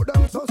 You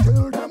them so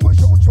skilled, them we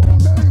shoot you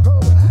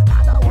niggle.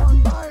 Another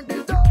one by the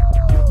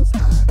doors.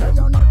 Hey,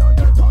 you're not gonna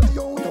get on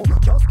you.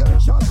 Just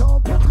get shut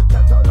up.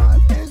 Get your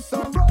life is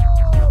so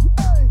rough.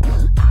 Hey,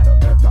 gotta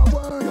get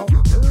away.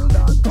 Till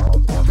that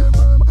come to the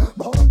room.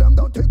 Burn them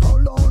dirty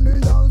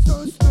colonial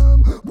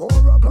system.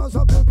 Poorer class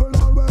of people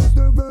always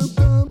the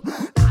victim.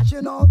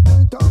 Dashing off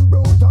the tongue,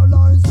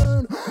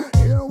 brutalizing.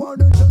 Hear what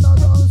the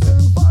general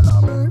sing, follow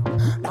me.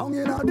 Down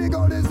in the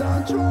gullies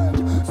and trench.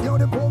 See how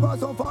the poor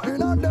suffer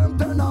in a them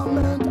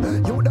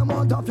tenement. You them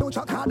want a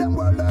future, cause them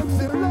well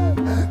excellent.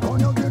 Can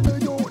you give the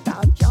youth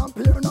that can't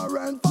pay no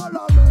rent?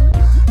 Follow me,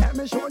 let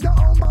me show you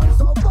how man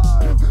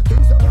survive.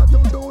 Things you got to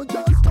do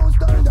just to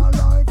stay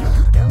alive.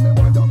 Tell me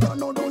what you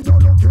gonna do, you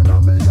looking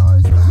at me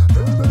eyes.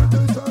 Filled with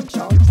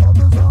deception,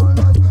 troubles and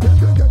lies.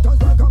 If you get us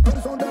like a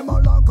prison, them a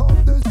lock up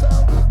the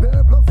cell.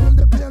 People feel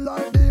the pain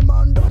like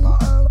demon down a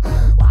hell.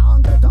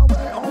 Won't get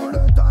away,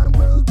 only time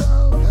will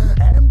tell.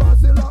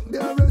 Embassy lock,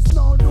 there is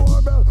no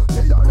doorbell.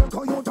 See how the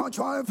coyote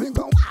try think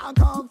and walk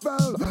and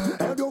fell.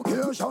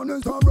 Education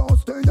is a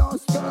rusty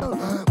spell.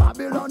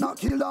 Babylon a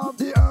kill off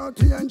the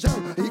earthy angel.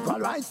 Equal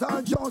rights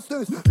and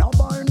justice, no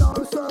buy no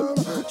sell.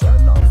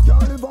 Dreadlocks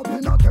can't live up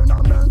in a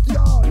tenement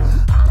yard.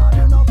 Hard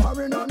in a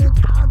foreign and it's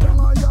hard on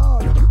a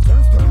yard.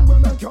 System will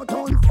make you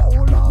turn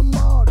fool and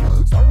mad.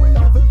 So we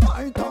have to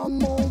fight and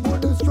move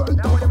with the strength.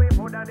 Now we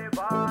put on the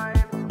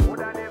vibe, put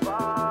on the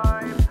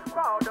vibe.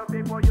 Crowd of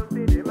people you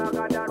see them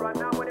a gather, and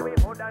now we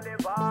put on the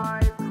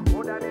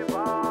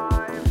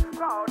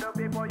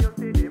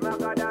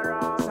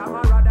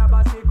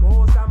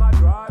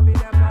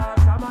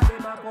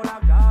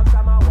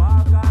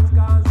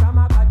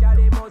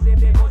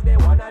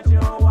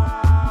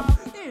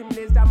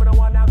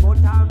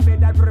and bed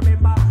that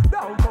remember.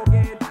 Don't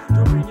forget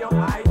to bring your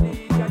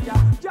ID,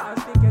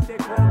 just in case they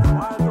come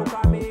want to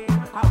come in.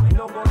 And we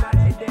no gonna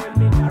let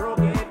them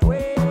interrogate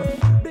way,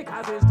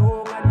 because we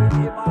strong and we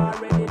give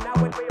already. Now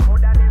when we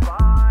hold on the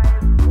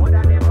vibe, hold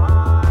on the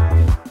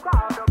vibe.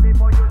 Crowd of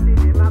people you see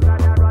them a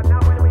gather run.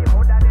 Now when we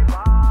hold on the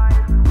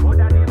vibe, hold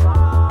on the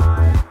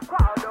vibe.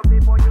 Crowd of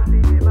people you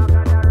see them a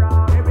gather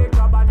run. Every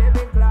club and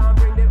every clan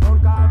bring their own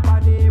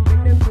company,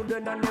 bring them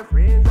children and their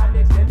friends and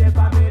extended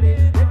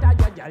family. Let a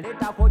judge,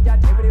 let a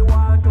forget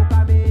everyone to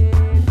come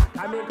in,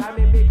 come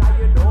in because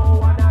you don't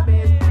wanna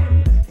miss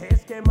them.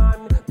 Escape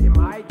man, the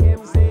mic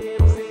him same.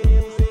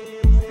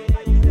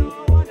 Because you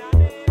don't wanna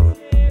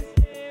miss.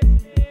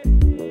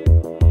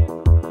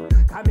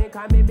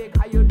 Come in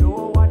because you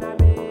don't wanna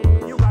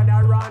miss. You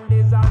gotta run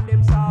this on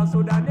them South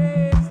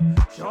Sudanese.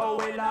 Show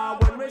we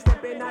love when we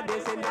step in at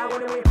this and now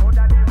when we hold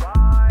on the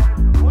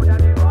vibe, hold on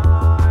the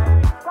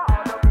vibe.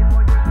 Crowd of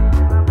people you see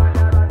them a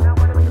gather run. Now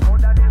when we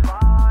hold on the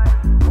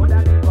vibe, hold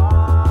on the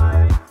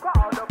vibe.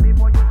 Crowd of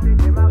people you see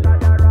them a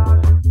gather run.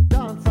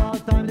 Dance all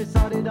time, this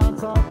are the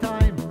dance all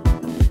time.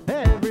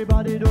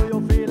 Everybody, do you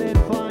feeling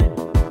fine?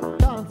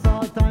 Dance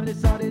all time,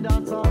 this are the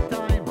dance all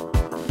time.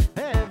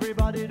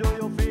 Everybody, do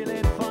you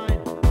feeling fine?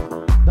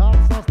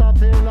 Dance not stop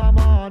till the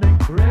morning.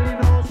 Rain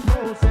or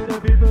snow, say the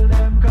people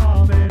them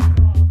coming.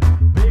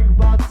 Big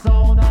bad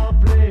sound are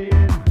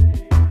playing.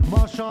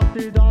 Mash up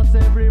the dance,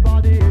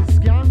 everybody is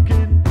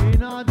skanking. In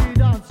the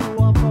dance, you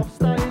have up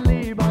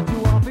style, but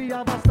you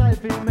have a style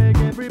to make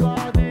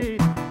everybody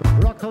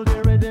rockle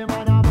the rhythm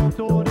and I'm up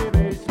to the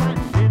baseline.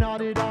 In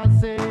the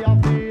dance, say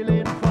you're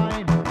feeling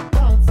fine.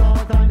 Dance all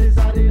time, this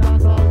are the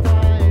dance all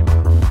time.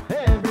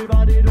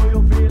 Everybody, do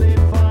you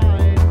feeling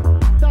fine?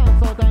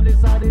 Dance all time,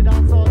 this are the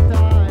dance all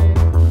time.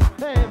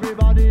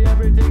 Everybody,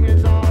 everything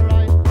is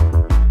alright.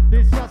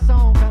 This your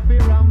song can be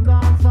ram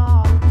dance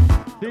all.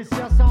 This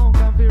your song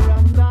can be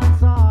ram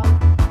dance all.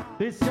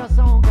 This your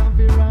song can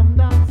be ram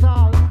dance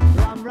all.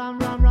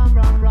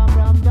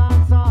 Ram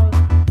dance all.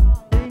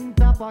 King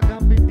Tapa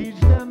can be teach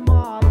them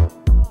all.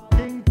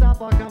 King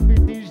Tapa can be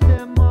teach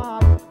them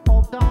all.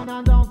 Uptown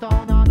and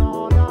downtown and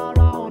all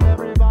around.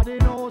 Everybody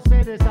knows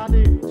say this are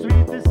the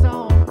sweetest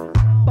sound,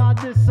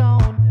 baddest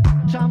sound,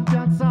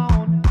 champion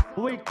sound,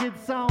 wicked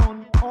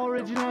sound,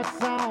 original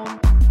sound.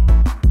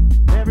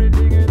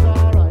 Everything is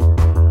alright.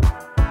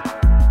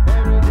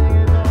 Everything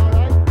is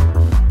alright.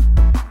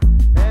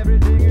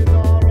 Everything is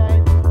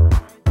alright.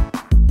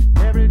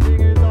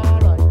 Everything is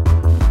alright.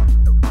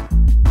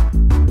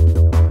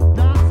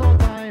 Dance all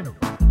time.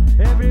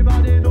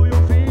 Everybody, do you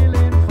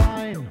feeling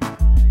fine?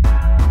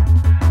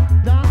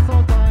 Dance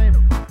all time.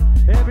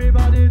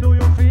 Everybody, do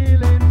you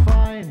feeling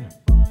fine?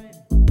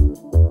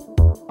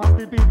 Ask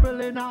the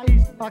people in the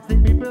east, ask the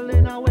people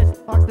in the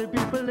west, ask the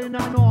people in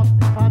the north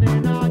and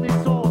in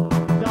the south.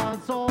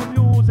 Dance all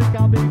music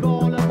a big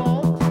all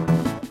about.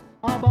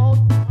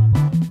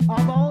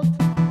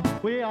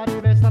 We are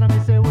the best and I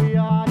say we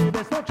are the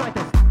best. Don't try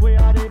test. We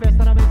are the best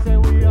and I say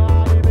we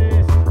are the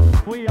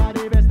best. We are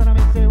the best and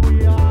I say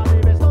we are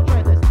the best. Don't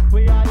try test.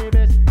 We are the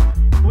best.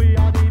 We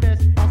are the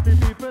best. Ask the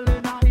people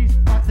in the east,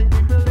 ask the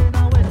people in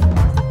the west.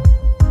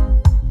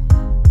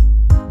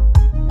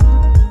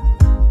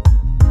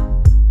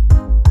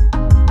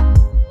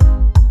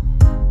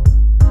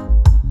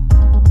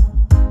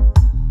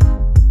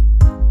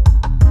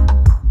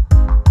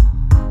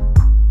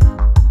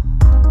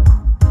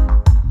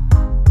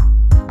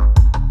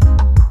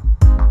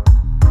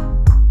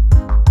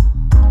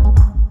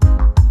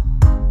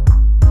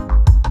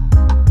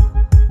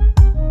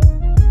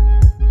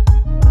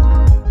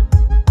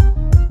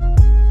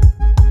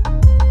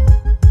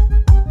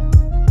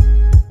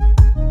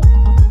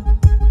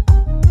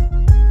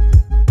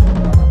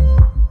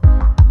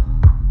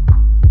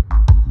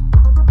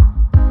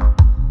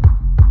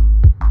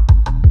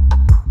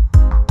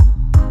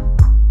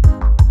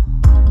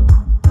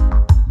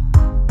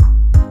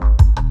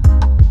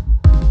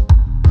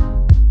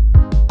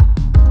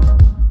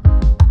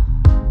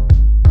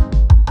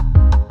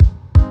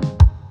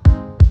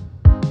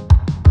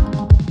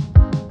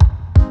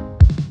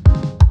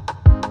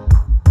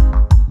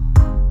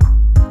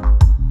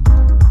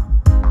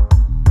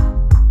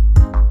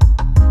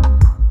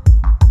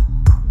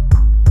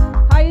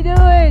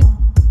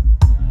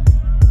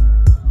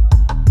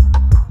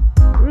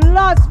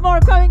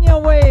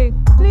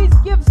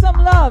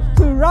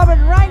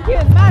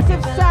 Rankin,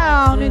 Massive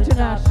Sound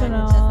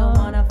International. Don't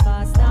wanna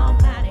fast, don't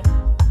panic,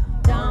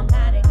 don't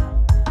panic.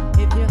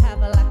 If you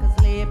have a lack of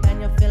sleep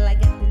and you feel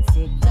like getting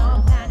sick,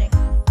 don't panic,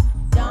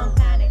 don't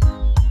panic.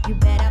 You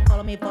better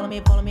follow me, follow me,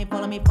 follow me,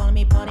 follow me, follow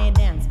me, for the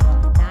dance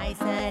floor.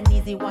 Nice and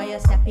easy while you're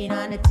stepping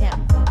on the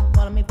tempo.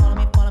 Follow me, follow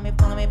me, follow me,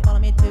 follow me, follow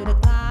me to the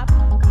club.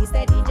 He's the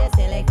DJ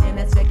selecting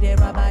a strictly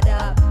rubber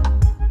dub.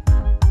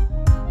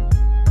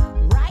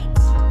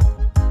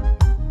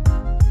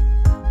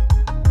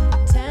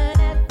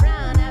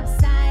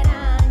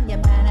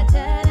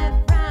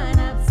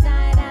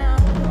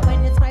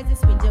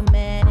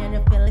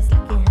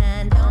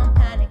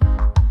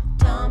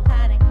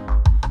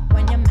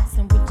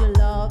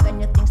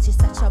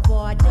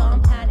 Don't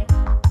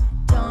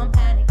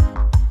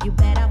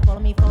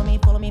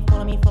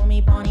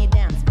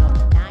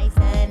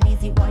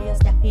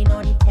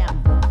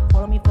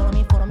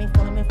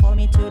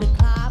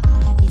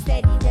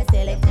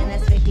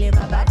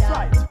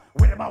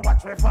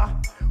watch me for?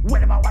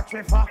 Where them a watch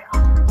me for?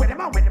 Where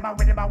them a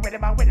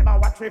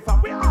watch me for?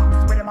 We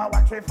ask, where them a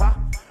watch me for?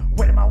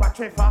 Where them a watch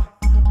me for?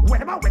 Where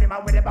them a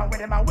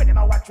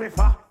watch me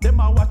for? Them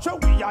a watch how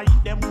we a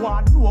eat, them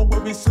want know where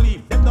we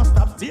sleep. Them no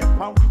stop stay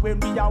upon we when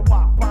we a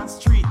walk on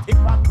street. If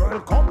a girl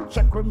come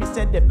check with me,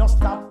 say them no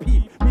stop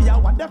peep. Me a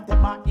wonder if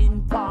them a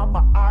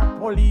informer or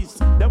police.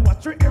 Them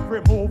watch we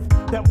every move,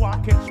 them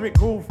want catch we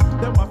groove.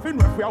 Them want fin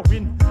if we a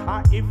win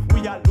or if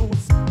we a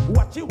lose.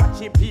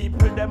 Watchy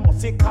people, them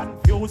must be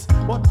confused.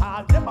 But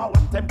all them a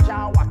want them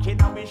can't walk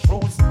in our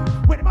shoes.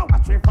 Where them a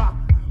watch me for?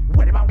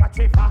 Where them a watch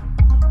me for?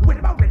 Where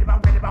them a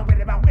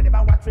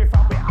watch me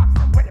for? We ask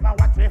them where them a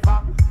watch me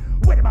for?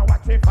 Where them a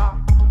watch me for?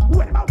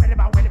 Where them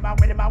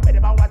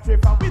a watch me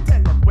for? We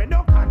tell them we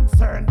no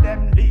concern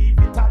them, leave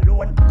it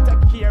alone.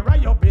 Take care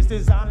of your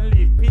business and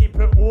leave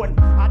people own.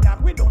 And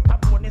that without a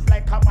phone is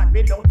like a man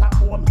without a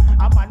home.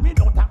 A man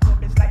without a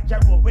home is like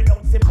Jerome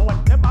without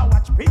Simone. Them a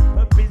watch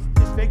people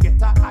business, they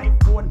get a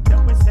iPhone.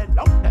 Then we sell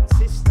out them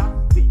sister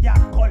via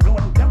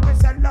cologne. Then we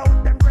sell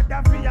out them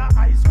brother via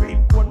ice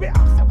cream cone. We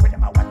ask them where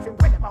them a watch me,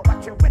 where them a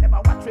watch me, where them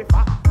a watch me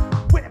for?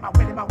 Where them a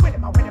watch me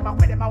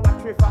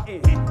for?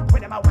 Where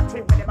them a watch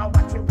me,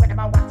 where them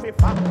a watch me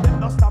for? Them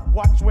no stop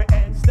watch we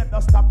ends, them no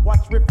stop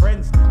watch we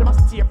friends. Them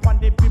must stay upon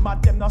the beamer,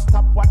 them no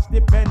stop watch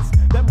the Benz.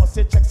 Them must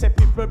say check say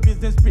people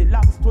business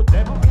belongs to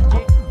them.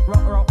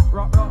 Rough whiner.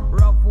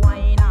 Rough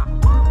whiner.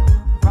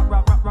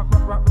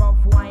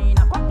 Rough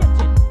whiner.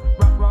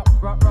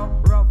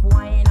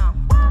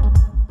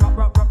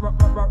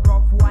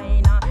 Rough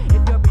whiner.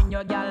 If you bring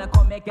your girl,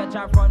 come make your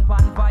chop front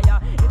pan fire.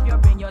 If you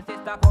bring your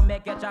sister, come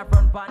make your chop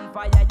front pan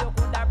fire. You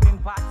coulda bring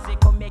Patsy,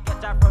 come make your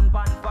chop front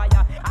pan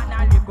fire. And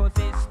a little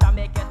sister,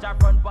 make your chop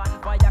front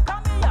pan fire.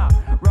 Come here,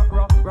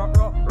 rough whiner.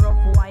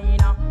 Rough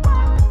whiner.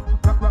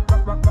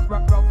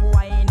 Rough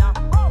whiner.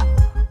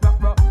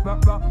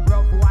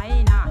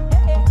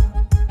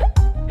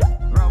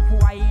 Rough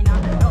whiner.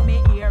 Now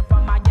me hear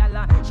from a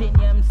gal, she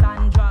named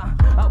Sandra.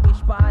 A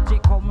wish party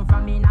come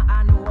from in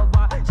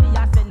Hanover. She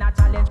a send a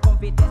challenge, come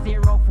fit test the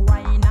rough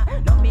whiner.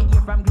 Now me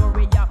hear from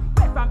Gloria,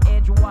 way from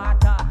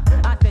Edgewater.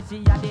 And say she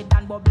a the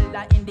Dan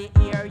Bubbler in the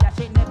area.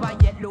 She never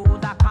yet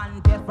lose a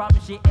contest from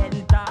she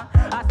enter.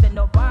 I send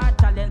up her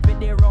challenge with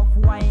the rough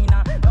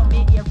whiner. Now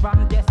me hear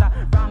from Tessa,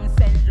 from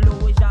St.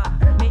 Lucia.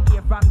 Me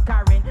hear from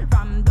Karen,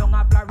 from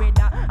Donga,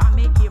 Florida. And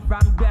me hear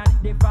from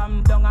Brandy,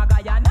 from Donga,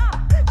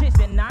 Guyana. She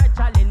send her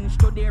challenge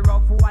to the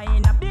rough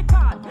whiner.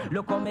 Because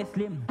look how me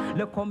slim,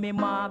 look how me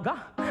maga.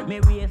 Me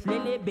waist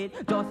lily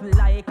bit, just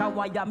like a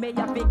wire. Me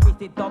have to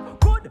twist it up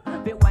good,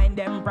 fi wind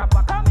them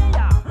proper. Come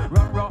here,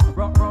 rough whiner.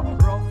 Rough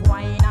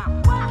whiner.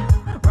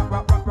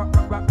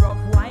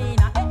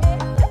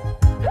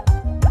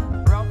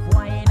 Rough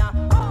whiner.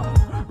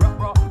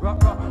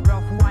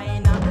 Rough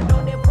whiner.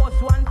 Now the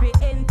first one fi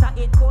enter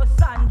it go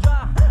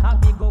Sandra. A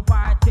big up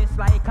artist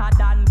like a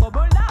Dan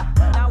Bubbler.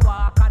 Now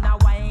walk and a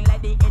wine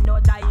like the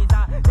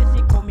Energizer. Say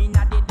she come in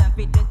a the dance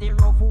fi test the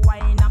rough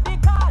whiner.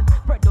 Because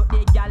spread out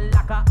the gal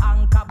like a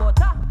anchor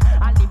butter.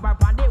 And leave her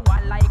on the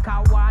wall like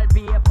a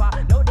wallpaper.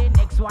 Now the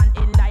next one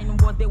in line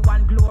was the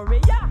one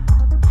Gloria.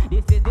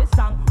 This is the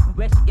song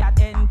where she got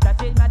enter.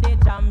 She's my the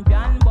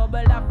champion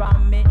bubbler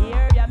from me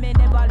area. Me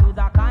never lose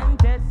a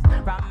contest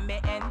from me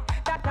end.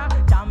 That a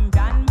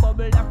champion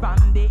bubbler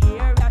from the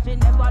area. She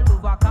never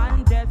lose a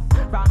contest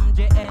from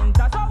the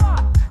enter. So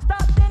what?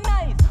 Stop the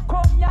noise,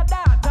 come your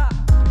daughter.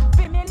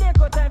 Feel me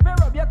little time for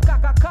rub your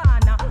cock a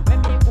corner.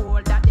 When me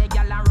hold that the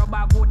girl and rub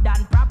a good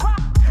and proper.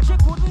 She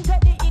couldn't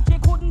take the heat, she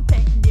couldn't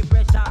take the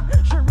pressure.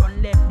 She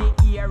run left the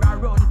ear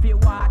and run for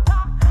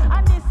water.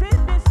 And this is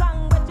the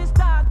song where she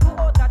start to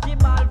out that she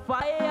ball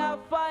fire,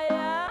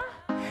 fire.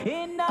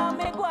 In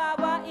me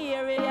guava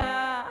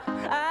area.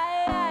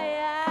 Aye.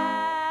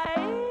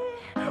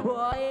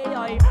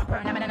 Oi.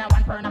 Burn a minute,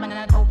 one burn a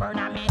minute, two burn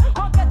a me.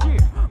 Come get you.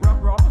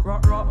 Rough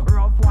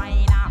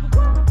whiner.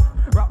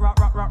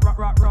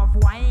 Rough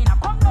whiner.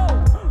 Come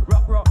now.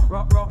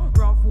 Rough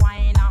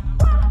whiner.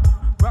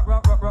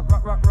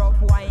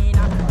 Rough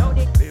whiner.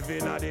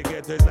 Living at the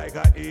ghetto is like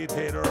a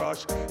eating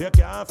rush. You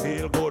can't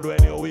feel good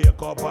when you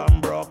wake up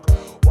and broke.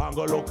 One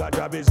go look at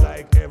job is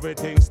like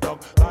everything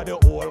stuck. Cause the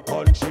whole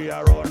country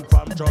a run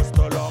from trust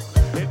to luck.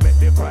 It make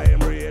the crime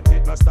rate,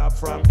 it not stop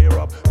from here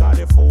up. Cause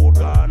the food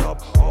gone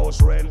up,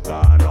 house rent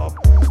gone up,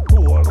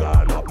 pool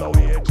gone up, no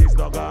wages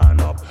no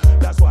gone up.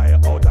 That's why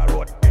out the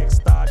road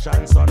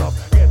extortion son up.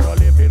 Get a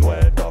living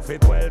well tough,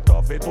 it well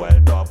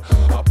tough.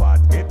 A pot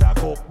it a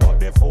cook, but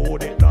the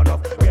food it none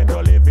up. Get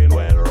a living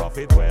well rough,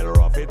 it well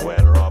rough.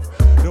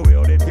 The way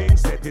all the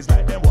things set is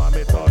like them want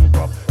me turn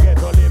tough.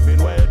 Get a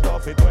living well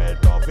tough, it well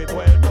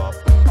tough.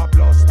 A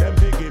plus them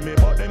they give me,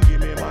 but them give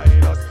me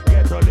minus.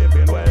 Get a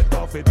living well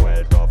tough, it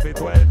well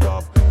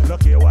tough.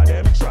 Look here what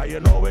them try, you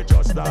know we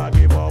just not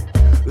give up.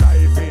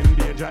 Life in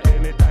danger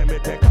anytime we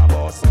take a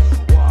bus.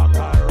 Walk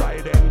and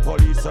ride, then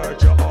police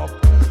search you up.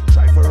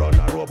 Try for run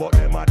a road, but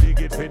them a dig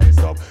it for this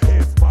up.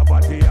 If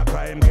poverty a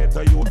crime, get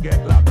a youth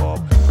get locked up.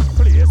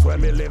 Place where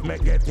me live, me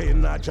get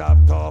in a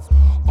job tough.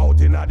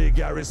 Out in a the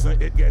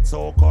garrison, it gets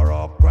so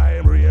corrupt.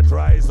 Crime rate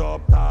rise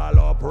up, tall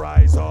up, rise.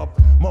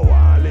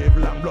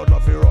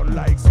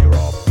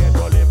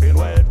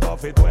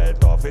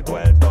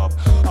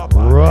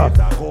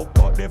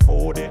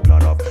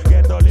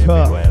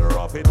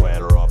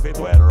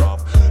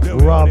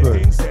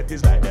 set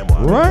is like them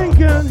want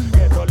Rankin.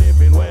 Get a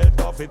living well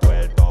tough, it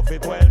well tough,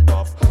 it well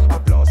tough. A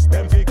plus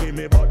them fi give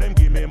me, but them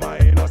give me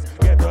minus.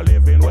 Get a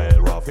living well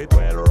rough, it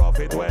well rough,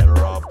 it well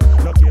rough.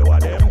 No care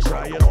what them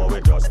try, you know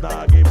we just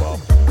not give up.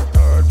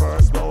 Third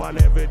verse now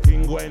and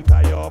everything going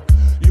tie up.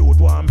 Youth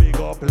want big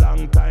up,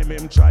 long time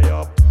him try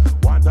up.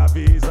 Want a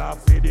visa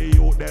for the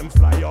youth them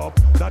fly up.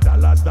 The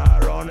dollars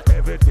not run,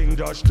 everything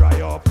just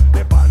dry up.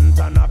 The band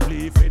and a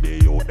plea for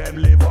the youth them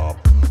live up.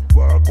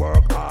 Work,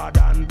 work hard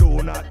and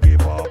do not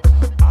give up.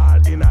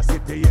 All in a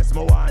city, yes,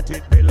 me want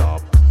it build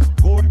up.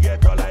 Good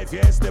get a life,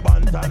 yes, the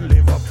band and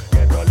live up.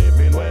 Get a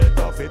living well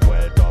tough, it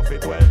well tough,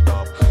 it well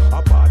tough.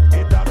 A pot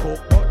it a cook,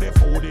 but the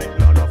food it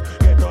none of.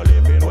 Get a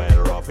living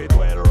well rough, it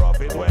well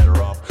rough, it well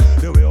rough.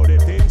 The way all the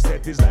things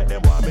set is like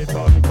them want me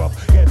turn rough.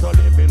 Get a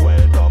living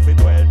well tough, it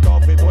well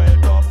tough, it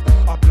well tough.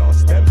 A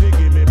plus them they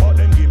give me, but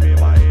them give me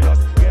minus.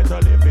 Get a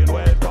living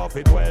well tough,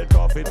 it well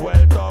tough, it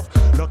well tough.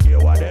 No care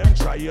what them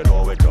try, you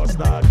know we just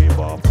not give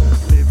up.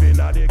 Living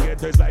at the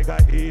ghetto is like a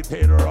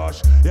eating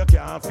rush. You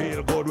can't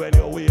feel good when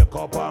you wake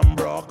up and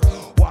broke.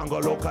 One go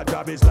look at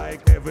job is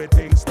like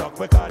everything stuck.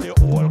 Because the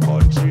whole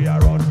country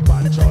around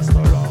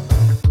Manchester rock.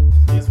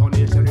 This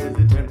foundation is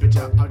the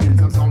temperature against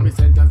some sound me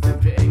sentence them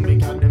for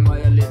English and them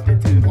violate the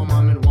 10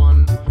 commandment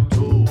 1,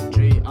 2,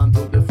 3 and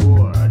to the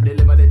 4.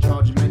 Deliver the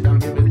judgment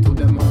and give it to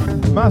them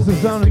all. Massive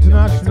Sound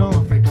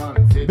International.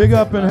 Big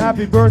up and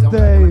happy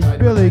birthday,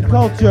 Billy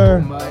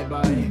Culture.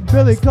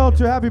 Billy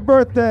Culture, happy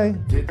birthday.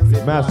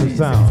 Massive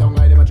Sound.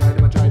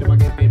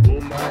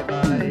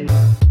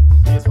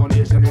 This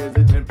foundation is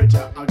the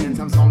temperature against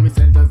some sound me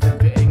sentence them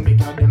for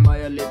English and them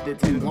violate the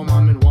 10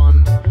 commandment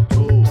 1,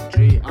 2,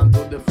 3 and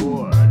to the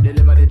 4.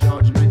 Deliver the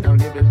judgment and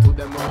give it to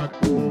them all.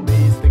 Oh,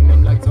 we sting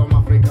them like some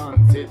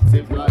African sit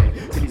fly.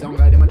 See some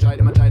guy them a try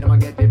them a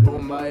get it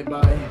boom bye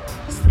bye.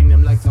 Sting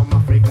them like some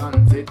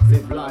African sit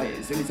fly.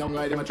 See some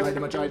guy them a try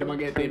them a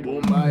get it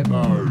boom bye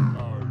bye.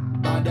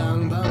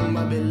 Badang bang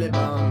ba billy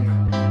bang.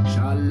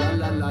 Sha la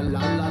la la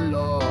la la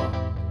lo.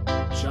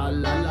 Sha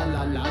la la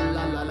la la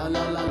la la la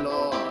la la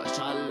lo.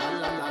 Sha la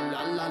la la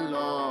la la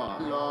lo.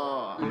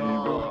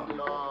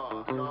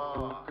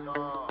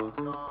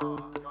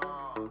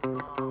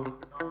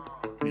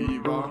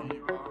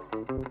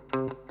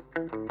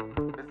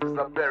 This is a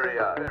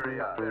barrier.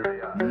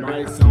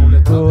 My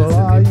sound. So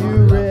are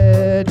you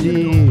ready?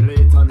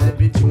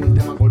 Every tune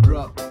them a go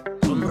drop.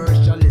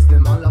 Commercialist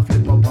them all a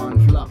flip up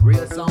and flop.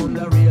 Real sound,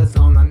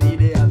 an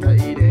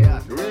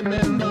idiot.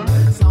 Remember,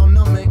 sound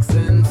no make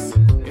sense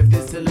if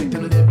they select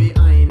and they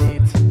behind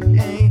it.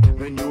 Hey,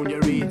 when you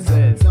read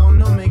said, sound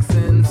no make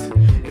sense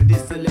if they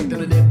select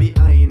and they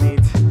behind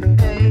it.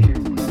 Hey,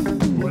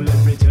 well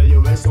let me tell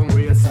you where some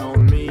real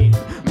sound mean.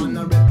 Man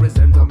a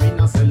represent a mean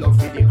a sell off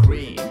for the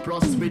cream.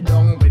 Plus we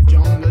down with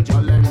jungle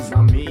challenge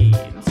I mean.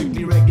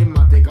 Simply reggae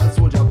matic a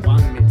soldier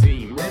on me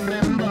team.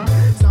 Remember,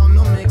 sound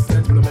no make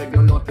sense when I make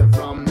no nothing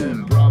from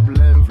them.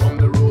 Problem from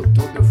the root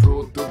to the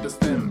fruit to the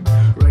stem.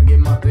 Reggae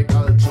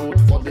matical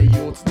truth for the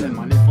youths them.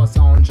 And if a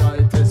sound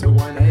try test, we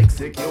wanna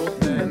execute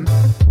them.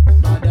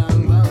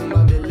 Badang bang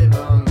ba billy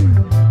bang.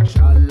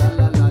 Sha la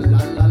la la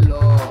la la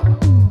lo.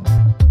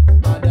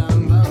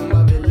 Badang bang ba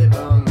billy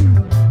bang.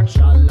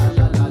 Sha la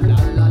la la la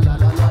la la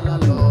la la la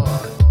lo.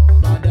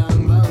 Badang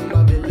bang ba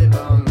billy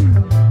bang.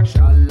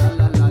 Sha la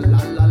la la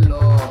la la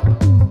lo.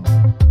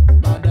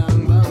 Badang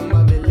bang ba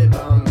billy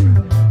bang.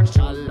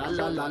 Sha la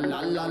la la la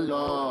la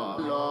lo.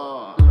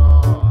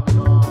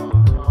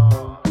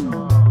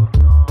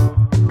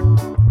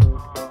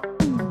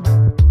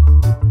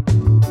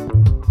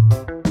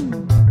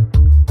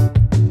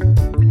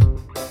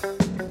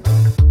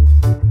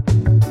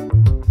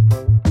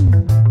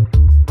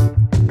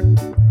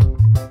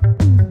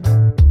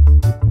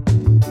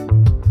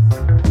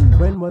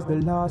 When was the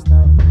last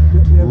time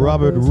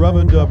Robert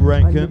Rub-a-Dub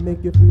Rankin.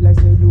 Make you feel like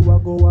say you a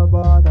go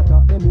about that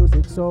up the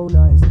music so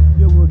nice.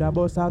 You woulda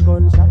bust a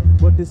gunshot,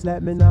 but this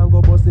let me now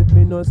go bust if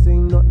me no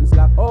sing nothing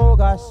slap. Oh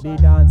gosh, the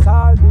dance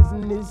all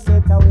business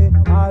set away.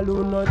 All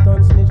who not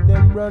done snitch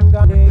them run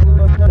gun. They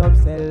got none of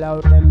sell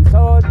out them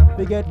soul.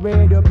 Forget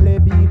radio play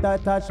beat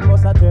attach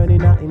must a turn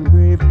in a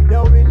engrave.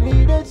 Yo, we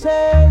need a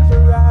change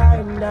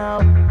right now.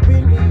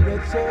 We need a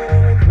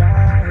change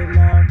right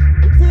now.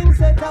 The things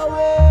set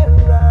away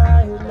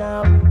right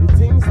now. The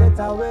things set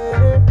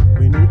away.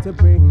 We need to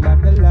bring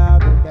back the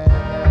love again.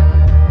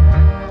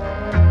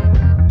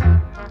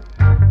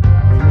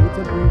 We need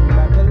to bring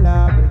back the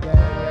love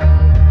again.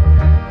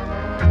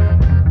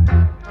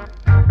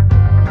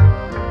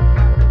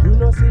 You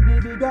know see the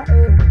bigger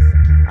eggs.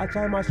 I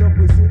try my shop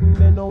we sitting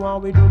there no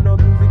one we do no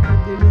music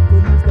with the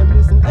little use them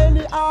listen.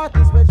 Any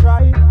artist we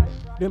try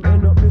them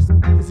end up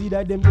missing. You see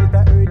that them get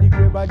a early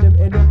grave and them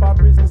end up a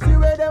prison. See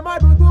where them a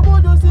do too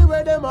much, see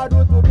where them a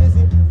do too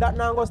busy. That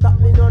now go stop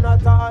me none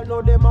at all.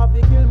 No them have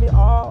to kill me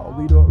all.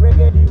 We don't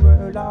reggae the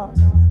world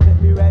lost.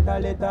 Let me write a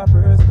letter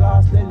first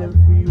class, tell them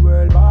free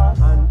world boss.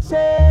 And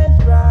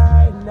change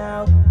right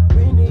now.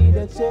 We need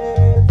a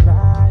change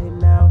right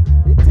now.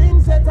 The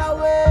things set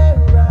away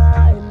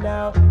right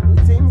now.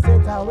 The things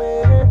set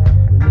away.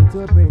 We need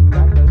to bring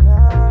back the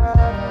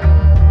love.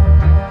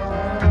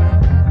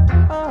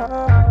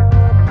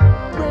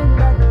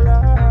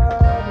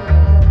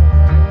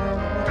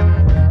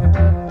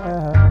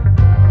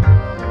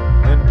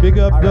 Big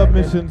up Dub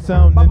Mission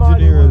sound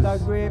engineers.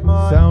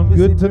 Sound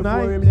good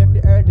tonight. Before him left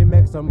the earth, he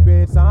make some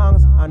great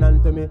songs. And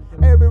unto me,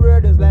 every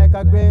word is like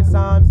a great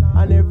psalms,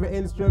 and every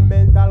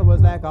instrumental was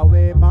like a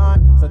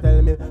weapon. So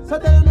tell me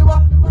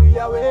what we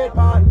are wait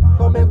on.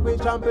 Come make we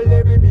trample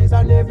every beast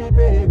and every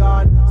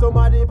pagan.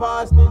 Somebody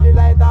pass me the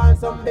light and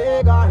some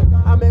bacon,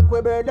 and make we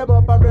burn them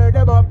up and burn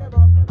them up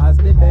as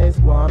the bass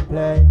go and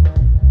play.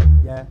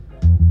 Yeah.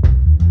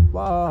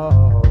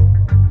 Whoa.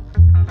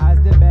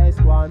 As the bass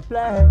go and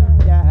play.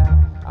 Yeah.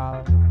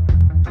 Oh.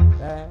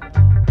 Yeah.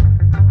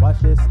 Watch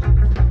this.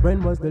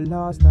 When was the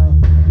last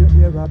time you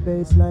hear a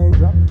bass line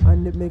drop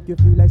and it make you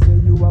feel like say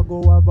you a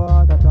go a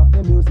bar top?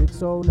 The music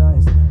so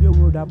nice, you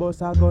woulda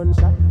bust a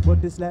gunshot,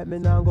 but this let me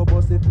now go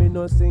bust if me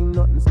no sing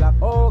nothing slack.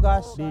 Oh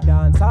gosh, the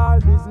dance all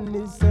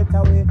business set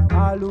away.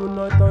 All who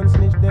not on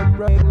snitch them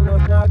brain,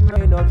 not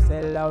grain up,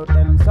 sell out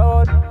them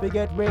soul.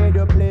 Forget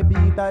radio play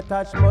beat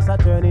attach, must a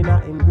turn in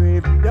a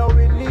engrave. Yo,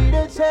 we need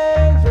a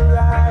change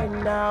right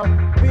now.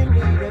 We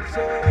need a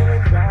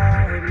change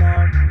right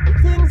now. The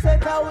things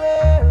set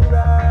away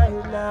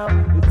right now.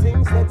 The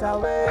things set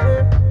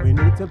away. We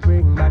need to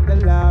bring back the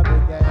love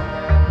again.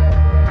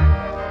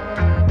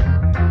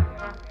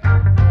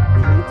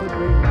 We need to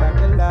bring back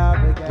the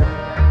love again.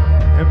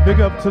 And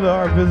big up to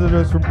our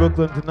visitors from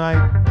Brooklyn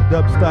tonight.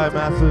 Dub Style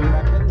Massive.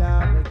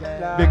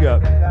 Big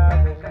up.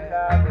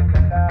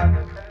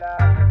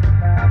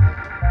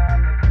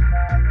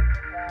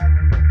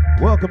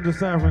 Welcome to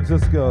San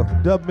Francisco.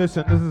 Dub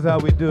Mission, this is how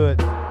we do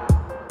it.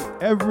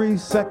 Every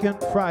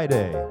second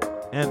Friday.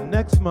 And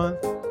next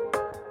month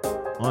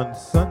on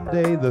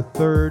Sunday the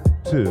 3rd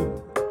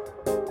too.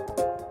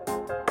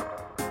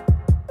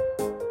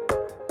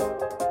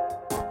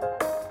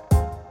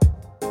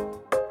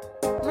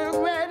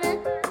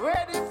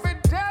 Ready for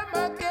them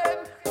again.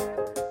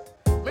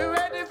 Me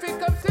ready for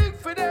come sing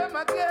for them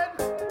again.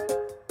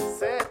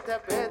 Set a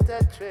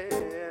better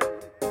trend.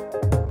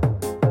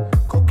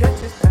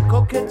 Coquetty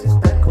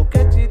style,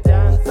 coquetty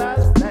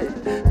dancehall style.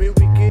 Me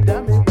wicked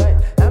and me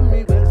wild and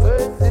me well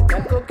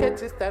versatile.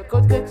 Coquetty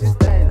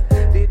style,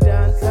 the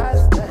dancehall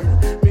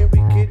style. Me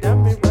wicked and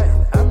me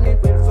wild and me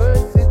well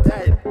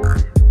versatile.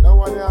 That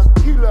one a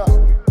killer.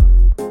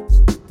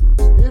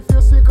 If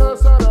you sick or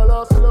sad, I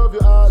lost love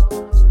you hard.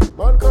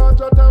 Man can't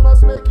judge time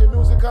must make you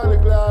musically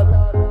glad.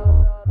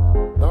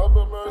 Love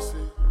and mercy.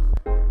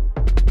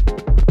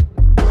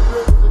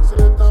 Music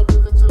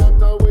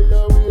selector, where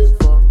you wait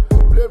for.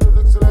 Play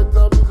music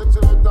selector,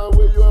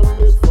 where you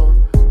wait for.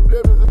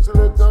 Play music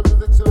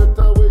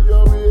selector, where you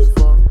wait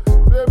for.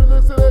 Play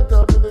music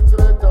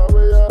selector,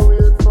 where you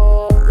wait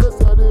for. You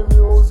say the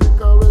music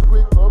and when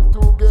we come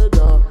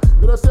together.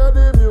 You know say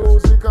the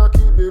music and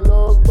keep the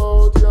love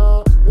out,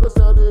 yeah. You know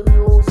say the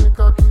music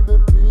and keep the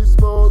peace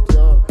out,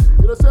 yeah.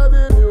 You know say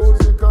the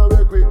music and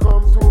when we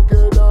come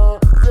together.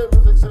 Play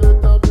music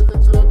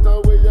selector,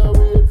 where you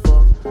wait for.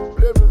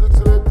 Play music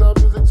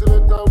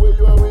selector, where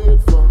you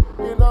wait for.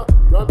 In a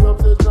random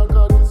session,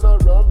 cause this a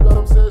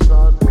random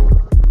session.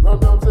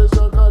 Random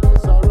session, cause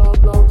this a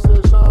random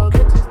session.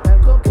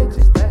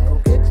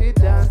 Coquetty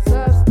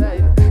dancehall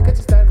style.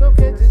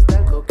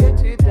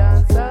 Coquetty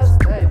dancehall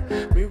style.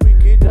 Me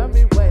wicked and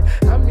me wild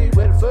and me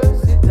well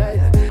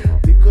versatile.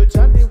 Because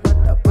Johnny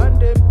want up on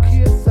them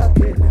kiss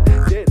again.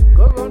 Then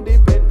go round the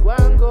bend, go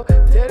and go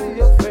tell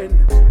your friend.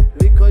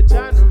 Because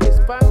John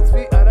responds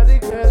for all of the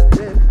girls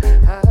then.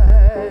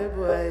 Hi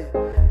boy,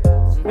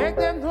 make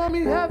them know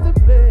me have the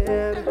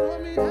plan.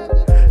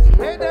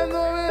 Make them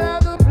know we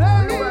have the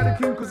plan.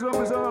 Everybody king cause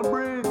love is all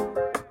brain.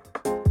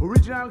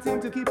 Original thing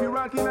to keep you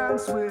rocking and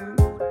swing.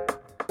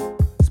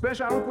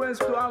 Special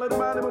request to all of the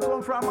body we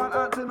come from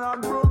Manhattan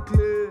and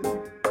Brooklyn.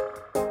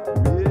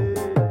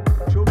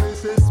 Yeah. Show me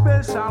say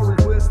special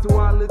request to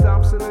all the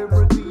top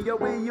celebrity. Yeah,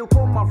 where you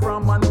come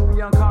from New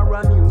York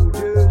or New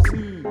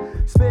Jersey.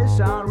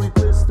 Special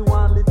request to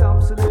all the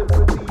top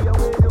celebrity. Yeah,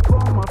 where you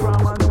come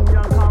from New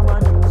York or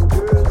New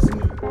Jersey.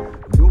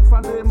 Look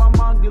for them a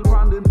mangle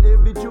from them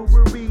every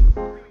jewelry.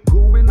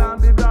 Going on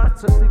the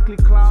darts, a sickly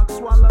clock,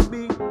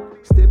 Wallaby.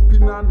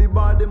 Stepping on the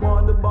bar, them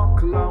on the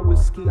buckle and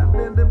whiskey. And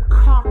then them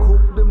cock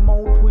up the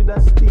mouth with a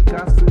stick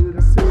and say,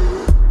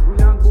 New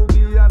York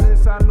boogie and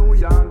this a New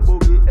York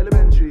boogie.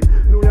 Elementary,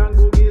 New York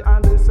boogie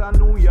and this a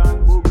New York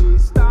boogie.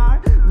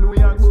 Star, New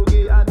York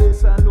boogie and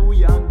this a New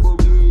York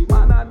boogie.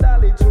 Man a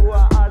dolly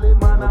chua, all the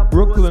man a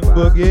Brooklyn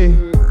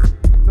boogie.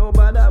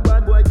 Nobody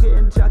bad boy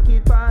can check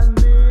it on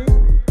me.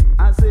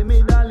 I say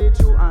me dolly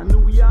chua a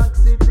New York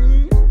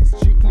City.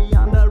 Strictly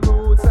on the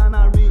roots and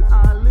a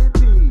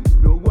reality.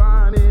 No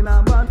one in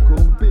a bad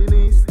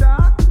company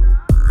star.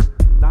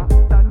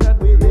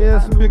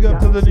 Yes, big up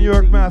to the New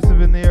York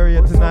Massive in the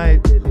area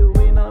tonight.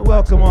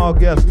 Welcome all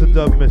guests to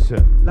Dub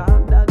Mission.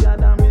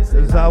 This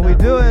is how we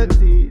do it.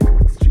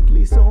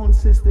 Strictly sound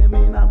system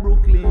in a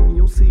Brooklyn,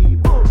 you see.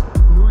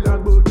 New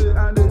York boogie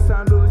and this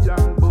a New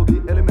York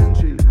boogie.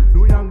 Elementary.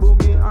 New York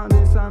boogie and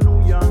this a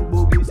New York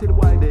boogie. See the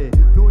white there.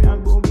 New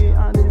York boogie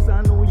and this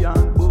a New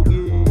York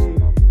boogie.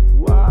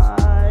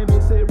 Why me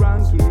say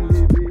Rankin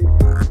live it?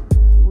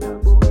 New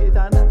York boogie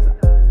and that's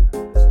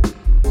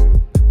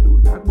New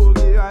York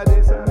boogie.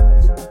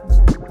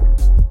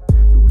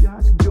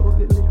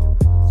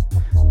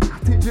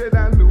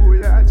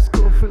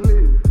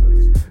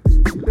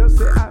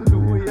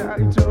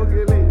 I'm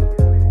juggling.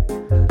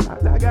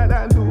 And I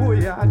gotta do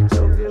ya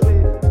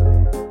juggling.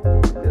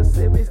 You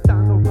see me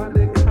stand up on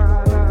the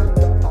corner.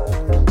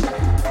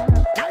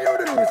 Now you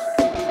do this.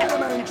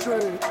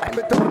 Elementary. I'm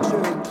a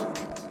touching.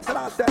 So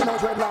that's them no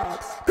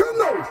dreadlocks. Come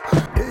now.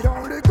 The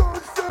only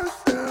good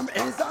system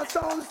is a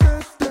sound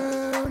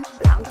system.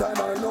 Long time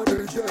I know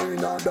DJ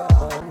in a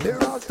down. The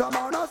Rasta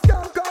man a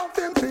skank off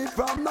him feet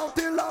from now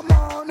till the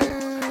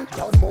morning.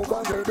 Just move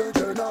on to the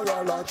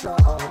general a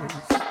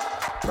chance.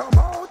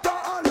 Promoter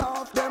and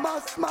laugh, them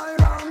a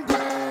smile and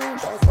grin.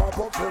 Just pop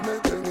up for me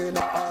thing in a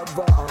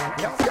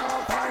advance. You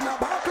can't find a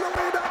buckle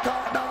with a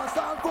cut dance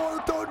and full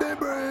to the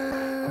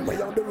brim.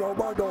 We on the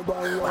rubber double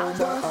round.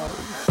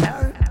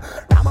 Hey,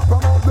 I'm a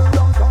promote the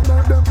dance and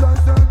make them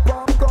blessed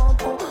pop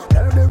up.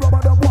 Tell the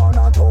rubber the one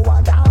and two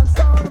and dance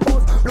on the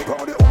bus. Look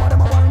how the woman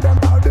them a wind them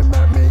down, they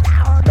make me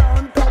hard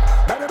and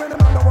tough. Better be the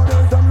man that want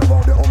them, look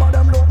how the woman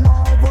them look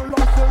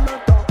marvelous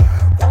selector.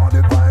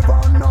 45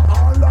 and no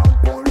all and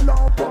pull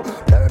up.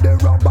 Play the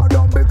rubber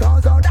down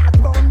because of that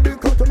bun,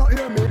 because you not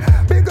hear me.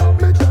 Big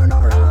up me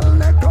general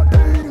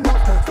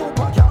Nicodemus,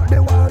 super cat the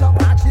wild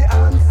Apache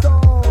and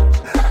such.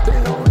 The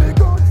only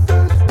good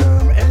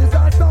system is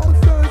a sound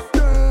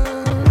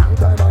system. Long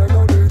time I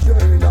know DJ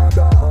in a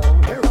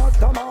down. The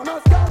Rasta man a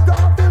skank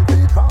off him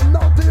feet from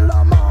now till the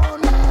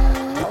morning.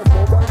 Just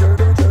move on to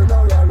the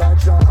general a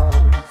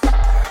chance.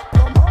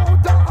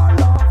 Promoter and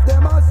laugh,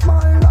 them a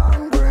smile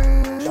and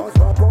grin. Just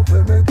pop up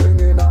for me thing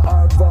in a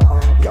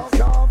advance. You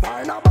can't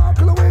find a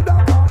buckle with a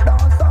cut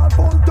dance and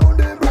full to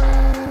the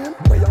brim.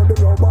 We on the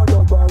rubber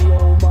double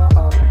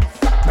romance.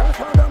 That's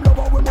why them love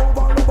how we move and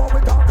love how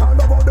we talk and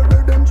love how the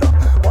rhythm drop.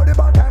 But the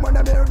bad time when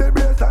them hear the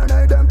bass and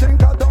they them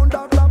think I done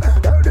that clap.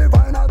 Tell the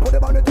vinyl, put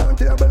them on the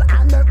turntable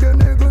and make the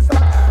niggas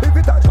stop. If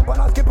it a jump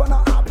and a skip and a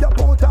hop, you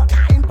put a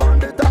nine on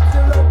the top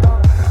selector.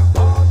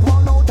 Part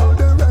one out of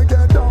the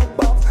reggae dub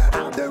box.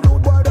 Have the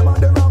rude boy them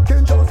and the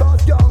Rankin just a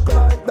skunk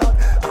like that.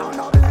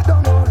 And I beat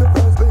them all the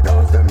first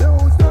because the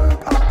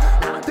music up.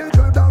 Not the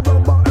dread that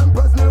rubber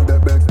impress me the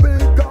big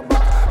speaker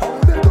box. How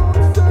the good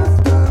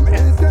system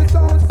is the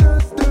sound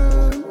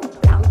system.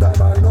 Long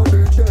time I know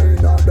DJ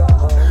in a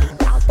down.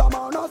 Rasta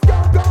man a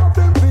skunk off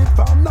him feet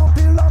from now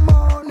till the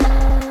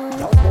morning.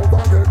 Just move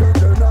on to the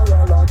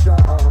general a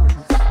chance.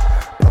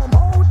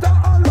 Promoter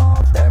and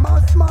laugh, them a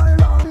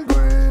smile and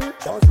grin.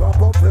 Just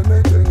wrap up for me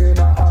thing in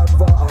a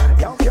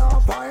advance. You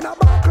can't find a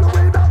buckle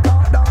with a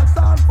cut dance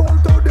and full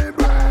to the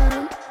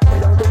brim. We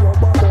on the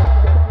rubber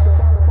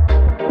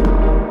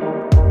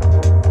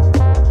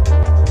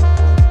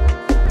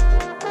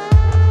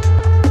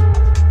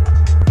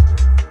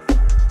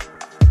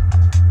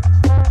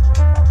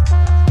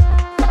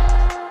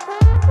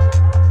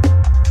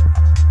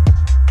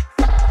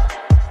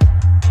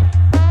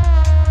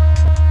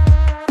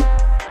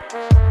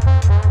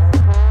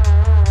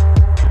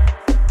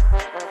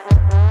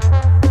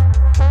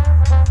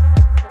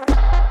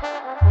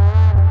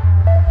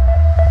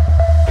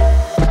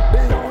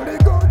The only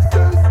good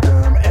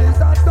system is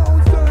a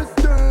sound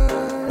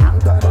system. Long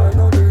time I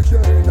know DJ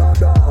in a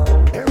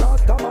down. The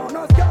Rasta man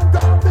a skank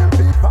off him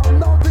feet from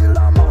now till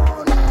the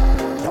morning.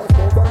 Just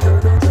move on to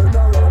the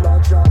general a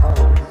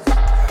chance.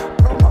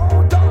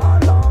 Promoter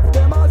and laugh,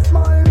 them a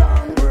smile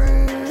and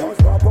grin.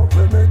 Just wrap up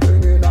for me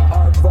thing in a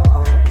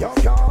advance. You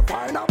can't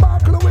find a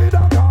buckle with a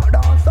cut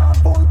dance and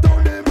full to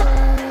the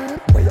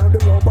brim. We on the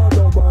rubber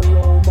double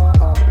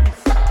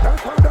romance.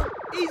 That's how the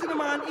Easy the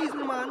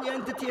man, you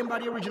entertained by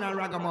the original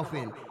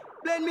ragamuffin.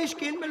 Blend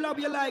Michigan, me love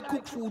you like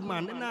cook food,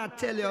 man. And I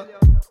tell you,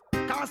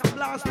 cast the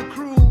blast the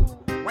crew.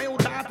 Why you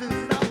artists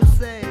is I would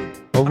say.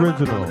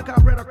 Original,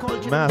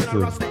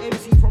 massive,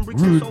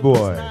 rude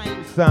boy,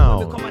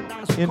 sound,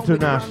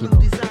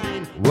 international,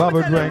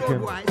 Robert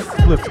Rankin,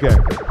 Spliff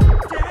Skankin.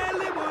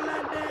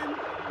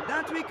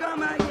 That we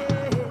come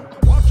again.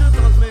 Watch it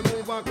as me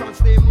move across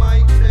the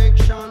mic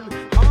section.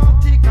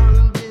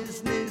 Article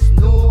business,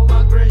 no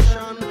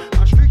aggression.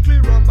 A strictly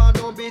rubber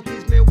dub, it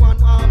is me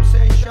one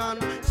obsession.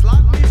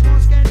 Slackness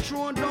must get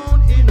thrown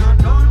down in a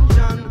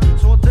dungeon.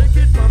 So take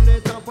it from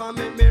the top and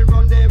make me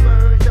run the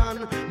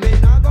version. Me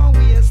not go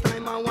waste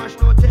time and watch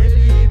no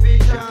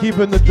television.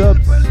 Keeping the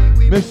dubs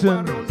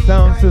mission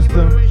sound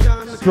system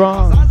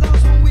strong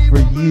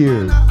for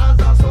years.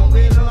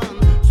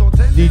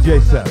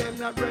 DJ Seth.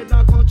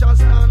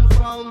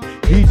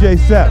 DJ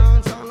Seth.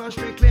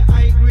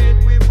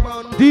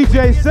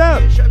 DJ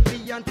Seth.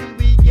 Until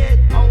we get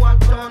our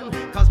done.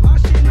 Cause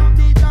mashing up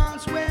the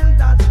dance, well,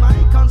 that's my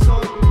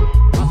concern.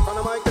 On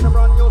the mic in a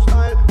brand new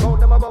style. Crowd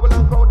them a bubble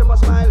and crowd them a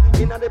smile.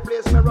 In a the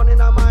place, me running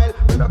a mile.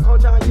 With a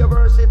culture, you're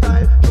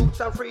versatile. Truths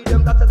and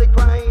freedom, that's the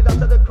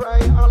cry,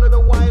 all of the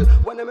while.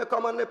 When they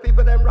come on, the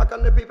people them rock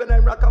and the people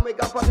them rock and we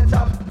got on the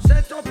top.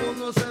 Set up on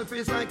yourself,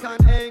 it's like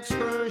an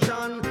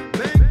excursion.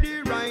 Make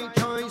the right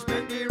choice,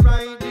 make the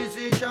right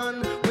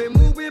decision. We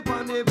moving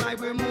on the vibe,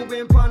 we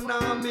moving on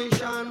our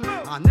mission.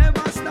 I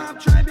never stop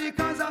trying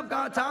because I've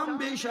got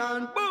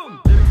ambition. Boom!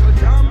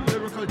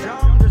 Lyrical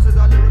jam, this is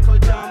a lyrical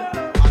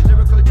jam. A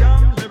lyrical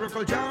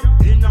jam,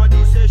 in a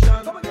this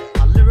session.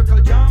 A lyrical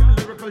jam,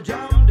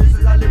 this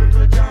is a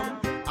lyrical jam.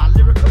 A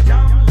lyrical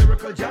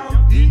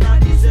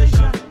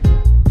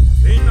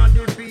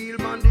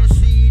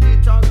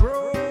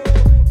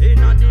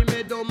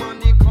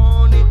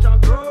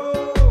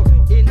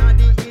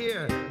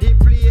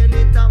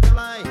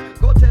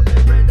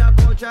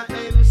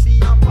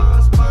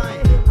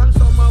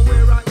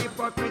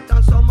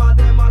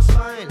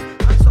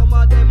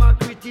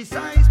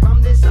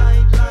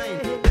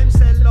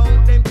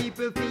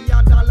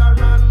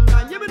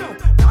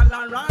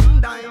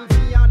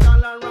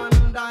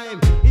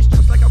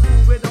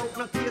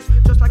a taste.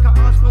 Just like a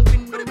horse, no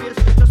win, no race.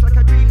 Just like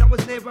a dream that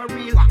was never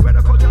real. Red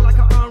a culture like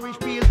an orange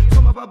peel.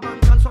 Some of a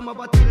bank and some of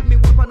a till. Me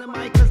up on the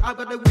mic cause I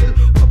got the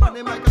will. Up on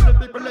the mic and the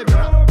people live.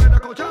 Red a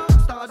culture,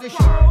 start the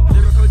show.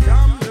 Lyrical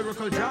jam,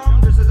 lyrical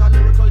jam. This is a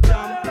lyrical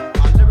jam.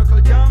 A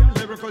lyrical jam,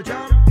 lyrical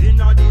jam.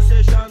 In a this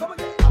session.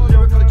 A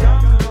lyrical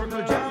jam,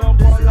 lyrical jam.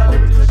 This is a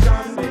lyrical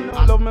jam.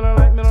 I love me, I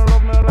like me, I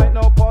love me, I like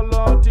no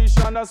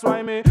politician. That's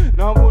why me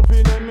now vote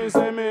for them, me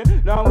say me.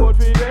 Now vote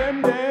for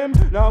them.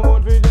 Now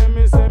vote for them,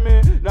 me say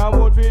me. Now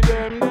vote for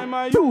them.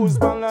 I use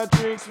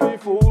politics, we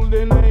fool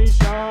the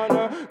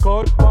nation.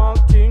 Cut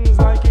back things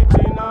like it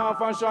in a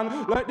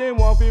fashion. Like they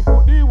want to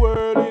put the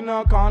world in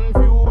a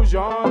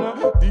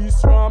confusion.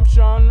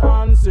 Disruption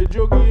and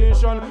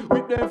segregation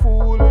with their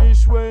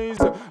foolish ways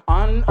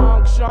and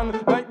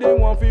action. Like they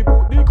want to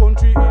put the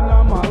country in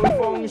a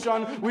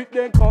malfunction with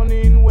their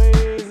cunning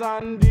ways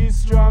and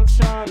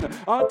distraction.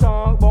 I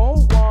talk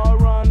about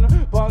war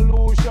and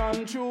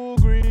pollution, true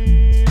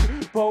greed,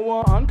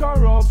 power and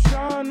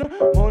corruption.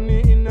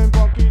 Money in them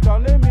pocket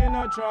and them in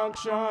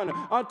attraction.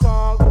 I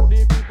talk about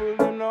the people,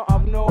 them no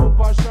have no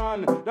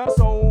passion. That's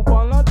how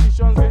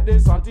politicians get their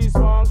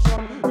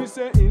satisfaction. We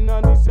say in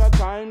a this your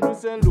time, we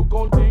say look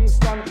how things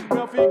stand. We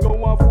have to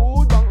go a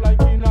food bank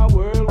like in a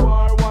World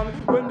War I.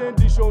 When they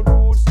dish out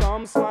food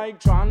stamps like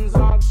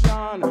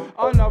transaction.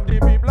 And have the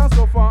people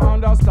suffer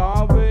under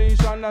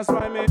starvation. That's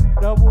why me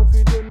now vote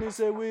for them, me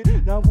say we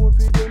now vote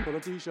for them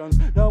politicians.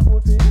 Now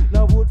vote for them.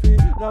 Now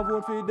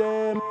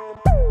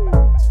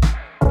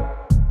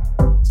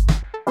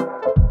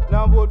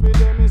vote for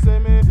them, me say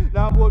me.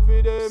 Now vote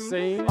for them.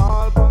 Same.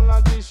 All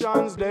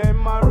politicians,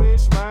 them a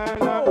rich man.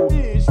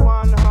 Each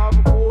one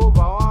have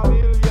over 1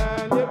 million.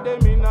 Yet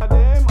them in a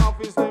them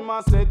office, them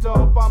a set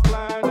up a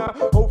plan.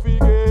 How fi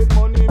get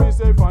money, me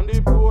say from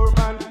the poor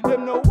man.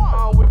 Them know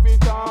how we fi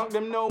talk,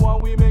 them know how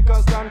we make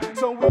a stand.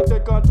 So we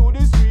take her to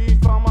the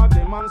street from a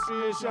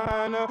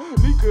demonstration.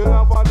 Little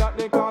after that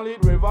they call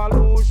it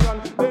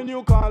revolution. Then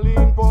you call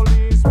in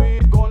police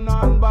with gun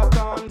and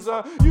batons,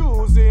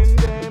 using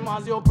them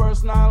as your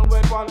personal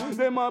weapon.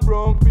 Them a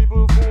broke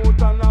people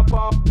foot and a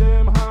pop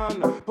them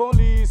hand.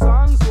 Police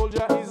and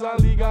soldier is a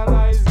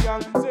legalized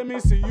gang. Say me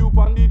see you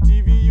on the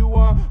TV, you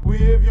a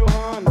wave your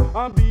hand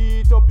and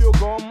beat up your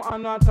gum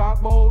and a talk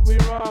about we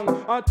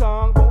wrong. A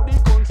talk about the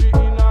country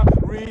in a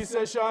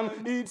recession.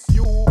 It's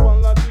you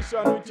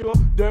politician with your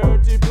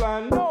dirty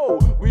plan. No,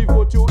 we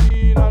vote you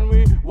in and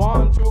we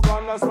want you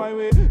gone. That's why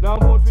we now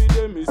vote for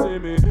them, me say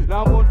me.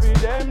 Now vote for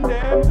them.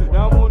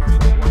 Now vote for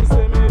them, me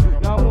say me.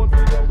 Now vote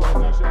for them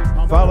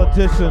politicians.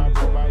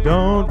 Politicians,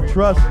 don't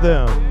trust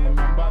them.